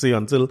 They used to say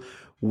until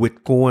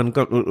Whitco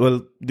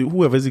and,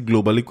 whoever is the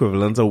global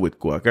equivalent of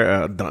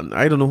Whitco, done.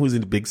 I don't know who's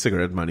in the big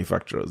cigarette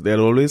manufacturers. They had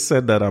always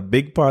said that a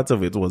big part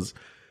of it was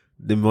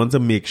they want to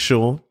make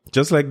sure,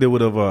 just like they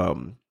would have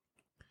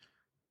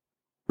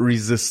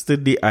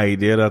resisted the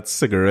idea that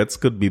cigarettes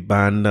could be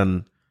banned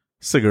and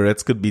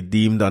cigarettes could be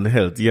deemed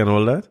unhealthy and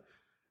all that.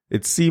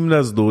 It seemed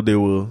as though they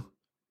were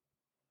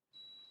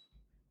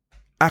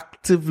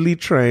actively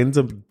trying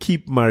to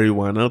keep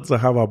marijuana to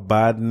have a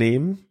bad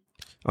name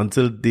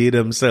until they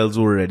themselves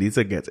were ready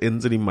to get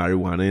into the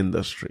marijuana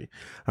industry.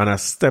 And a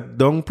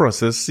step-down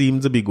process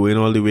seemed to be going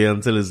all the way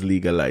until it's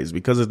legalized.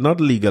 Because it's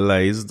not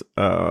legalized,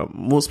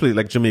 most places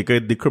like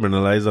Jamaica,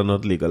 decriminalized or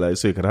not legalized,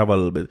 so you could have a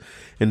little bit.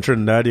 In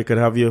Trinidad, you could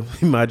have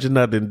imagine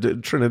that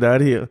in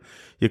Trinidad here,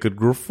 you could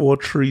grow 4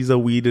 trees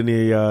of weed in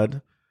your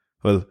yard.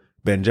 Well,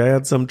 Benji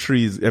had some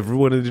trees, every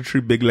one of the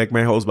tree big like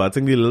my house, but I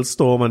think the little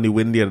storm and the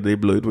wind the other day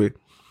blew it away.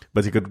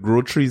 But you could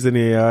grow trees in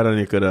your yard and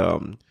you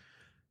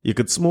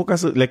could smoke,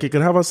 you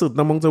could have a certain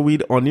amount of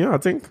weed on you, I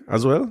think,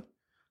 as well.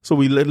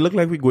 So it looked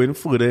like we're going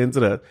further into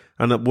that.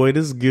 And boy,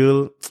 this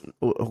girl,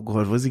 oh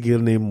God, what's the girl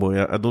name,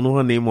 boy? I don't know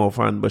her name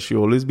offhand, but she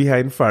always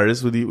behind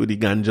Faris with the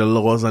ganja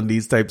laws and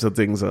these types of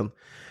things. And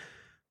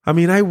I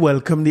mean, I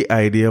welcome the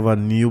idea of a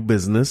new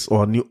business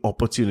or a new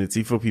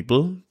opportunity for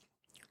people.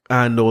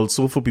 And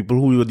also for people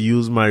who would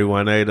use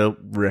marijuana either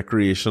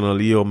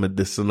recreationally or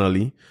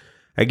medicinally.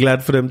 I'm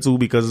glad for them too,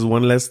 because it's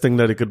one less thing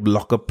that they could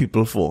lock up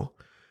people for.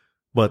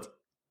 But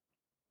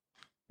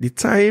the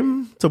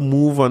time to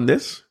move on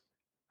this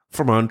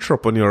from an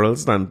entrepreneurial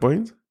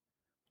standpoint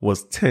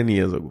was 10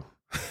 years ago.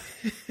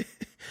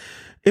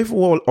 If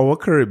our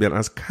Caribbean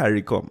as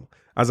CARICOM,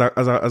 as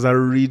a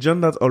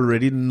region that's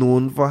already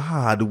known for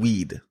hard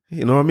weed,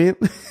 you know what I mean?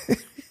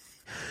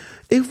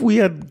 If we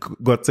had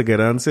got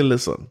together and say,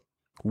 listen,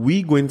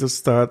 we're going to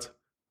start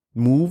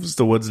moves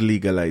towards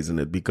legalizing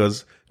it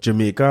because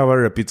Jamaica have a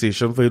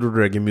reputation for it with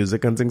reggae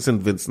music and things.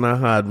 St. Vincent are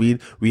hard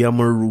weed. We are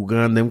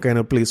Moruga and them kind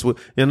of place. You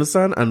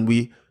understand? And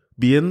we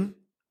being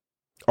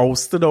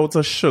ousted out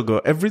of sugar.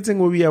 Everything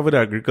we have with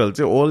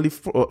agriculture, all the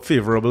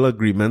favorable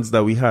agreements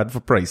that we had for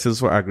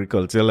prices for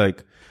agriculture,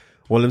 like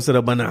all them sort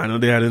of banana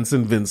they had in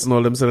St. Vincent,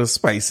 all them sort of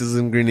spices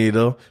in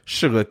Grenada,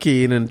 sugar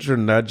cane in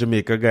Trinidad,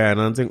 Jamaica,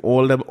 Guyana and thing,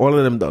 all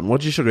of them done.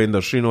 What's the sugar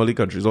industry in all the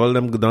countries? All of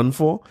them done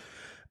for.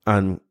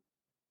 And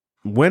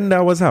when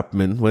that was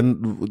happening,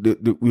 when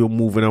we were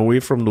moving away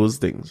from those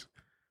things,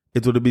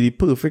 it would be the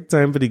perfect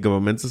time for the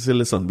government to say,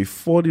 listen,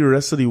 before the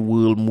rest of the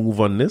world move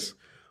on this,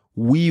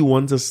 we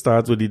want to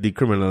start with the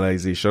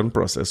decriminalization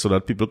process so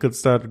that people can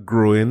start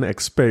growing,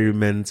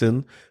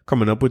 experimenting,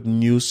 coming up with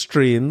new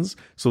strains.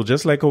 So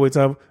just like how we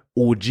have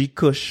OG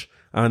Kush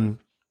and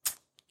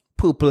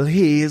Purple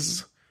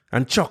Haze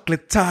and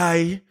Chocolate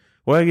Thai,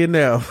 what again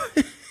now?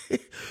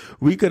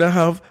 We could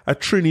have a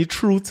Trini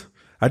Truth,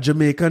 a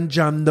Jamaican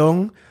Jam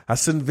Dong, a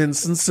St.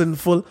 Vincent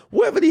Sinful,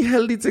 whatever the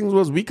hell the things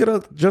was. We could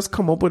have just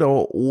come up with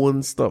our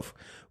own stuff.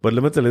 But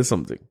let me tell you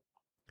something.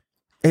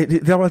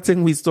 That was a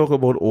thing we talk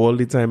about all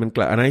the time in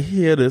class. And I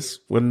hear this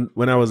when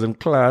I was in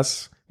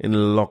class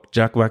in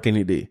Lockjack back in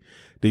the day.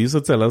 They used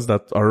to tell us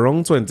that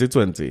around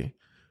 2020,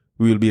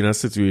 we will be in a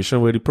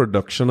situation where the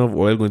production of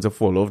oil is going to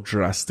fall off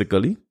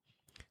drastically.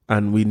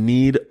 And we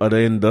need other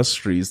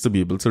industries to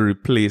be able to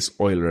replace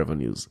oil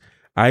revenues.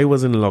 I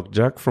was in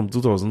Lockjack from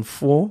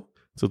 2004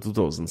 to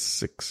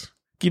 2006.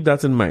 Keep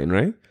that in mind,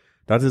 right?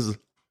 That is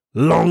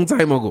long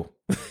time ago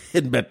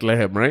in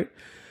Bethlehem, right?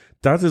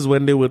 That is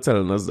when they were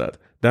telling us that.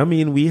 That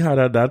means we had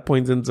at that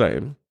point in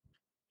time,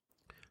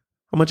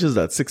 how much is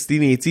that?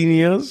 16, 18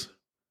 years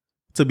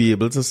to be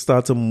able to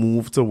start to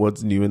move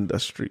towards new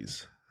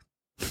industries.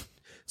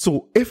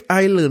 So if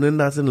I learned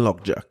that in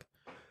Lockjack,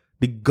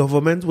 the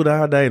government would have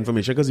had that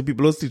information because the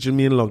people who was teaching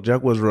me in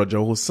Lockjack was Roger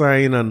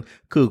Hossain and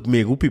Kirk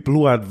Megu, people who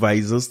were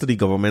advisors to the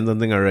government and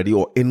thing already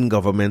or in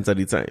government at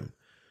the time.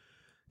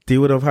 They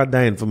would have had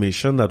that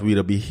information that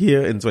we'd be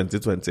here in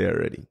 2020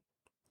 already.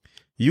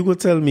 You go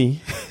tell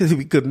me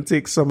we couldn't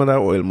take some of that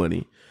oil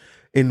money,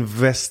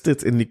 invest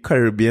it in the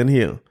Caribbean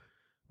here,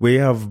 where you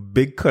have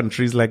big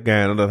countries like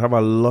Guyana that have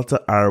a lot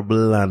of arable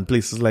land,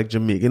 places like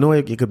Jamaica. You know,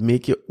 you could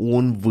make your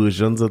own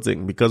versions of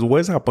things. Because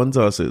what's happened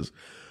to us is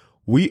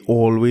we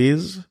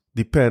always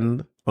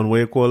depend on what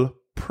you call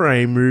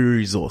primary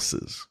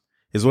resources.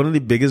 It's one of the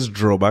biggest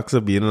drawbacks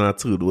of being in a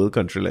third world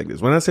country like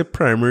this. When I say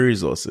primary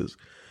resources,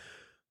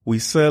 we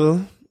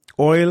sell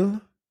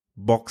oil,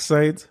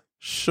 bauxite,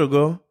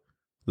 sugar,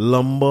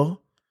 lumber,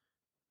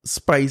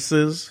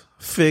 spices,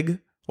 fig,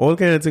 all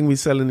kind of things we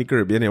sell in the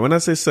Caribbean. When I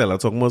say sell, I'm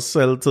talking about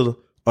sell to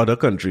other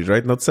countries,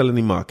 right? Not sell in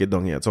the market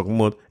down here. I'm talking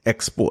about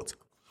export.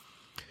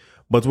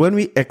 But when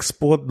we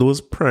export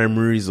those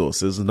primary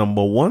resources,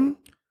 number one,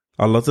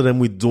 a lot of them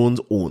we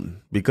don't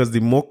own because the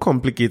more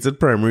complicated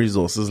primary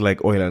resources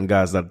like oil and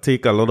gas that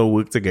take a lot of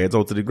work to get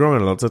out to the ground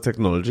and a lot of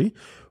technology,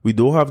 we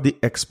don't have the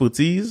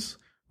expertise,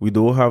 we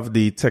don't have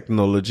the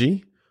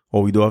technology,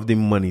 or we don't have the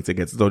money to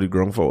get it out of the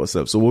ground for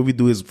ourselves. So what we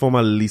do is form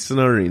a leasing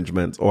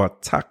arrangement or a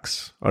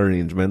tax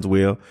arrangement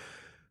where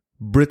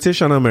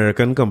British and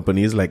American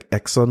companies like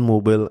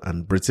ExxonMobil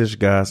and British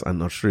Gas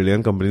and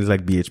Australian companies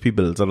like BHP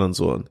Billiton and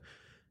so on,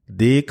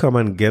 they come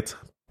and get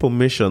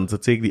permission to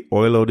take the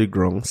oil out of the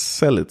ground,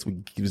 sell it,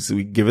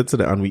 we give it to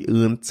them and we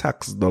earn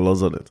tax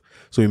dollars on it.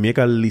 So we make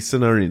a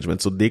leasing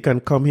arrangement so they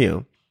can come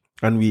here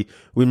and we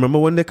remember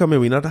when they come here,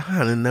 we're not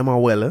handing them a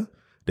well.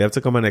 They have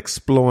to come and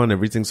explore and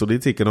everything. So they're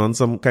taking on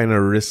some kind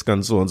of risk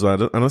and so on. So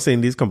I'm not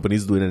saying these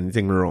companies doing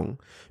anything wrong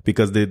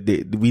because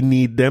we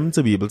need them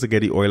to be able to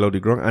get the oil out of the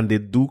ground, and they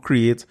do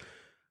create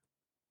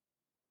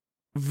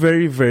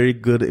very, very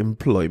good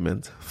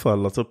employment for a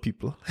lot of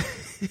people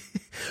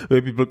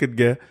where people could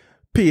get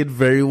paid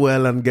very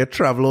well and get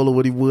travel all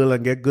over the world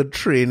and get good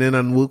training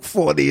and work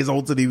 4 days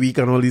out of the week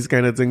and all these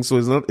kind of things. So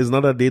it's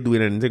not that they're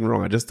doing anything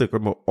wrong. I just take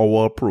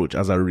our approach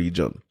as a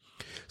region.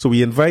 So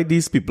we invite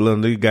these people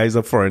and the guys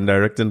of foreign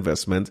direct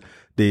investment.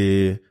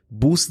 They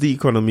boost the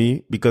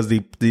economy because the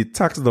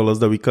tax dollars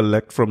that we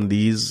collect from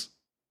these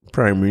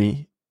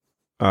primary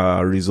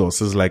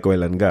resources like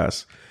oil and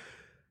gas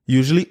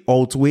usually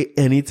outweigh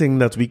anything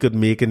that we could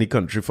make in the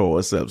country for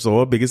ourselves. So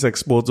our biggest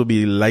exports will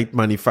be light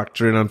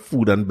manufacturing and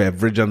food and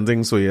beverage and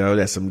things. So yeah,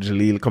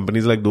 SMG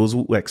companies like those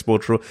who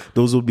export through,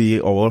 those will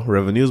be our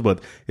revenues. But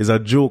it's a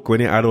joke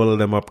when you add all of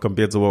them up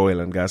compared to what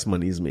oil and gas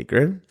monies make,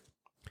 right?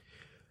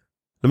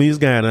 Let me use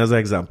Guyana as an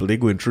example. They're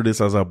going through this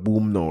as a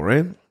boom now,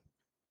 right?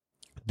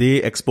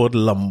 They export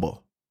lumber.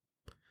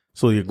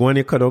 So you go and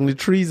you cut down the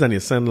trees and you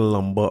send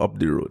lumber up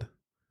the road.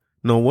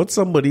 Now what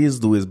somebody is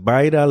do is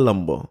buy that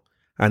lumber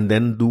and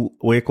then do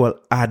what you call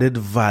added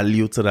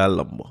value to that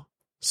lumber.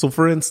 So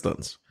for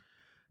instance,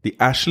 the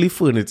Ashley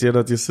furniture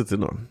that you're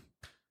sitting on,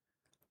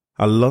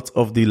 a lot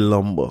of the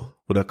lumber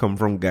would have come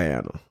from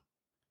Guyana.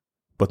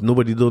 But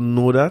nobody don't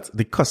know that.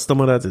 The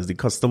customer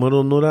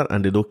don't know that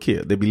and they don't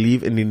care. They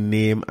believe in the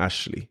name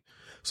Ashley.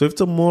 So if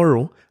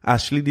tomorrow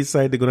Ashley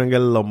decide they're going to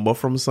get lumber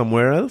from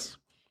somewhere else,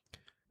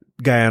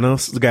 Guyana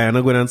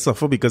going to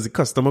suffer because the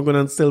customer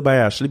going to still buy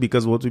Ashley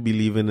because what we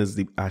believe in is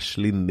the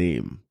Ashley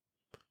name.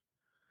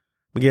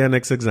 We get our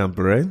next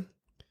example, right?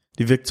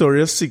 The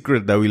Victoria's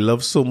Secret that we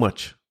love so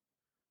much.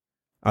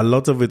 A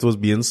lot of it was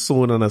being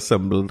sewn and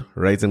assembled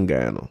right in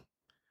Guyana.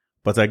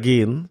 But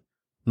again,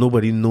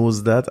 nobody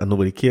knows that and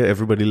nobody care.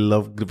 Everybody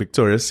love the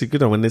Victoria's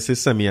Secret. And when they say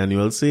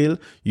semi-annual sale,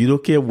 you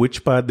don't care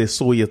which part they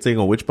sew your thing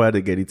or which part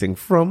they get your thing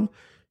from.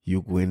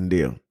 You go in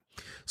there.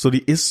 So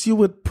the issue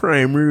with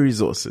primary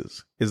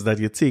resources is that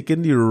you're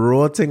taking the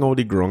raw thing out of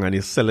the ground and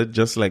you sell it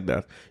just like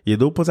that. You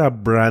don't put a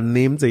brand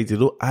name to it. You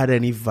don't add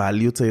any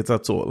value to it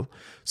at all.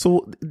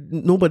 So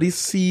nobody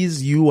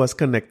sees you as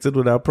connected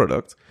with our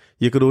product.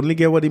 You could only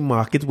get what the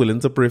market willing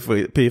to pay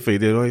for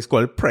it. You know, it's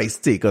called price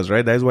takers,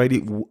 right? That's why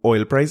the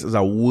oil price is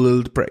a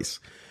world price.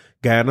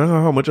 Guyana,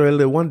 how much oil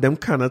they want, them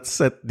cannot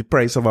set the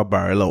price of a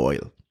barrel of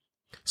oil.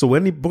 So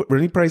when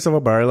the price of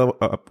a barrel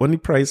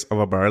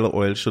of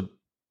oil should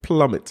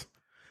plummet,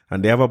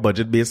 and they have a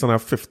budget based on a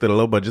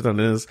 $50 budget, and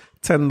then it's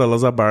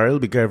 $10 a barrel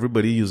because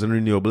everybody using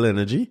renewable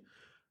energy,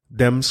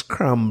 them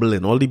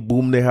scrambling. All the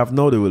boom they have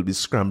now, they will be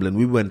scrambling.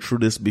 We went through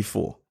this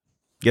before.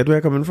 Get where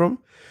I'm coming from?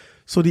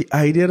 So the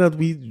idea that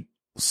we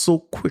so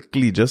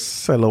quickly just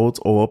sell out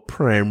our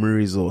primary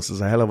resources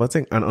is a hell of a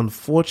thing. And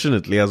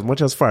unfortunately, as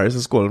much as Faris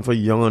is calling for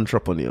young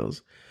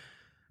entrepreneurs,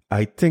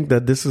 I think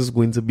that this is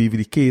going to be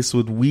the case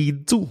with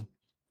weed too.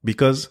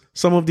 Because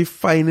some of the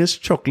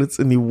finest chocolates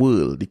in the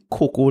world, the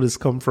cocoa has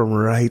come from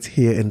right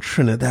here in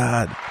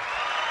Trinidad.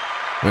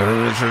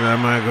 Trinidad,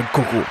 my good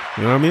cocoa.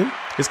 You know what I mean?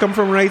 It's come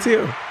from right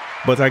here.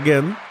 But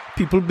again,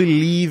 people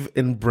believe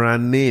in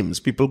brand names.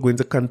 People are going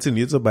to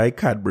continue to buy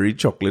Cadbury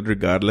chocolate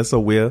regardless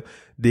of where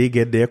they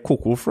get their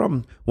cocoa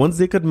from. Once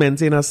they could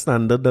maintain a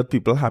standard that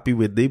people are happy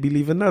with, they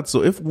believe in that.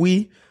 So if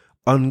we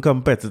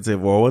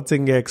uncompetitive or our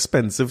thing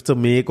expensive to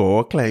make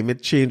or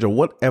climate change or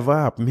whatever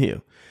happen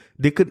here,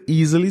 they could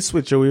easily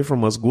switch away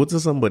from us, go to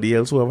somebody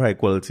else who have high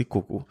quality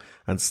cocoa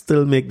and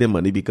still make their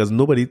money because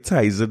nobody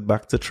ties it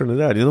back to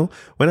Trinidad. You know,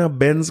 when our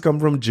Benz come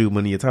from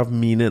Germany, it have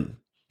meaning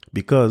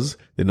because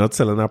they're not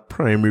selling a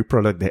primary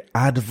product. They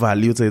add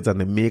value to it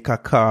and they make a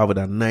car with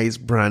a nice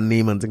brand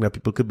name and thing that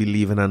people could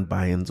believe in and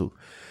buy into.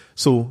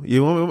 So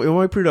you want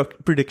my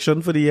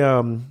prediction for the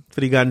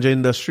ganja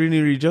industry in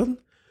the region?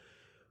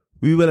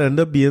 We will end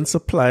up being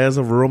suppliers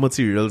of raw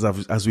materials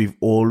as we've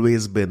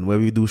always been. Where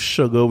we do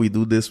sugar, we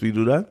do this, we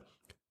do that.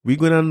 We're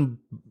going to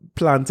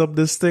plant up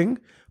this thing,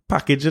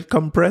 package it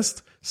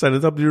compressed, send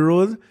it up the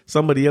road.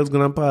 Somebody else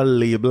going to put a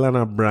label and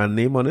a brand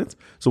name on it.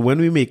 So when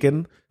we're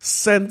making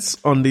cents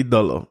on the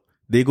dollar,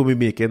 they're going to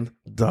be making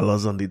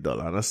dollars on the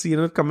dollar. And I've seen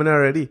it coming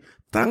already.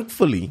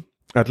 Thankfully,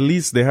 at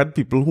least they had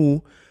people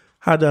who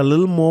had a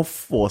little more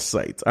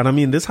foresight. And I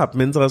mean, this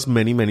happened to us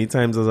many, many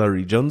times as a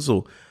region.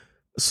 So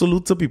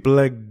salute to people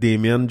like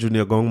Damien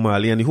Junior Gong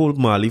Mali and the whole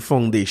Mali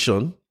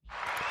Foundation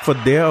for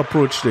their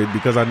approach to it,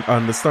 because I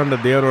understand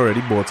that they had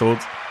already bought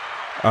out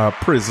a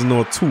prison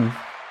or two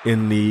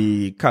in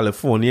the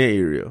California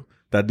area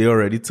that they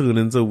already turned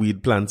into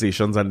weed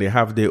plantations and they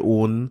have their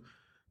own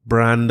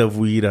brand of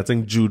weed. I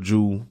think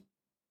Juju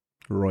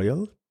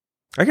Royal.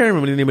 I can't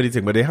remember the name of the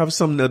thing, but they have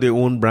some of their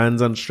own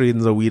brands and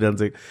strains of weed and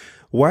thing.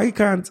 Why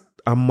can't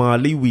a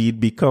Mali weed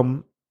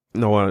become...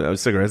 No,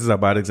 cigarettes is a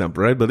bad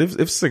example, right? But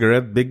if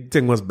cigarette, big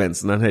thing was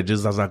Benson and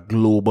Hedges as a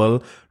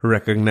global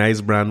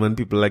recognized brand when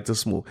people like to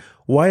smoke.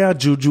 Why a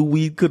Juju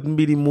weed couldn't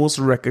be the most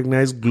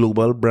recognized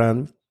global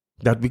brand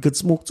that we could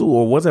smoke to,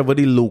 or whatever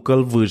the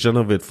local version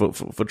of it for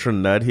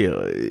Trinidad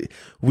here?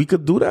 We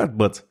could do that,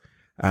 but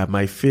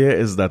my fear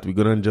is that we're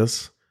gonna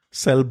just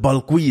sell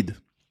bulk weed,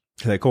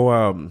 like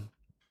when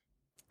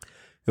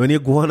you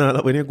go on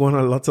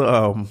a lot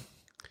of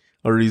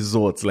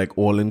resorts, like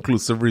all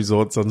inclusive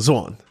resorts and so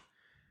on.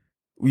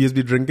 We used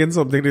to be drinking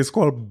something that's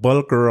called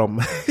bulk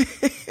rum.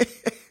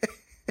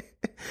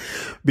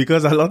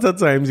 Because a lot of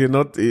times you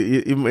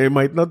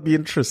might not be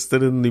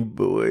interested in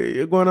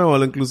you're going to an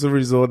all-inclusive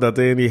resort that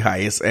in the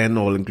highest end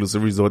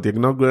all-inclusive resort. You're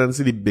not going to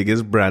see the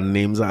biggest brand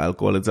names of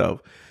alcohol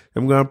itself.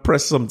 I'm going to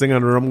press something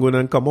and rum going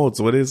to come out.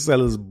 So what they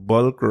sell is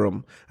bulk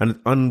rum and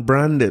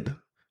unbranded.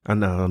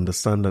 And I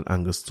understand that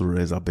Angostura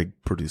is a big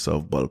producer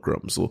of bulk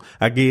rum. So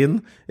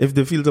again, if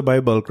they feel to buy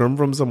bulk rum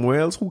from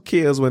somewhere else, who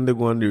cares when they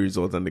go on the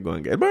resort and they go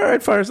and get it? But all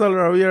right, Faisal,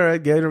 are we all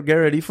right? Get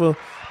ready for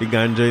the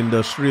ganja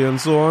industry and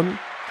so on.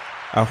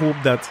 I hope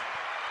that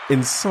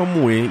in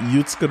some way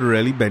youths could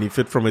really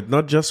benefit from it,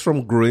 not just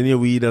from growing your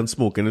weed and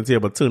smoking it here,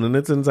 but turning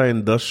it into an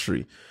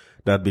industry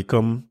that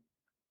become...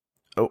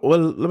 Well,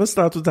 let me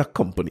start with a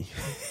company.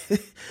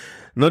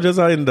 Not just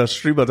our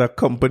industry, but a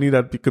company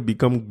that could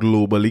become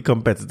globally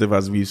competitive,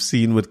 as we've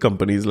seen with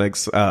companies like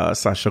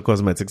Sasha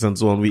Cosmetics and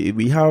so on.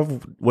 We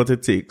have what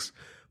it takes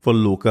for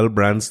local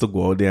brands to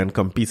go out there and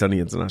compete on the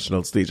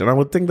international stage. And I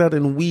would think that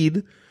in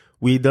weed,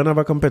 we don't have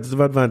a competitive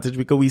advantage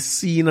because we're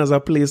seen as a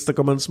place to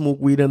come and smoke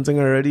weed and thing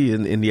already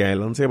in the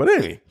islands here. But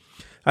anyway,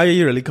 I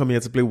really come here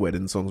to play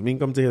wedding songs. Me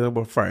come to hear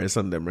about Faris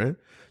and them, right?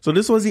 So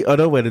this was the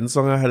other wedding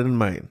song I had in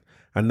mind.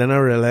 And then I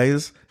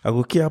realized, I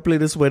go, okay, I play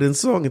this wedding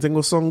song. It ain't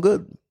gonna sound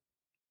good.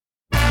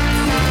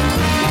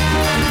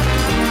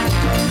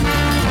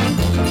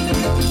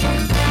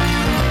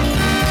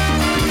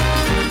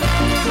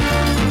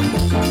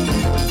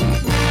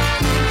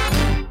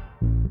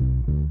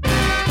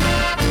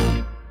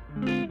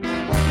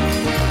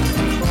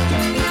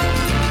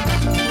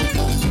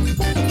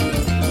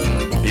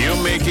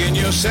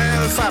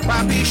 Yourself a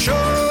papi show,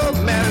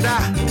 merda.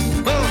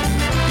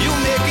 You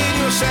making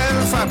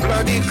yourself a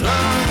bloody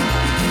clown.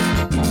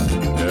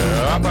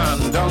 up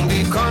and down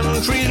the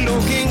country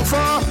looking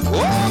for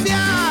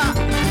Obia,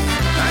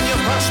 and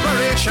your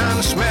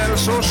perspiration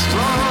smells so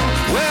strong.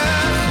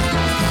 Well,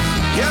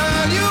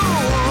 girl, you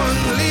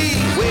only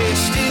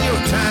wasting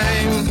your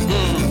time.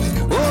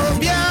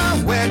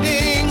 Obia,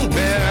 wedding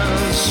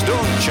bells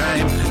don't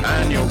chime,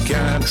 and you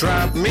can't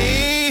trap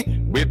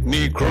me with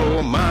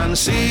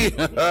necromancy.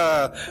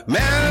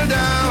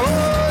 Melda,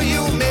 oh,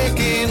 you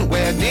making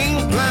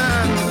wedding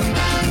plan,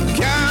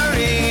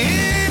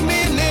 carrying me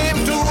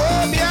name to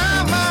Obia,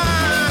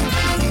 man.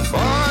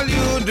 All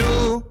you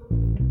do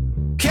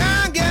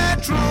can't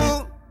get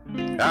through.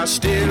 I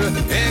still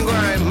ain't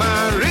going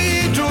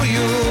married to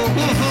you.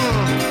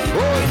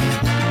 Oh.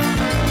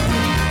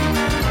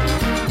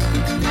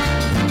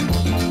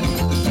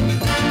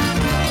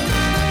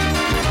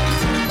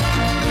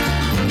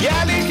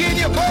 Yelling in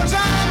your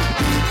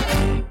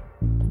bosom,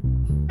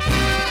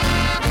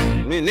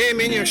 me name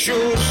in your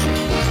shoes.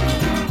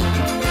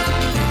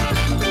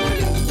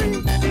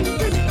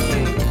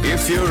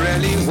 If you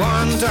really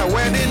want a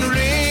wedding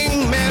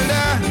ring,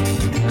 Melda,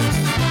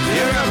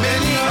 there are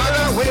many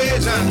other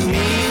ways and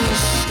means.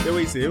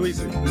 Here we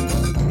see.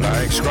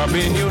 Like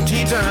scrubbing your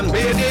teeth and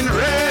bathing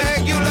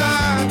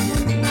regular.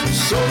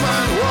 Soap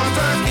and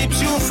water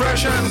keeps you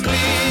fresh and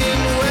clean.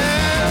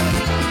 Well,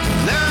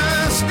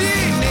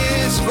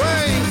 nastiness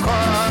going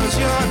cause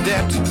your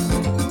debt.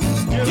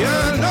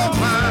 You're no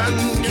man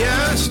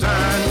can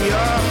stand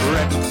your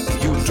breath.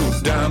 You too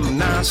damn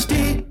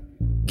nasty.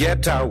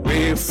 Get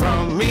away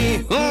from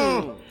me.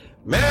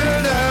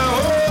 Melda,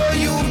 oh,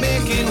 you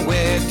making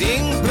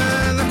wedding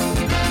plan,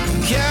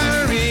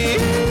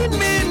 carrying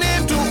me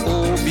name to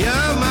Obia,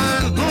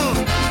 man.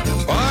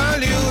 All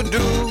you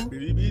do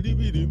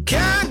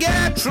can't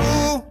get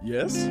through.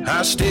 Yes.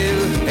 I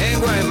still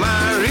ain't going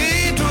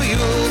married to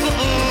you.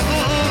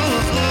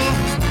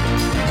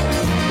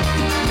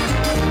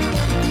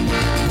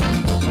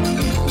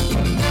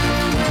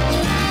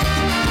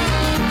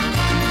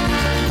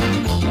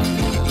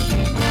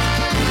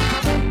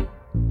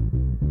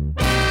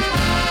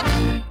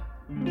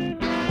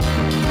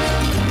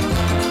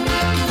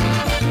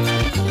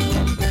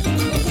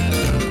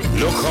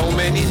 Look how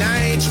many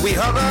nights we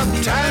hug up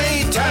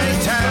tight,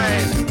 tight,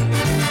 tight.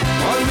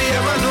 All we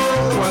ever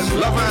know was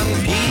love and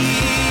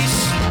peace.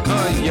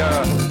 Oh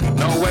yeah,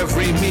 now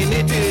every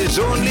minute is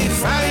only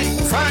fight,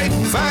 fight,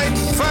 fight,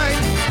 fight.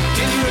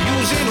 Till you're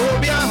using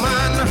Obia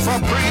man for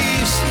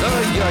priest.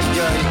 Oh yeah,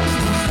 yeah.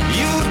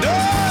 You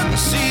don't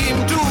seem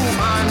to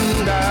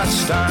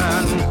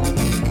understand.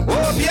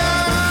 Obia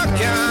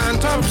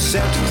can't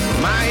upset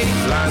my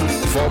plan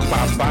for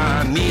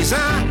Papa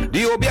Nisa.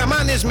 The Obia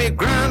man is my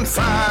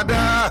grandfather.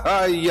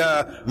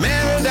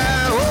 Melda,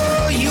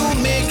 oh, you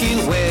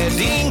making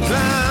wedding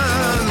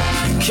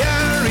plan,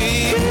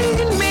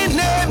 carrying me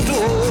name to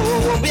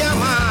Obia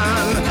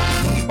man.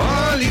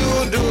 All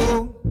you do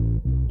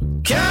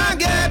can't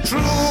get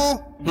through.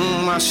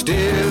 I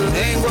still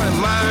ain't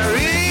going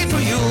married to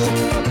you.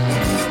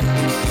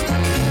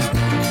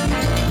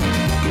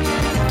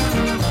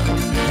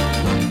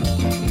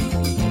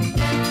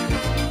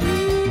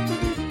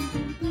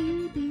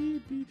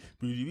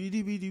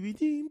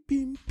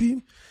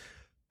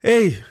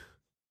 Hey,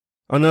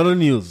 another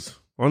news.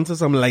 On to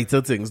some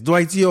lighter things.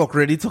 Dwight York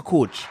ready to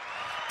coach.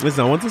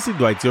 Listen, I want to see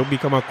Dwight York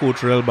become a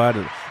coach real bad.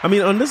 I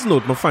mean, on this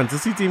note, my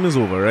fantasy team is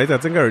over, right? I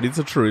think I'm ready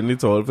to throw in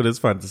it all for this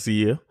fantasy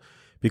year.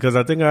 Because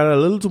I think I had a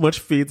little too much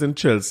faith in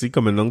Chelsea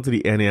coming down to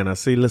the end and I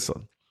say,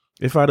 listen,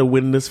 if I had to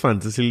win this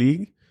fantasy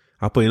league,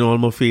 I put in all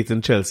my faith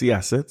in Chelsea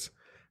assets.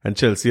 And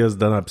Chelsea has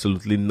done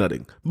absolutely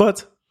nothing.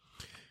 But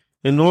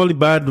in all the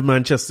bad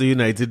Manchester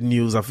United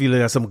news, I feel like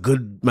there's some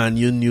good Man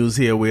U news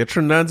here where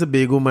Trinidad and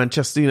Tobago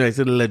Manchester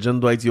United legend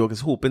Dwight York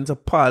is hoping to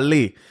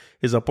parlay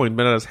his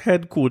appointment as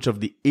head coach of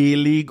the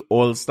A-League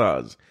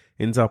All-Stars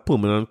into a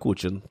permanent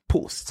coaching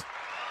post.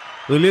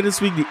 Earlier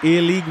this week, the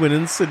A-League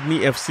winning Sydney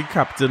FC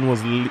captain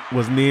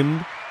was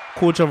named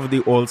coach of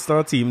the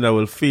All-Star team that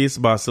will face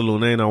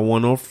Barcelona in a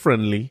one-off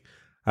friendly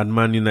at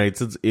Man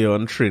United's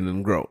Aon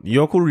training ground.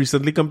 York, who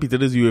recently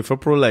completed his UEFA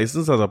Pro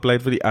license, has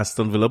applied for the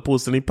Aston Villa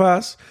post in the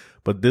past,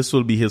 but this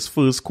will be his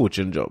first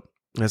coaching job.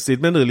 In a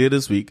statement earlier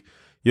this week,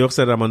 York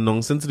said, I'm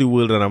announcing to the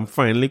world that I'm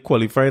finally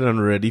qualified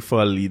and ready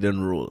for a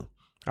leading role.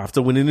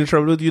 After winning the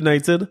treble with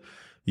United,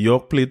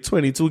 York played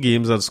 22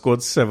 games and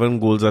scored 7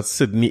 goals at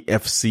Sydney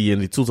FC in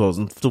the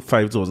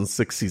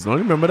 2005-2006 season. I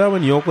remember that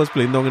when York was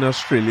playing down in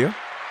Australia.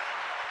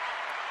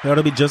 That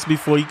would be just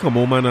before he come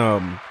home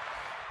and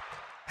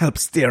help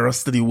steer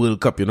us to the World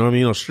Cup, you know what I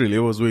mean?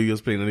 Australia was where he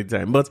was playing at the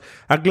time. But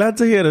I'm glad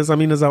to hear this. I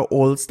mean, it's an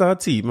all-star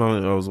team.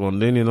 I was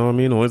wondering, you know what I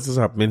mean? What's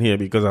happening here?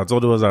 Because I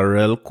thought it was a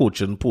real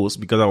coaching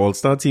post because an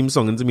all-star team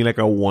sounded to me like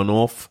a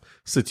one-off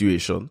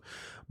situation.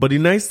 But the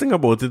nice thing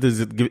about it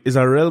is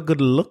a real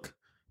good look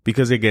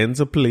because you're getting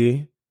to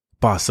play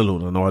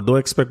Barcelona. Now, I don't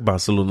expect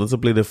Barcelona to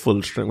play their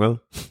full strength. Well,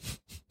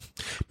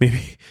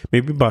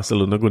 maybe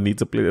Barcelona going to need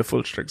to play their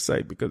full strength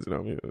side because, you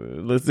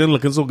know, they're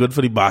looking so good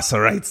for the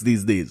Barca-rites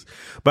these days.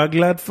 But I'm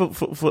glad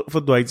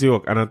for Dwight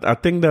York. And I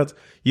think that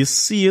you're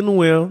seeing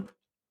where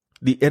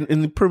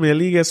in the Premier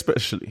League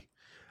especially,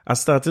 I'm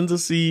starting to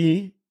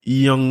see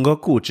younger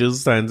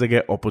coaches starting to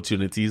get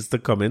opportunities to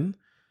come in.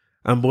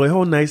 And boy,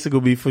 how nice it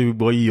could be for you,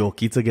 boy,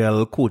 Yorkie, to get a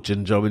little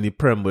coaching job in the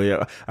Prem, boy.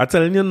 I'm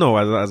telling you now,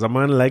 as a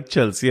man like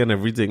Chelsea and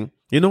everything,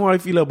 you know how I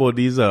feel about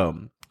these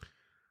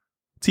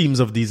teams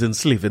of these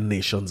enslaving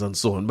nations and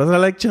so on. But I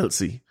like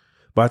Chelsea.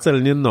 But I'm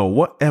telling you now,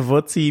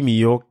 whatever team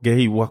York get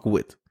he work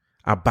with,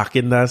 I'm back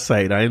in that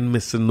side. I ain't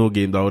missing no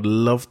game. I would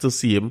love to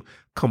see him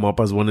come up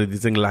as one of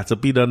these things.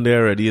 Latipi done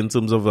there already in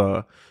terms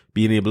of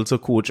being able to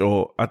coach.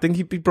 Or I think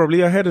he'd be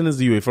probably ahead in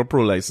his UEFA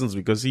Pro license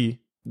because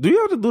do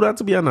you have to do that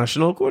to be a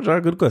national coach? That's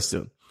a good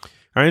question.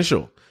 I ain't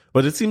sure.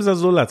 But it seems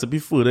as though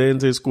Latipi further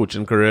into his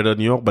coaching career at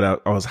New York.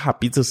 But I was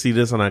happy to see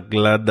this, and I'm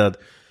glad that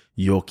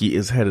Yorkie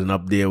is heading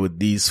up there with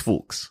these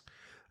folks.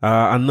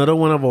 Another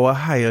one of our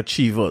high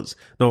achievers.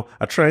 Now,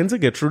 I'm trying to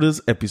get through this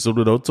episode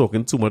without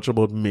talking too much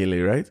about Melee,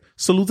 right?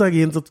 Salute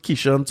again to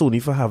Keisha and Tony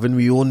for having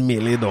me own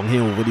Melee down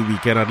here over the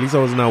weekend. At least I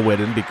was in our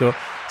wedding because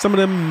some of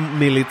them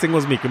Melee thing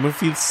was making me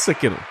feel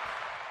sick, you know.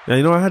 And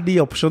you know, I had the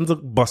option to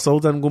bust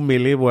out and go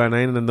Melee, but I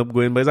ended up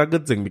going. But it's a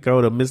good thing because I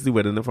would have missed the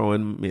wedding if I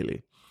went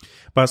Melee.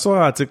 But I saw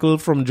an article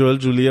from Joel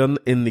Julian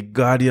in The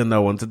Guardian that I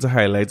wanted to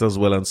highlight as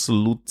well, and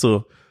salute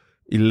to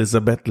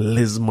Elizabeth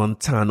Liz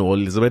Montano, or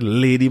Elizabeth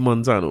Lady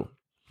Montano.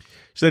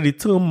 She said the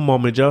term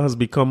momager has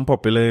become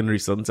popular in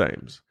recent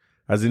times.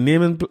 As the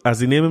name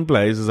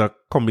implies, it's a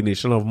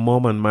combination of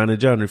mom and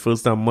manager and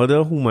refers to a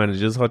mother who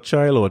manages her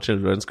child or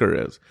children's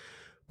careers.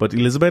 But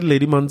Elizabeth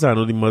Lady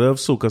Montano, the mother of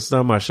soca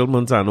star Marshall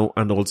Montano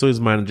and also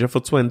his manager for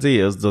 20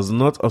 years, does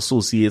not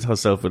associate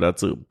herself with that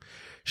term.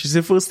 She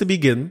said, first to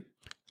begin,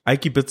 I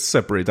keep it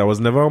separate. I was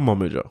never a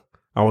momager.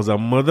 I was a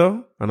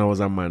mother and I was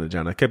a manager,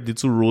 and I kept the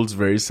two roles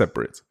very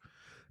separate.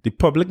 The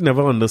public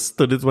never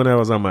understood it when I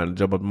was a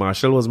manager, but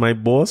Marshall was my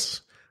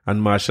boss, and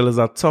Marshall is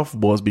a tough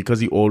boss because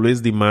he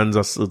always demands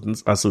a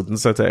certain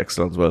set of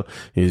excellence. Well,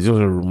 he's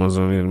just a rumors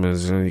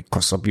on he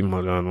cuss up his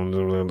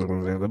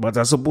mother, but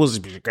I suppose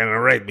you're kind of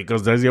right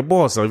because that's your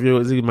boss. If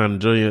you're the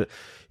manager, you're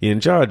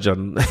in charge,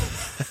 and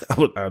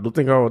I don't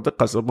think I want to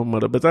cuss up my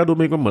mother, but I don't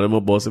make my mother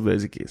my boss if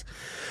that's the case.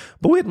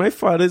 But wait, my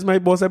father is my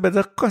boss. I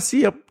better cuss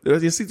you up.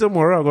 You see,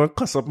 tomorrow I'm going to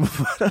cuss up my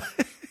father.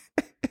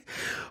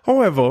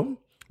 However,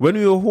 when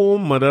we were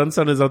home, mother and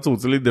son is a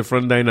totally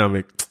different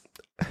dynamic.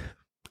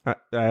 I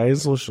ain't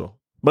so sure.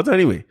 But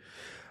anyway,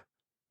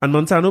 and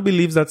Montano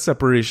believes that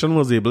separation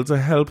was able to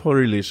help her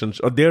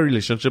relationship, or their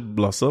relationship,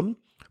 blossom,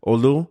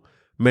 although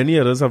many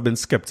others have been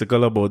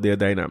skeptical about their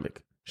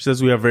dynamic. She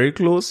says, we are very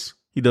close.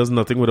 He does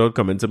nothing without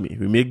coming to me.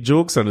 We make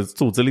jokes and it's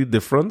totally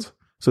different,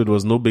 so it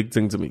was no big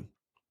thing to me.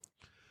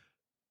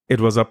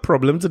 It was a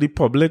problem to the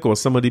public or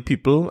some of the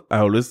people. I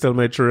always tell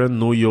my children,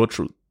 know your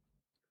truth.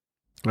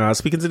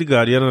 Speaking to The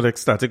Guardian at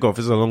Ecstatic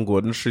office along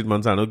Gordon Street,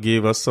 Montano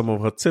gave us some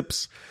of her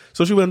tips.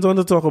 So she went on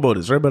to talk about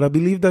this, right? But I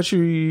believe that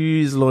she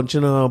is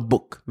launching a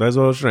book. That's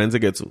what I was trying to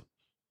get to.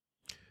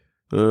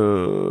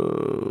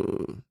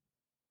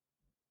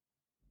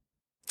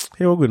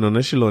 Here we're going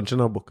on. She launching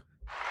a book.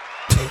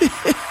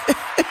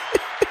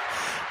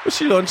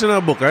 She launching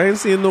a book. I ain't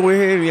seeing no way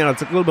here in the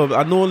article, but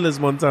I know Liz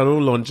Montano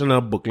launching a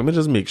book. Let me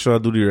just make sure I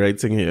do the right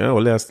thing here.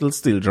 Only I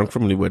still drunk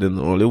from the wedding.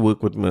 Only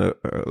work with me a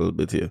little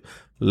bit here.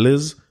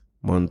 Liz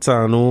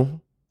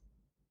Montano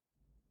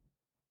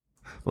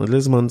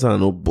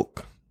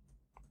book.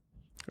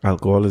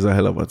 Alcohol is a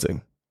hell of a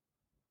thing.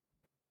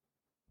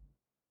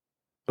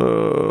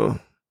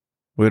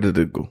 Where did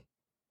it go?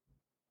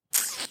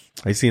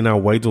 I seen a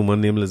white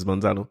woman named Liz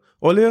Montano.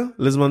 Earlier,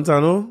 Liz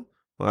Montano,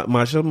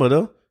 Marshall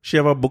mother, she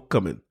have a book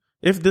coming.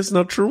 If this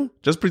not true,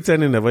 just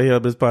pretend you never hear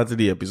this part of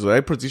the episode.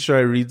 I'm pretty sure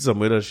I read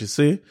somewhere that she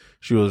say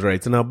she was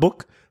writing a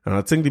book, and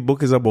I think the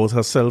book is about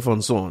herself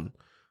and so on.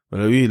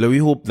 Let me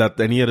hope that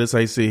any of this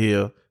I say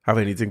here have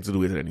anything to do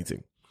with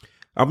anything.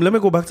 Let me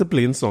go back to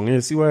playing song. You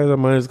see why the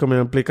man is coming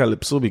and play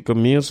Calypso? Because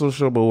me is so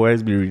sure about why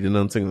he's be reading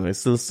and singing. I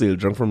still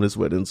drunk from this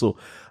wedding. So,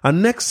 our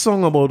next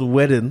song about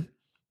wedding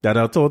that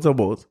I thought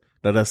about,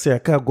 that I say I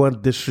can't go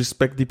and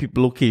disrespect the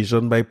people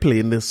occasion by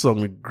playing this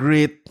song,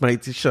 Great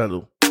Mighty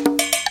Shadow.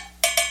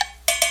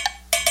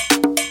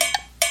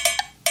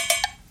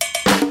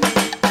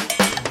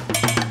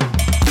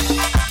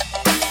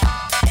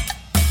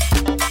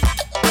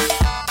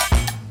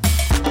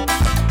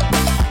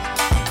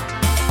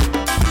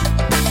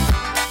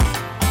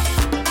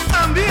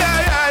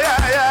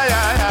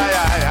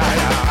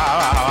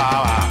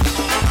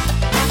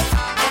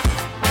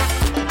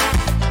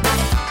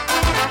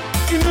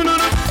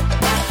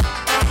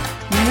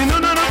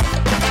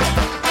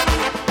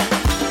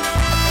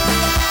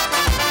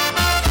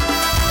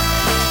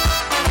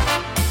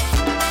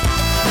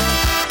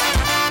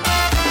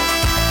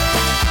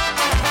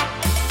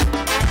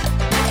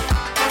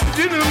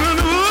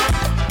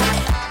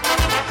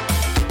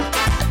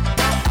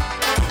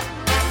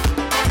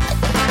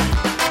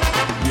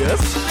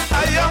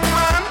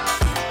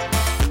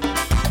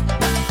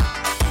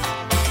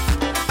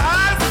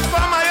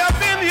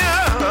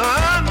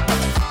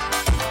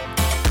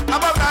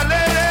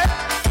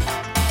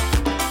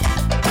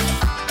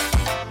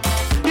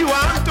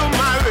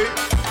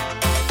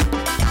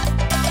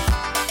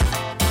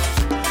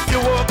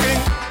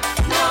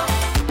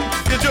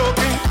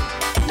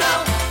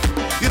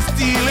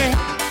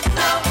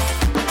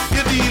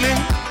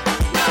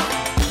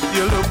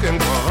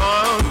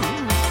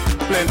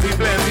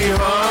 plenty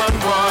on,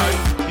 boy.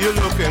 You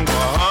looking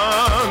for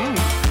on.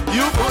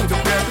 You want to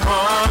get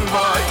on,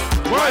 boy.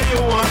 Why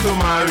you want to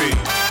marry?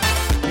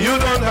 You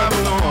don't have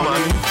no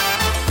money.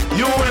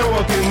 You ain't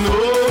working no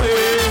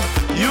way.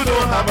 You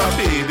don't have a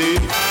baby.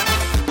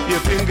 You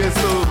think it's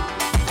so.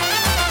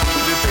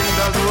 You think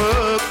that's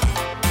work.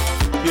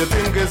 You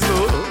think it's so.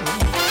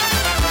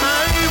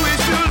 I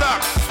wish you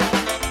luck.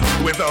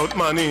 Without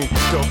money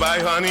to buy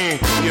honey,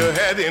 you're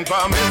heading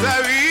for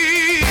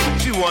misery.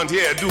 She want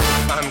hairdo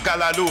and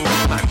callaloo,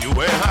 and you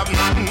ain't have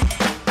nothing.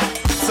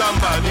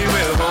 Somebody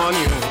will horn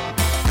you.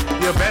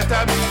 You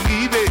better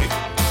believe it.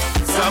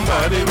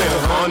 Somebody will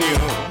horn you.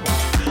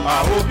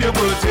 I hope you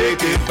will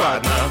take it,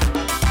 partner.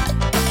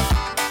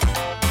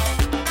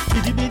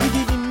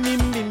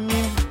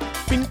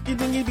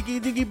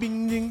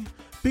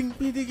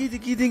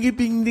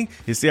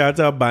 You see, I had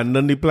to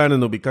abandon the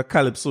plan, because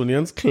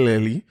Calypsonians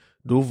clearly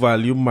do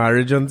value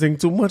marriage and thing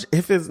too much.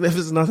 If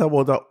it's not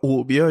about a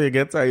obia, you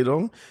get tied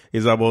on.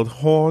 It's about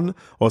horn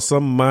or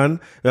some man.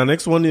 The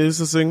next one is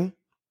to sing,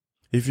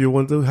 if you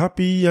want to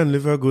happy and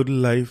live a good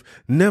life,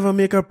 never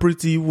make a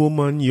pretty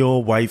woman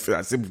your wife.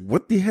 I said,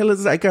 what the hell is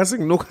this? I can't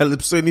sing no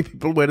calypso any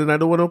people wedding. I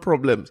don't want no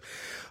problems.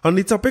 On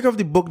the topic of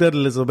the book that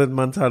Elizabeth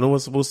Montano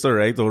was supposed to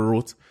write or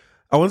wrote,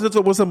 I wanted to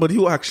talk about somebody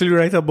who actually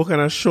write a book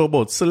and a show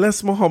about.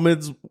 Celeste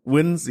Mohammed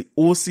wins the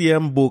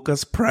OCM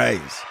Bocas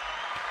Prize.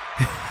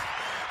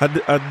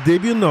 A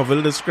debut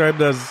novel described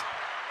by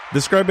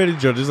the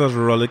judges as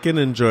rollicking,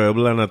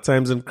 enjoyable, and at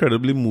times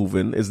incredibly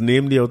moving, is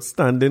named the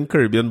Outstanding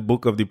Caribbean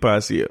Book of the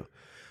past year.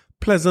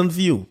 Pleasant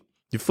View,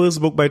 the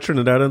first book by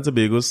Trinidad and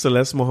Tobago's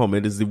Celeste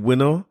Mohammed, is the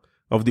winner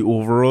of the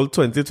overall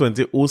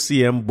 2020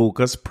 OCM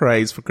Bocas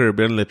Prize for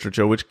Caribbean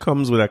Literature, which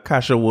comes with a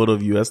cash award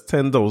of US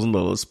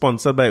 $10,000,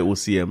 sponsored by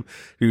OCM,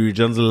 the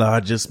region's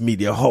largest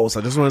media house.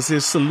 I just want to say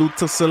salute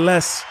to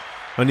Celeste.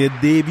 On your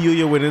debut,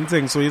 you're winning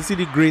things. So you see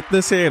the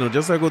greatness here,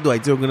 just like what do I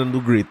think we're going to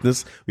do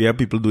greatness. We have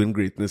people doing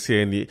greatness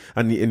here in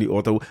the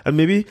author. And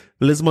maybe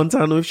Liz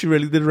Montano, if she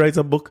really did write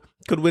a book,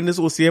 could win this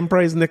OCM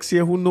Prize next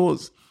year. Who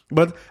knows?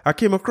 But I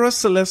came across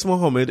Celeste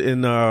Mohammed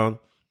in dealing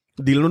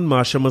with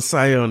Marsha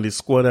Messiah on the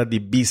squad at the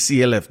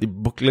BCLF, the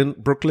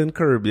Brooklyn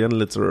Caribbean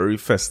Literary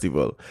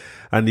Festival,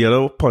 and the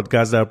other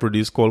podcast that I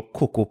produced called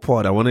Cocoa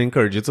Pod. I want to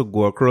encourage you to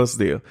go across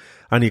there,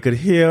 and you could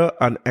hear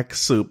an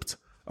excerpt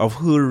of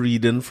her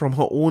reading from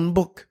her own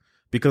book,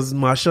 because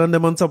Marsha and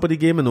them on top of the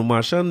game,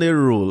 Marsha and their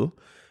role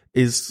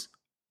is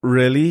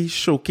really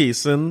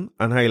showcasing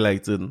and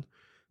highlighting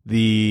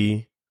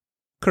the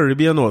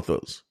Caribbean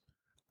authors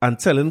and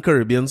telling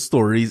Caribbean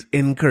stories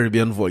in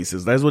Caribbean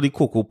voices. That's what the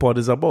Cocoa Pod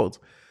is about.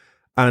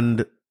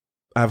 And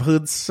I've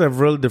heard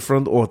several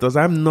different authors.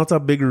 I'm not a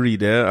big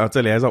reader. I'll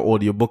tell you, as an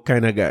audiobook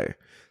kind of guy.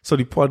 So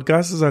the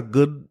podcast is a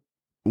good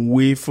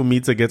way for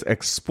me to get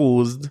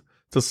exposed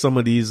to some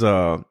of these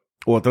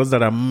authors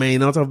that I may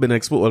not have been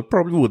exposed, or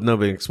probably wouldn't have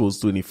been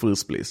exposed to in the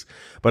first place.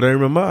 But I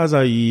remember as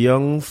a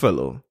young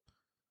fellow,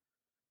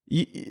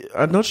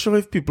 I'm not sure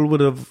if people would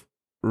have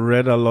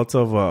read a lot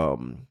of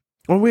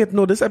oh wait,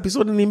 no, this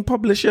episode didn't even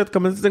publish yet.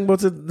 Come and think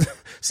about it.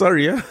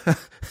 Sorry, yeah.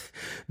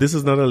 This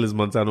is not a Liz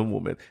Montano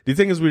moment. The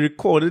thing is, we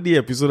recorded the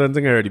episode and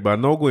thing already, but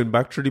I'm now going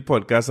back through the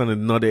podcast and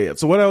it's not there yet.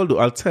 So what I will do,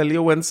 I'll tell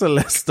you when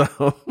Celeste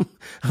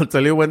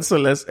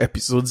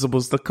episode's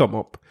supposed to come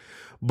up.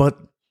 But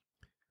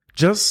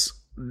just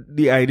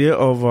the idea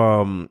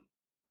of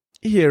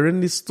hearing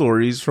the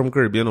stories from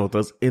Caribbean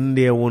authors in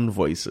their own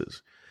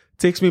voices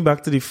takes me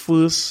back to the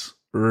first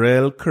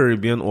real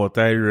Caribbean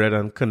author I read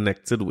and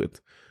connected with,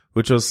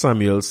 which was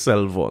Samuel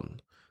Selvon.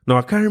 Now,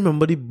 I can't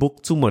remember the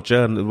book too much,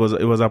 and it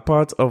was a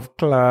part of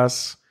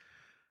class.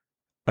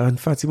 And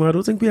Fatima, I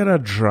don't think we had a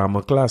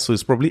drama class, so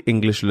it's probably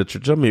English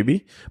literature,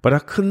 maybe. But I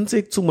couldn't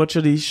take too much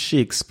of the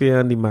Shakespeare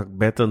and the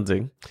Macbeth and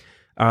thing.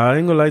 I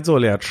ain't gonna lie to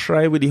you, I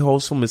tried with the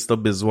House for Mr.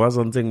 Biswas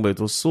and thing, but it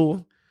was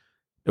so...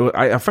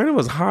 I find it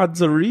was hard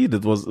to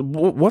read.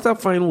 What I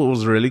find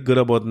was really good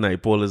about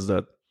Naipaul is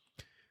that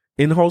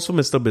in House for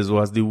Mr.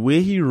 Biswas, the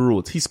way he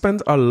wrote, he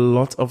spent a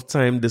lot of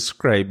time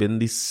describing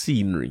the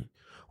scenery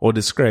or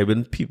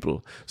describing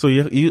people. So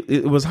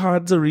it was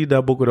hard to read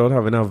that book without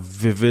having a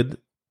vivid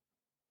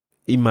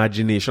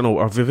imagination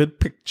or a vivid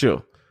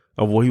picture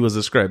of what he was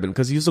describing,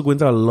 because he used to go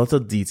into a lot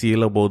of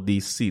detail about the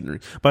scenery.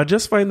 But I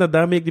just find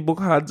that make the book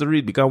hard to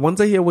read, because once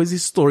I hear what is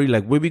his story,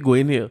 like where we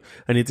going here,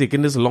 and you're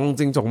taking this long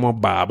thing talking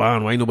about Baba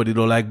and why nobody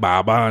don't like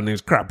Baba and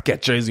his crab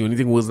catcher is the only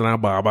thing worse than a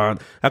Baba, and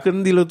I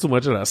couldn't deal with too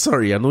much of that.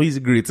 Sorry, I know he's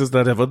the greatest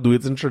that ever do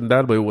it in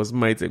Trinidad, but it was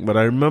my thing. But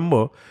I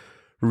remember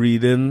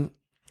reading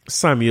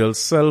Samuel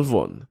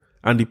Selvon,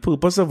 and the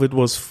purpose of it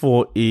was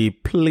for a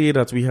play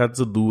that we had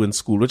to do in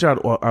school, which I'd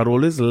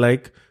always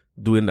like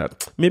doing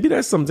that. Maybe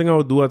that's something I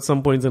would do at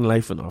some point in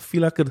life. I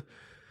feel I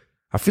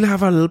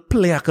have a little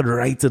play I could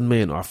write in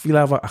me. I feel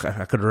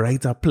I could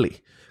write a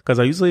play, because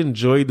I used to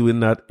enjoy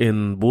doing that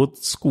in both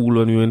school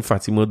when we were in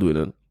Fatima doing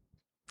it.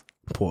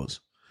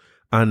 Pause.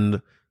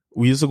 And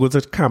we used to go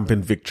to camp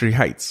in Victory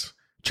Heights,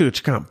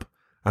 church camp.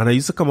 And I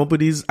used to come up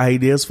with these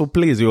ideas for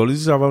plays. We always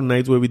used to have a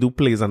night where we do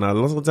plays, and a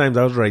lot of times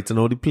I was writing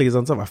all the plays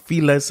and stuff. I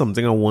feel like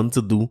something I want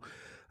to do.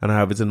 and I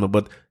have it in my,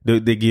 but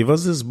they gave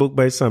us this book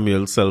by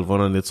Samuel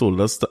Selvon, and they told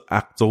us to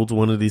act out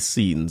one of these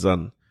scenes,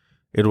 and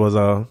it was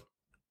a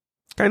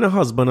kind of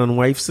husband and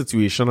wife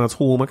situation at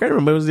home. I can't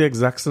remember the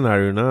exact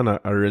scenario now, and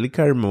I really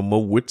can't remember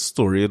which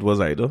story it was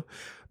either,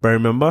 but I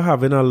remember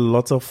having a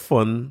lot of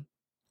fun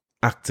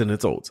acting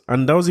it out,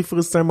 and that was the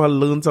first time I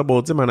learned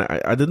about him, and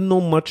I didn't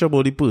know much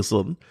about the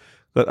person,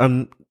 but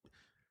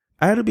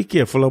I had to be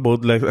careful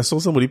about, like, I saw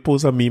somebody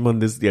post a meme on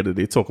this the other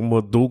day talking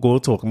about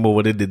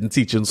what they didn't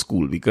teach in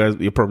school because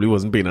you probably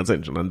wasn't paying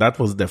attention. And that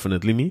was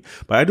definitely me.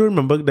 But I do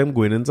remember them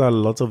going into a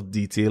lot of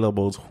detail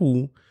about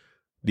who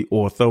the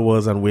author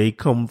was and where he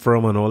come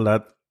from and all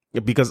that.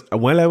 Because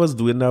while I was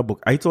doing that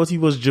book, I thought he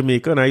was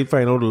Jamaican. I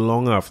find out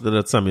long after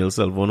that Samuel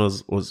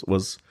Selvon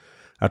was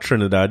a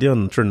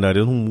Trinidadian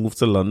who moved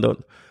to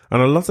London.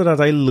 And a lot of that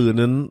I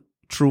learned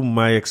through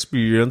my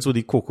experience with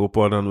the Cocoa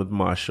Pod and with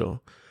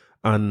Marshall.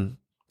 And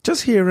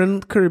just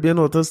hearing Caribbean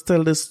authors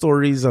tell their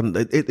stories, and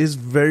it is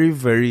very,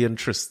 very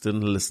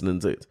interesting listening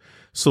to it.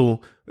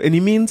 So, in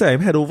the meantime,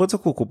 head over to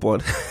Cocoa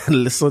Pod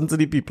and listen to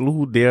the people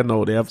who there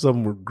now. They have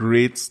some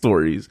great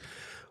stories.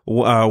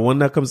 One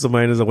that comes to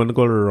mind is a one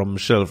called Rum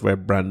Shelf by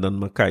Brandon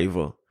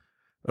McIver.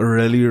 A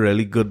really,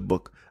 really good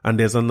book. And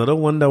there's another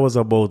one that was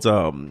about,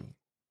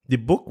 the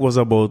book was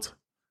about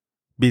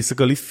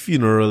basically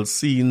funeral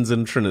scenes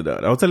in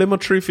Trinidad. I'll tell you my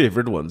 3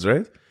 favorite ones,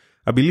 right?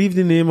 I believe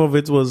the name of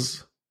it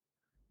was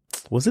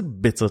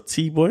it Bitter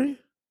Tea Boy?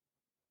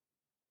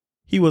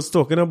 He was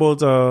talking about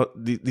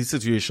the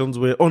situations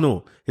where,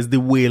 it's The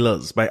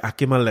Wailers by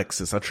Akim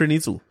Alexis at Trinity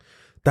 2.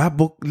 That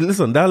book,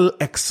 listen, that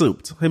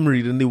excerpt, him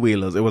reading The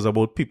Wailers, it was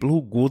about people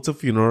who go to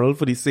funeral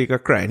for the sake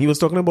of crying. He was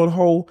talking about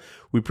how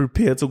we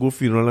prepare to go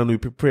funeral and we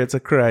prepare to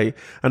cry.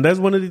 And that's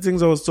one of the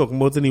things I was talking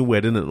about in the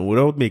wedding, and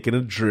without making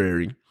it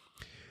dreary.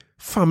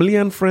 Family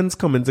and friends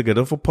coming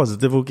together for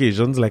positive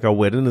occasions like a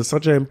wedding is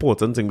such an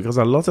important thing, because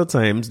a lot of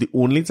times the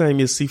only time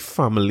you see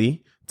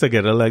family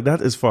together like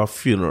that is for a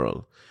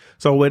funeral.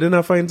 So a wedding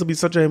I find to be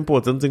such an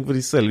important thing for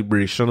the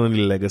celebration and the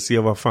legacy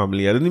of a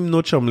family. I didn't even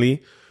know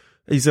Chumley,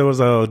 he said, was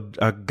a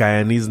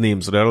Guyanese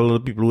name. So there are a lot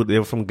of people who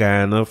are from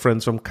Guyana,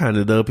 friends from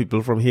Canada,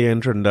 people from here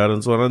in Trinidad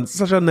and so on. And it's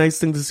such a nice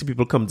thing to see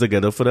people come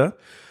together for that.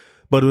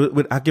 But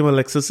with Akim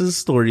Alexis's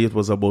story, it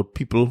was about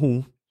people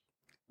who,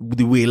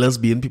 the Wailers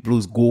being people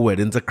who go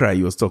wedding to cry.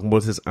 He was talking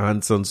about his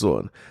aunts and so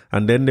on.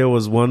 And then there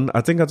was one,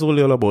 I think I told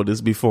you all about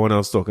this before when I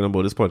was talking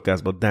about this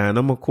podcast, but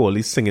Diana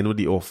McCauley singing with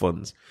the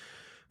orphans.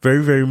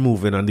 Very, very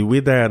moving. And the way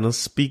Diana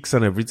speaks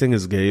and everything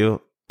is gay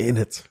in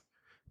it.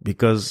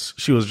 Because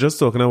she was just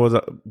talking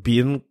about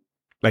being,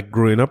 like,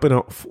 growing up in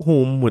a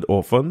home with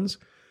orphans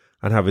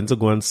and having to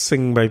go and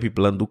sing by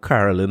people and do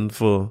caroling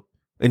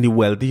in the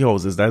wealthy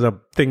houses. There's a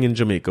thing in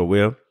Jamaica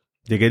where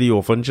they get the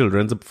orphan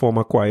children to form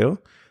a choir,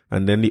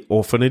 and then the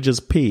orphanage is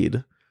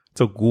paid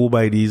to go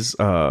by these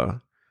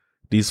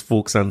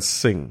folks and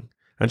sing.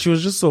 And she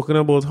was just talking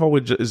about how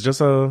it's just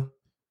a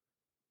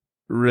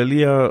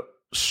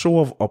show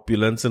of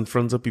opulence in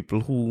front of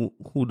people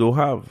who don't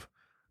have.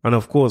 And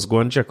of course, go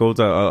and check out,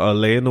 I'll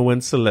let you know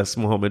when Celeste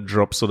Mohammed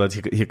drops so that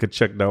he could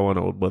check that one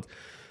out. But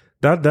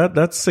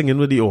that singing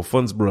with the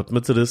orphans brought me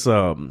to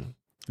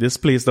this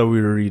place that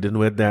we were reading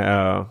where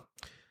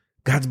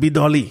Gatsby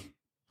Dolly.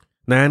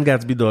 Nyan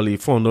Gatsby Dolly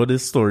found out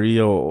this story,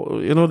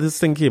 this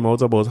thing came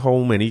out about how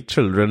many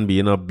children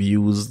being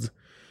abused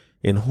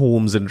in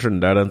homes in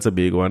Trinidad and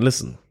Tobago. And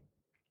listen,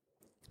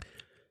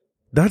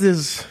 that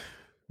is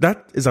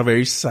a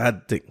very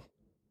sad thing.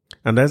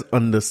 And that's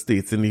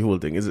understating the whole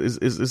thing.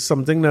 It's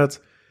something that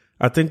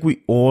I think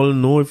we all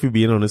know, if we're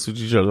being honest with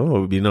each other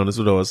or we're being honest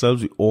with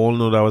ourselves, we all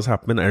know that was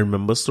happening. I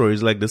remember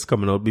stories like this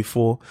coming out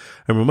before.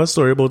 I remember a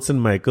story about St.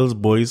 Michael's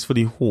Boys for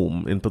the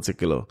Home in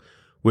particular,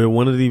 where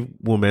one of the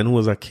women who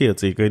was a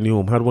caretaker in the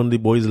home had one of the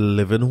boys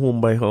living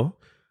home by her.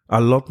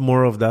 A lot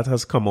more of that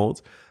has come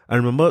out. I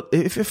remember,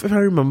 if I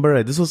remember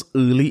right, this was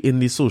early in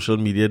the social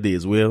media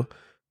days where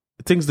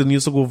things didn't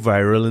used to go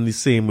viral in the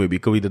same way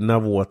because we didn't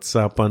have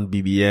WhatsApp and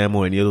BBM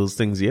or any of those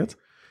things yet.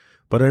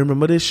 But I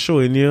remember they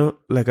showing you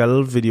like a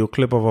little video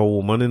clip of a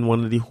woman in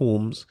one of the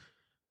homes.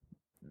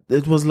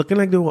 It was looking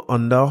like they were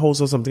under a house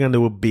or something and they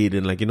were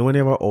bathing. Like, when they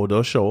have an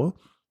outdoor shower.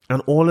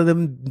 And all of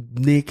them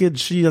naked.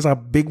 She is a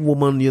big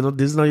woman,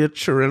 this is not your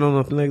children or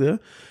nothing like that.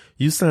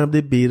 You stand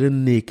there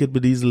bathing naked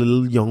with these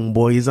little young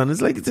boys. And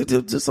it's like,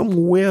 there's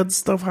some weird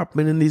stuff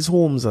happening in these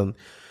homes. And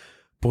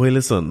boy,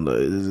 listen,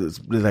 it's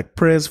like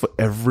prayers for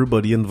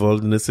everybody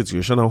involved in this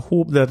situation. I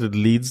hope that it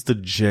leads to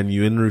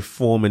genuine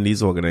reform in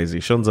these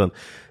organizations. And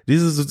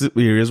these are the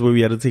areas where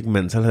we had to take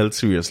mental health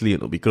seriously,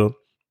 because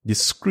the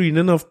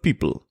screening of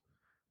people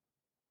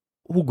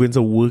who go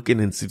into work in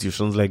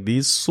institutions like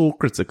these is so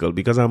critical.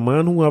 Because a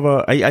man who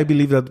I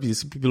believe that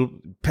people,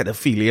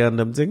 pedophilia and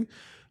them thing,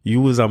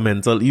 you are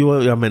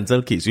a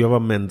mental case. You have a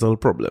mental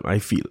problem, I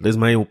feel. That's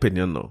my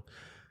opinion now.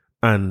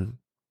 And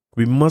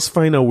we must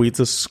find a way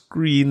to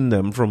screen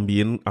them from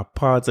being a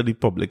part of the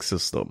public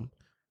system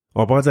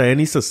or part of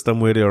any system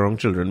where they're around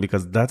children,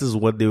 because that is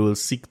what they will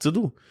seek to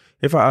do.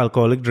 If an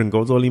alcoholic drink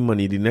out all the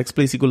money, the next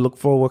place he could look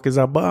for work is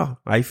a bar,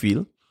 I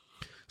feel.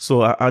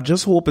 So I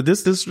just hope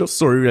this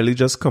story really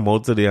just come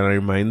out today, and I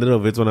reminded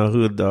of it when I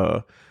heard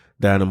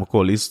Diana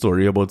McCauley's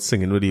story about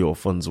singing with the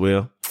orphans,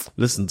 where,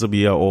 listen, to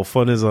be an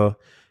orphan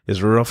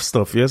is rough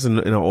stuff. Yes, in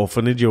an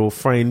orphanage, you'll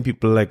find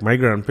people like my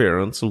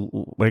grandparents,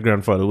 my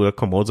grandfather would have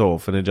come out of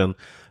orphanage and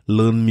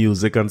learn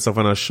music and stuff,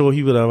 and I'm sure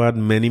he would have had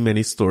many,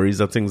 many stories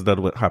of things that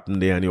would happen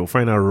there, and you'll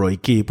find a Roy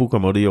Cape who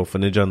come out of the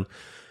orphanage and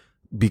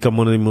become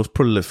one of the most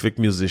prolific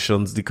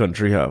musicians the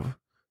country have.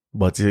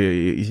 But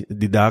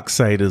the dark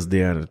side is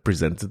there and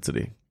presented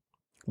today.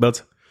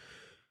 But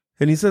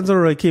in the sense of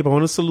Roy Cape, I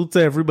want to salute to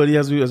everybody,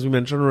 as we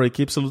mentioned Roy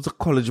Cape. Salute to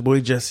College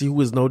Boy Jesse,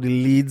 who is now the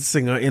lead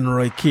singer in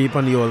Roy Cape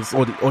and the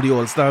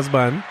All Stars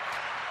band.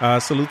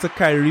 Salute to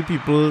Kyrie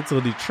people,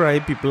 to the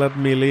Tribe people at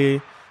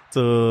Melee,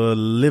 to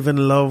Live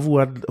and Love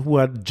who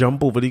had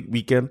Jump over the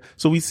weekend.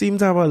 So we seem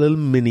to have a little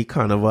mini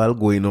carnival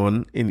going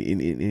on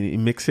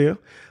in mix here.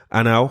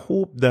 And I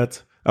hope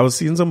that I was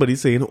seeing somebody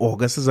saying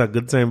August is a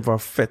good time for a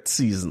fete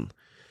season.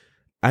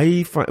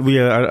 I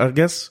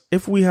guess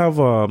if we have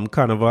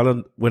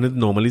carnival when it's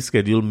normally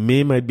scheduled,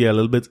 May might be a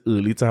little bit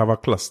early to have a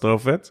cluster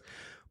of it.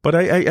 But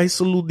I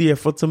salute the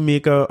effort to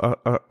make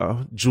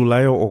a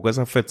July or August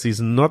a fete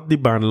season, not the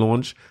band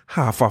launch,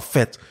 half a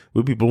fete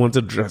where people want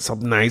to dress up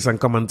nice and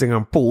come and thing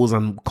and pose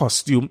and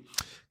costume.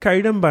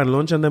 Carry them band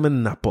launch and them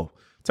in Napa.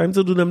 Time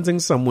to do them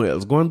things somewhere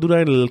else. Go and do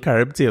that in a little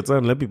Carib theater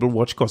and let people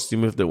watch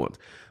costume if they want.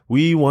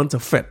 We want a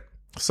fete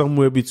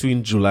somewhere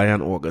between July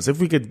and August.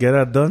 If we could get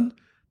that done,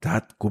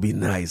 that could be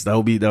nice. That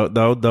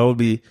would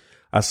be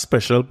a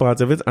special part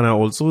of it. And I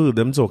also heard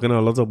them talking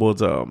a lot about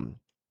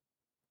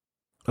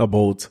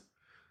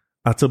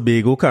a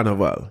Tobago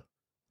Carnival.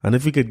 And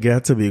if we could get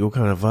a Tobago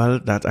Carnival,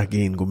 that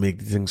again could make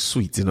the thing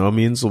sweet, you know what I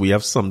mean? So we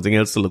have something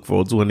else to look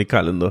forward to on the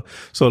calendar.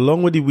 So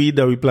along with the weed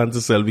that we plan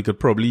to sell, we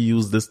could probably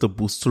use this to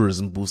boost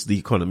tourism, boost the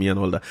economy and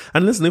all that.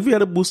 And listen, if we had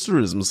to boost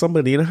tourism,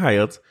 somebody in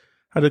Hyatt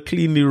had to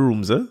clean the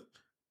rooms,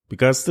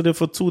 because today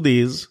for 2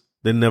 days,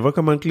 they never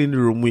come and clean the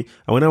room. And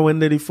when I went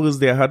there the first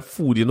day, I had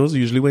food. You know, so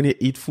usually when you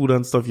eat food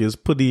and stuff, you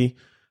just put the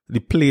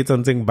plate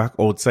and thing back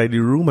outside the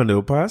room and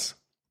they'll pass.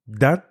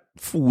 That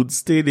food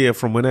stayed there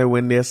from when I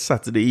went there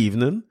Saturday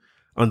evening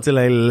until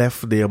I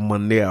left there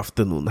Monday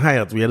afternoon.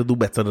 Hyatt, we had to do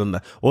better than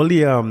that. All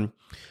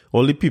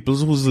the people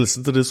who's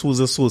listened to this, who's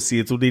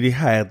associated with the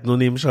Hyatt, no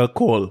name shall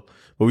call.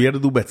 But we had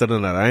to do better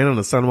than that. I didn't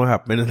understand what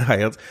happened in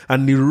Hyatt.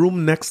 And the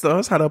room next to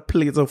us had a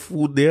plate of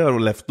food there, or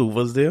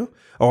leftovers there,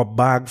 or a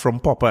bag from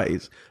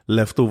Popeyes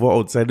left over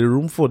outside the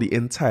room for the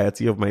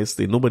entirety of my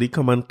stay. Nobody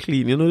come and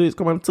clean. You know, they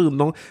come and turn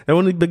down. And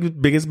one of the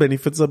biggest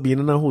benefits of being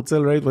in a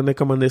hotel, right? When they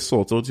come and they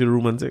sort out your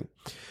room and thing.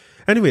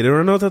 Anyway, they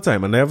run out of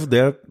time, and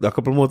there are a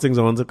couple more things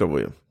I want to cover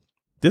here.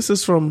 This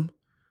is from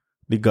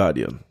The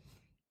Guardian.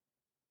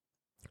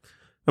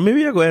 And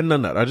maybe I go end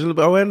on that.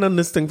 I'll end on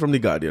this thing from The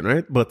Guardian,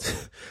 right?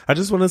 But I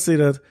just want to say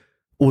that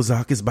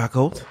Ozark is back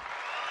out.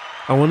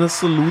 I want to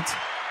salute.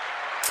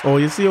 Oh,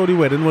 you see how the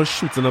wedding was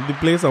shooting up the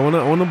place? I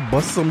want to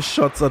bust some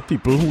shots at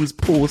people who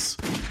post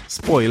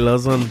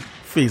spoilers on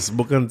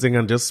Facebook and thing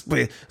and just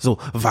play. So,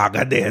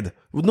 Vaga dead.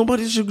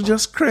 Nobody should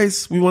just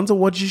Christ. We want to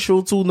watch the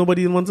show too.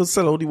 Nobody wants to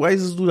sell out. Why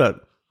is do that?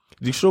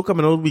 The show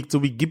coming out week to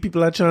week. Give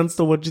people a chance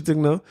to watch the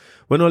thing now.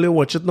 When all they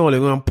watch it now, they're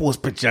going to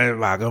post picture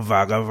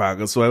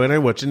Vaga. So when I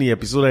watch the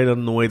episode, I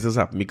don't know what is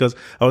happening. Because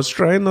I was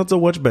trying not to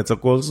watch Better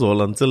Call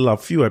Saul until a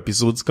few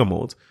episodes come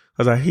out.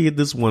 Because I hate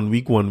this one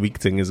week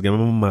thing. It's getting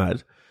me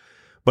mad.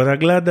 But I'm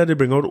glad that they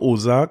bring out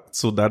Ozark.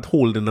 So that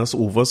holding us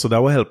over. So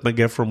that will help me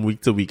get from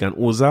week to week. And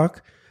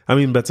Ozark, I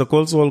mean, Better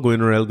Call Saul going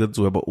real good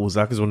too. But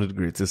Ozark is one of the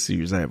greatest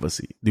series I ever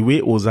see. The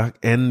way Ozark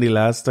ended the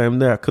last time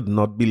there, I could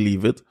not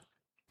believe it.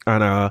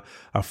 And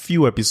a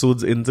few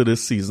episodes into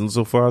this season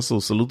so far. So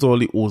salute to all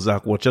the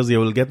Ozark watchers. You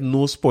will get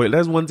no spoilers.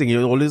 That's one thing.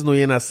 You always know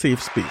you're in a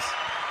safe space.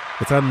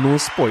 It are no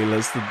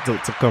spoilers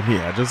to come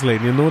here. Just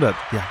letting you know that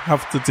you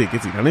have to take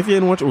it in. And if you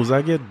didn't watch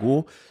Ozark yet,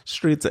 go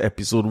straight to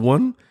episode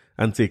 1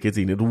 and take it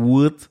in. It's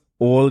worth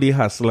all the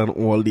hassle and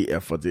all the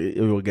effort.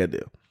 You will get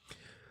there.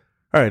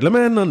 All right, let me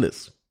end on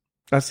this.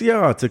 I see an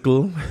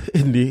article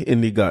in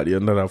the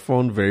Guardian that I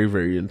found very,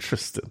 very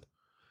interesting.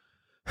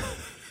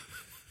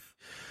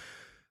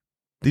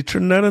 The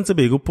Trinidad and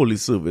Tobago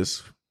Police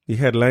Service, the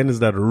headline is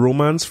that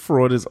romance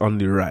fraud is on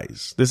the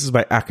rise. This is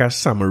by Akash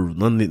Samaru,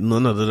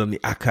 none other than the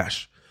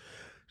Akash.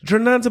 The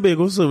Trinidad and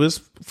Tobago Service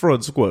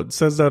Fraud Squad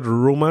says that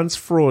romance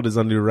fraud is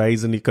on the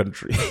rise in the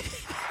country.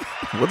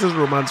 What is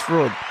romance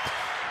fraud?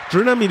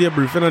 During a media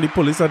briefing at the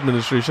Police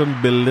Administration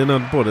building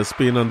on Port of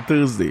Spain on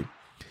Thursday,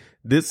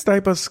 this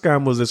type of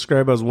scam was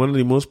described as one of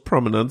the most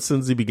prominent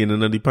since the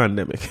beginning of the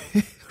pandemic.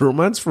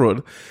 Romance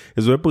fraud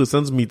is where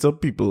persons meet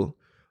up people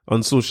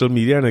on social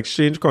media and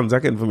exchange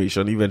contact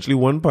information. Eventually,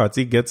 one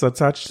party gets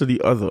attached to the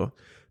other.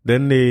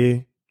 Then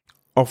they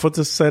offer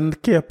to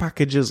send care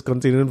packages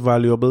containing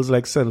valuables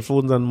like cell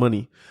phones and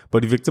money.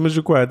 But the victim is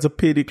required to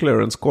pay the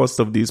clearance cost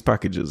of these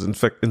packages. In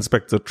fact,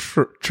 Inspector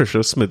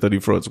Tricia Smith of the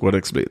Fraud Squad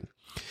explained.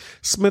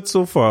 Smith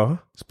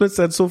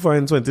said so far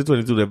in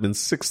 2022, there have been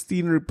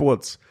 16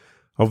 reports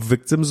of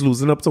victims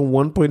losing up to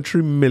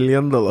 $1.3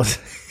 million.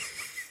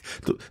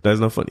 That's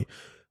not funny.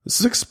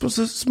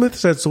 Smith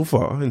said so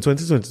far, in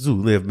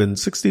 2022, there have been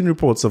 16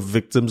 reports of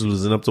victims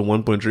losing up to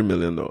 $1.3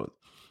 million.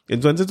 In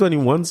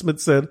 2021, Smith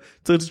said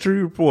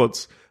 33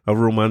 reports of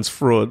romance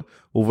fraud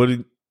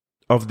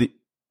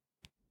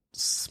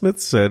Smith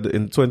said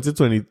in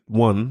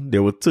 2021,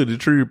 there were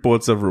 33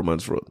 reports of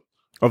romance fraud.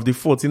 Of the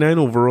 49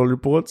 overall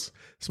reports,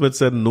 Smith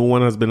said no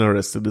one has been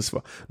arrested this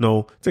far.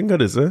 Now, think of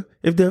this,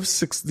 if they have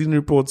 16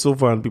 reports so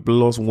far and people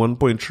lost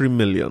 1.3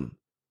 million,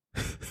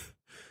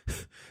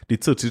 the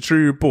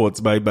 33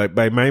 reports, by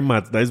my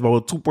math, that is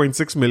about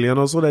 2.6 million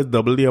or so. That's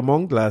double the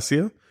amount last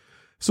year.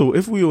 So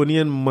if we only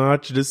in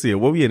March this year,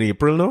 what we in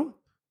April now?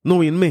 No,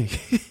 we in May.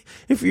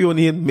 If we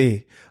only in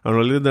May and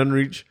only done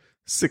reach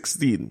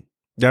 16,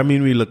 that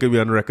means we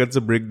on record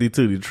to break the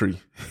 33.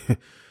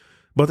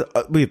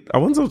 But wait, I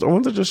want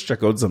to just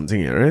check out something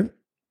here, right?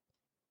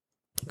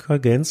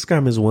 Again,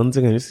 scam is one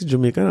thing, and you see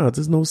Jamaican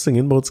artists now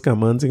singing about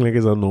scam and thing like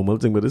it's a normal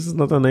thing, but this is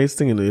not a nice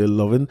thing.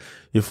 You're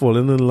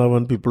falling in love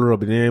and people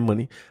robbing your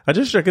money. I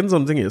just checking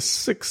something here.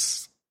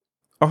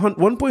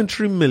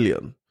 1.3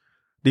 million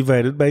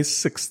divided by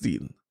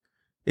 16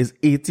 is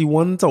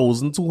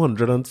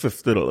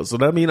 $81,250. So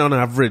that means on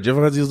average, if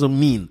I use the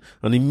mean,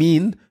 and the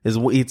mean is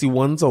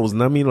 81,000,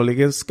 that means only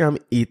get scam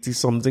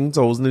 80-something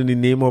thousand in the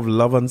name of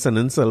love and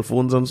sending cell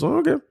phones and so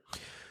on. Okay.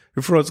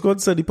 The fraud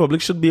squad said the public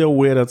should be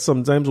aware that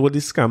sometimes what the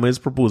scammer is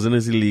proposing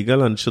is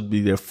illegal and should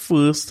be their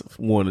first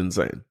warning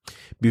sign.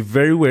 Be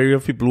very wary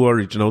of people who are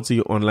reaching out to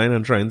you online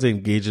and trying to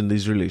engage in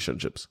these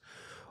relationships.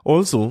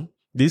 Also,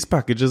 these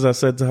packages are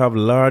said to have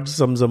large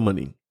sums of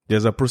money.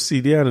 There's a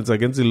procedure and it's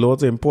against the law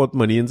to import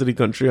money into the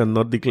country and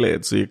not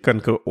declared, so you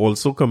can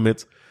also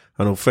commit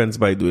an offense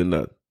by doing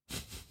that.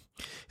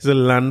 So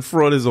land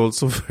fraud is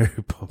also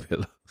very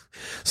popular.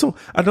 So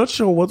I'm not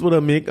sure what would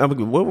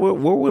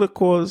what would it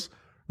cause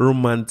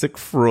romantic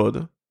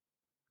fraud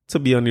to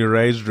be on the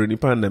rise during the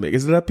pandemic?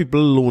 Is it that people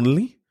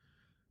lonely?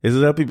 Is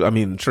it that people,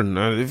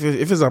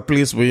 if it's a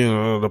place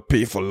where, to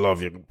pay for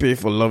love, you can pay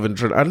for love and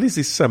at least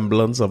the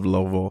semblance of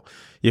love, or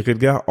you could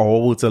get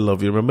all to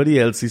love. You remember the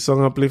LC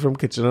song I played from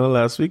Kitchener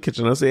last week?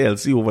 Kitchener say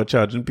LC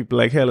overcharging people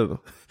like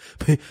hell.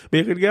 But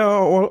you could get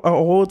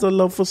all to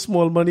love for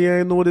small money.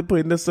 I know they're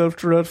putting themselves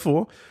through that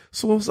for.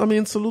 So,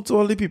 salute to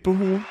all the people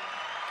who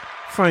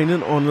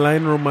finding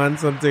online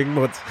romance and thing,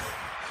 but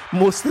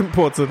most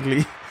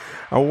importantly,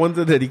 I want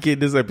to dedicate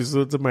this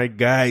episode to my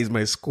guys,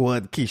 my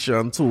squad, Keisha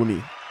and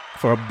Tony,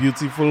 for a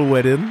beautiful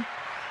wedding.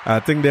 I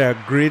think they're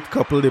a great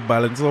couple. They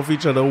balance off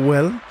each other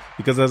well.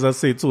 Because as I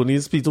say, Tony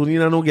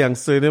no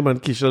gangster in him,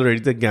 and Keisha ready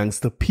to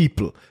gangster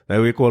people. That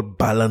we call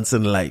balance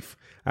in life.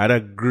 I had a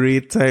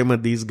great time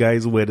at these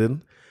guys'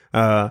 wedding.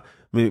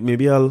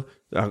 Maybe I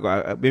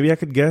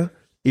could get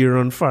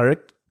Aaron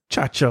Farrick,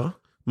 Chacha,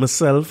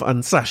 myself,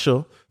 and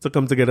Sasha to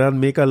come together and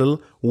make a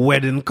little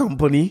wedding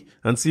company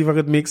and see if I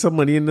could make some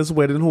money in this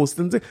wedding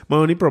hosting thing. My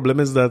only problem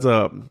is that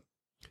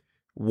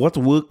what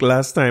worked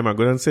last time, I'm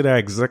going to say the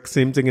exact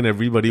same thing in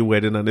everybody's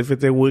wedding, and if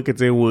it ain't work,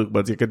 it ain't work,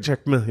 but you can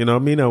check me, you know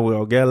what I mean?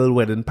 I'll get a little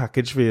wedding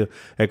package for you,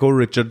 like how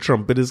Richard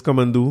Trumpet is come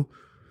and do.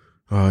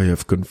 I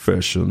have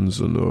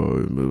confessions, and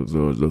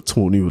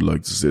Tony would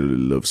like to say that he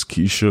loves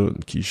Keisha,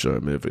 and Keisha,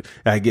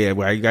 I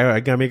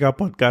can make a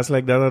podcast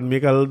like that and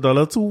make a little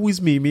dollar too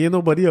with me and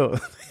nobody else.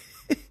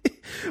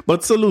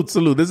 But salute.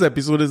 This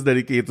episode is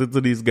dedicated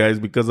to these guys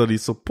because of the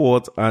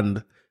support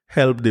and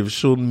help they've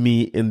shown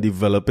me in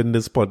developing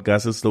this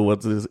podcast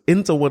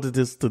into what it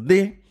is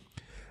today,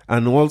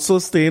 and also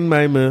staying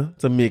by me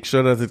to make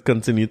sure that it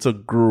continues to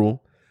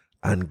grow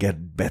and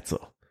get better.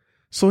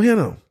 So here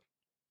now,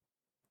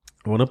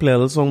 I want to play a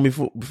little song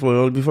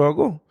before I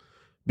go,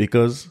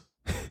 because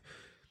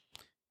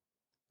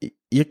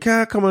you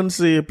can't come and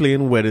say you're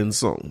playing wedding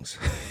songs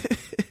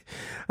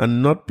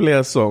and not play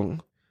a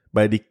song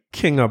by the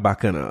King of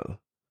Bacchanal.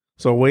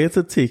 So I want you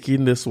to take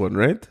in this one,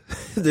 right?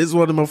 This is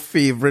one of my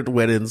favorite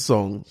wedding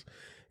songs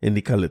in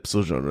the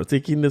calypso genre.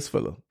 Take in this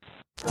fella.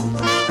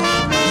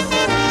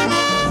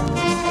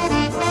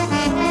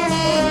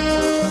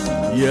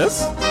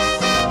 Yes?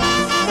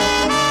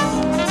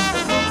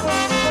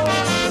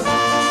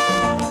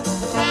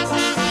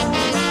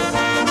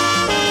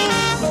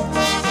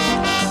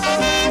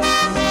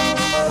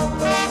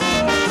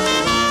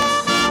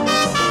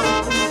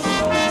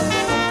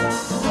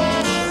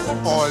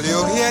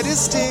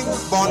 This thing,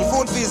 born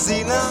food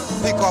Vizina,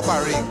 pick up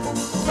a ring.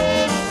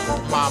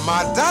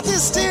 Mama, that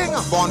is thing,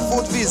 born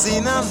food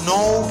Vizina,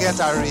 no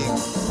get a ring.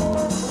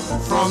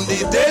 From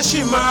the day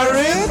she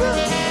married,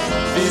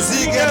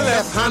 Vizzy get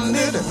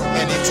left-handed.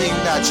 Anything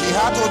that she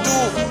had to do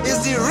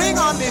is the ring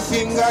on the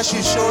finger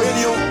she showing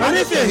you. And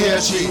if you hear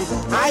she,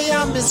 I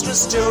am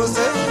Mistress Joseph,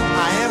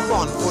 I am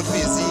born food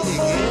Vizzy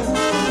again.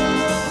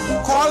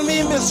 Call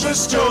me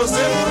Mistress Joseph,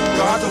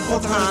 you have to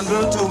put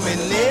handle to my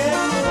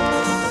name.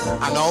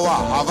 I know I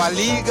have a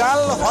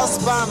legal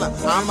husband,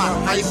 I'm a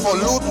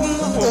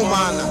highfalutin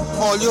woman.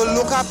 All you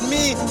look at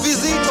me,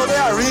 busy to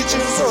their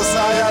reaching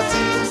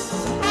society.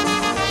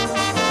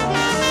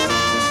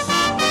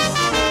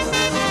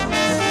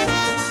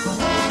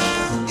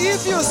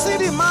 If you see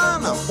the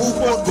man who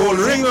put gold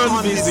ring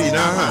on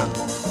Vizina hand,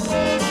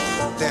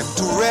 Then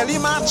to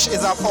really match is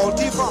a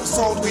faulty from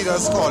South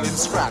Wheelers calling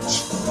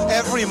scratch.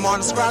 Every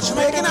month scratch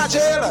making a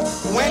jail.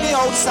 When he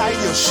outside,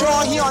 you're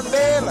sure he on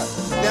bail.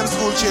 Them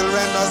school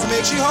children does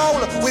make she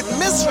howl. With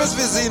Mistress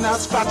Vizina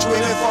scratch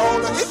when they fall.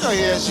 If you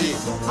hear she,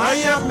 I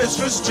am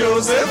Mistress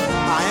Joseph.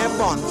 I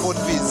am on foot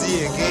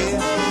busy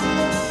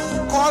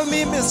again. Call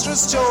me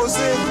Mistress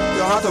Joseph.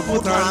 You have to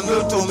put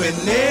handle to my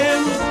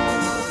name.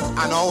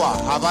 I know I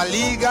have a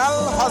legal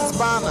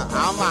husband.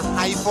 I'm a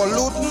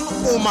highfalutin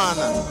woman.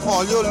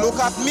 All you look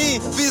at me,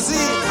 busy,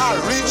 a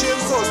rich in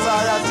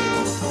society.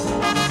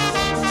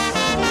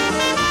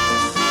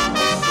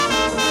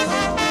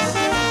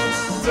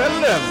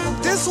 Tell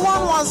them. This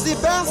one was the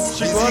best.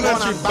 She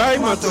gonna buy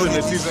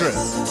maternity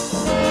dress.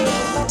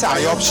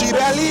 Tie up she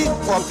belly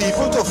for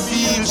people to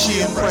feel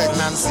she in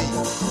pregnancy.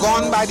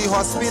 Gone by the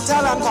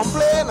hospital and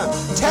complain.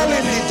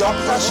 Telling the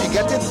doctor she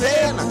getting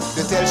pain.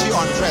 They tell she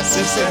undressed.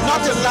 They say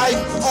not in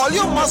life. All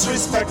you must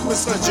respect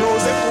Mr.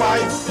 Joseph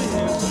wife.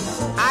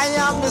 I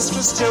am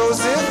Mistress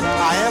Joseph.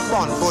 I am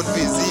on foot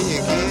busy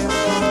again.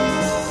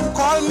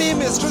 Call me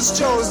Mistress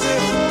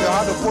Joseph. You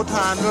have to put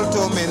handle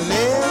to my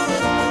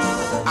name.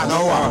 I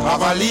know I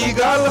have a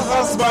legal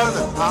husband.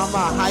 I'm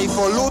a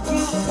highfalutin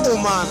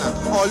woman.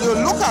 All you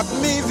look at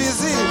me,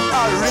 busy,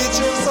 a rich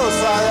in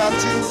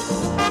society.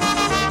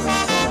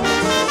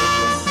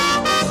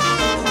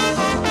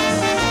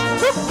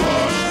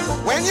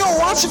 When you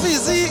watch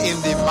busy in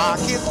the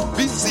market,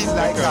 busy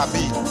like a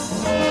bee.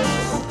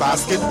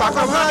 Basket pack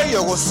of high,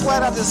 you go swear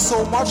that there's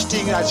so much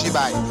thing that she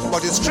buy.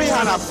 But it's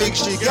 300 fig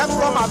she get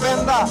from a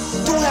vendor.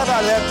 2 head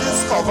of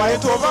lettuce, cover it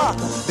over.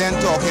 Then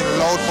talking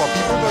loud for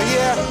people to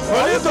hear.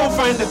 Well, you don't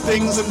find the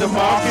things in the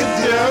market,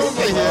 dear.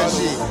 Here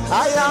she.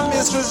 I am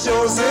Mistress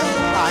Joseph.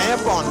 I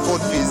am on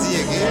foot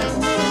busy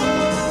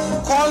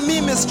again. Call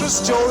me Mistress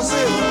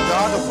Joseph.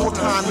 God put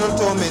handle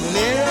to me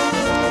name.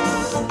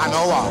 I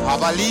know I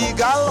have a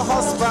legal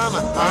husband.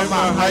 I'm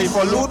a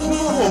highfalutin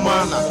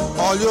woman.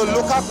 All you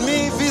look at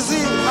me, busy,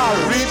 a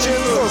rich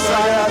in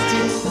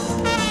society.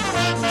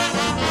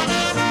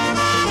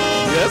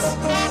 Yes?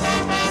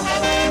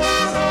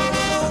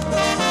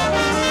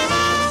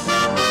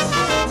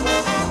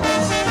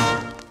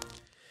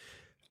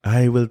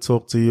 I will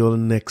talk to you all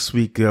next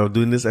week. I'm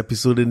doing this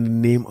episode in the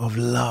name of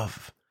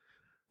love.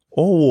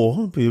 Or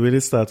war. When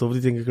it starts off,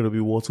 you think it's going to be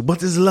war too.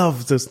 But it's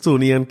love. It's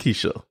Tony and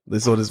Keisha.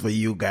 This one is for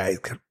you guys.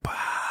 Goodbye.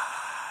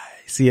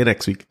 See you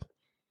next week.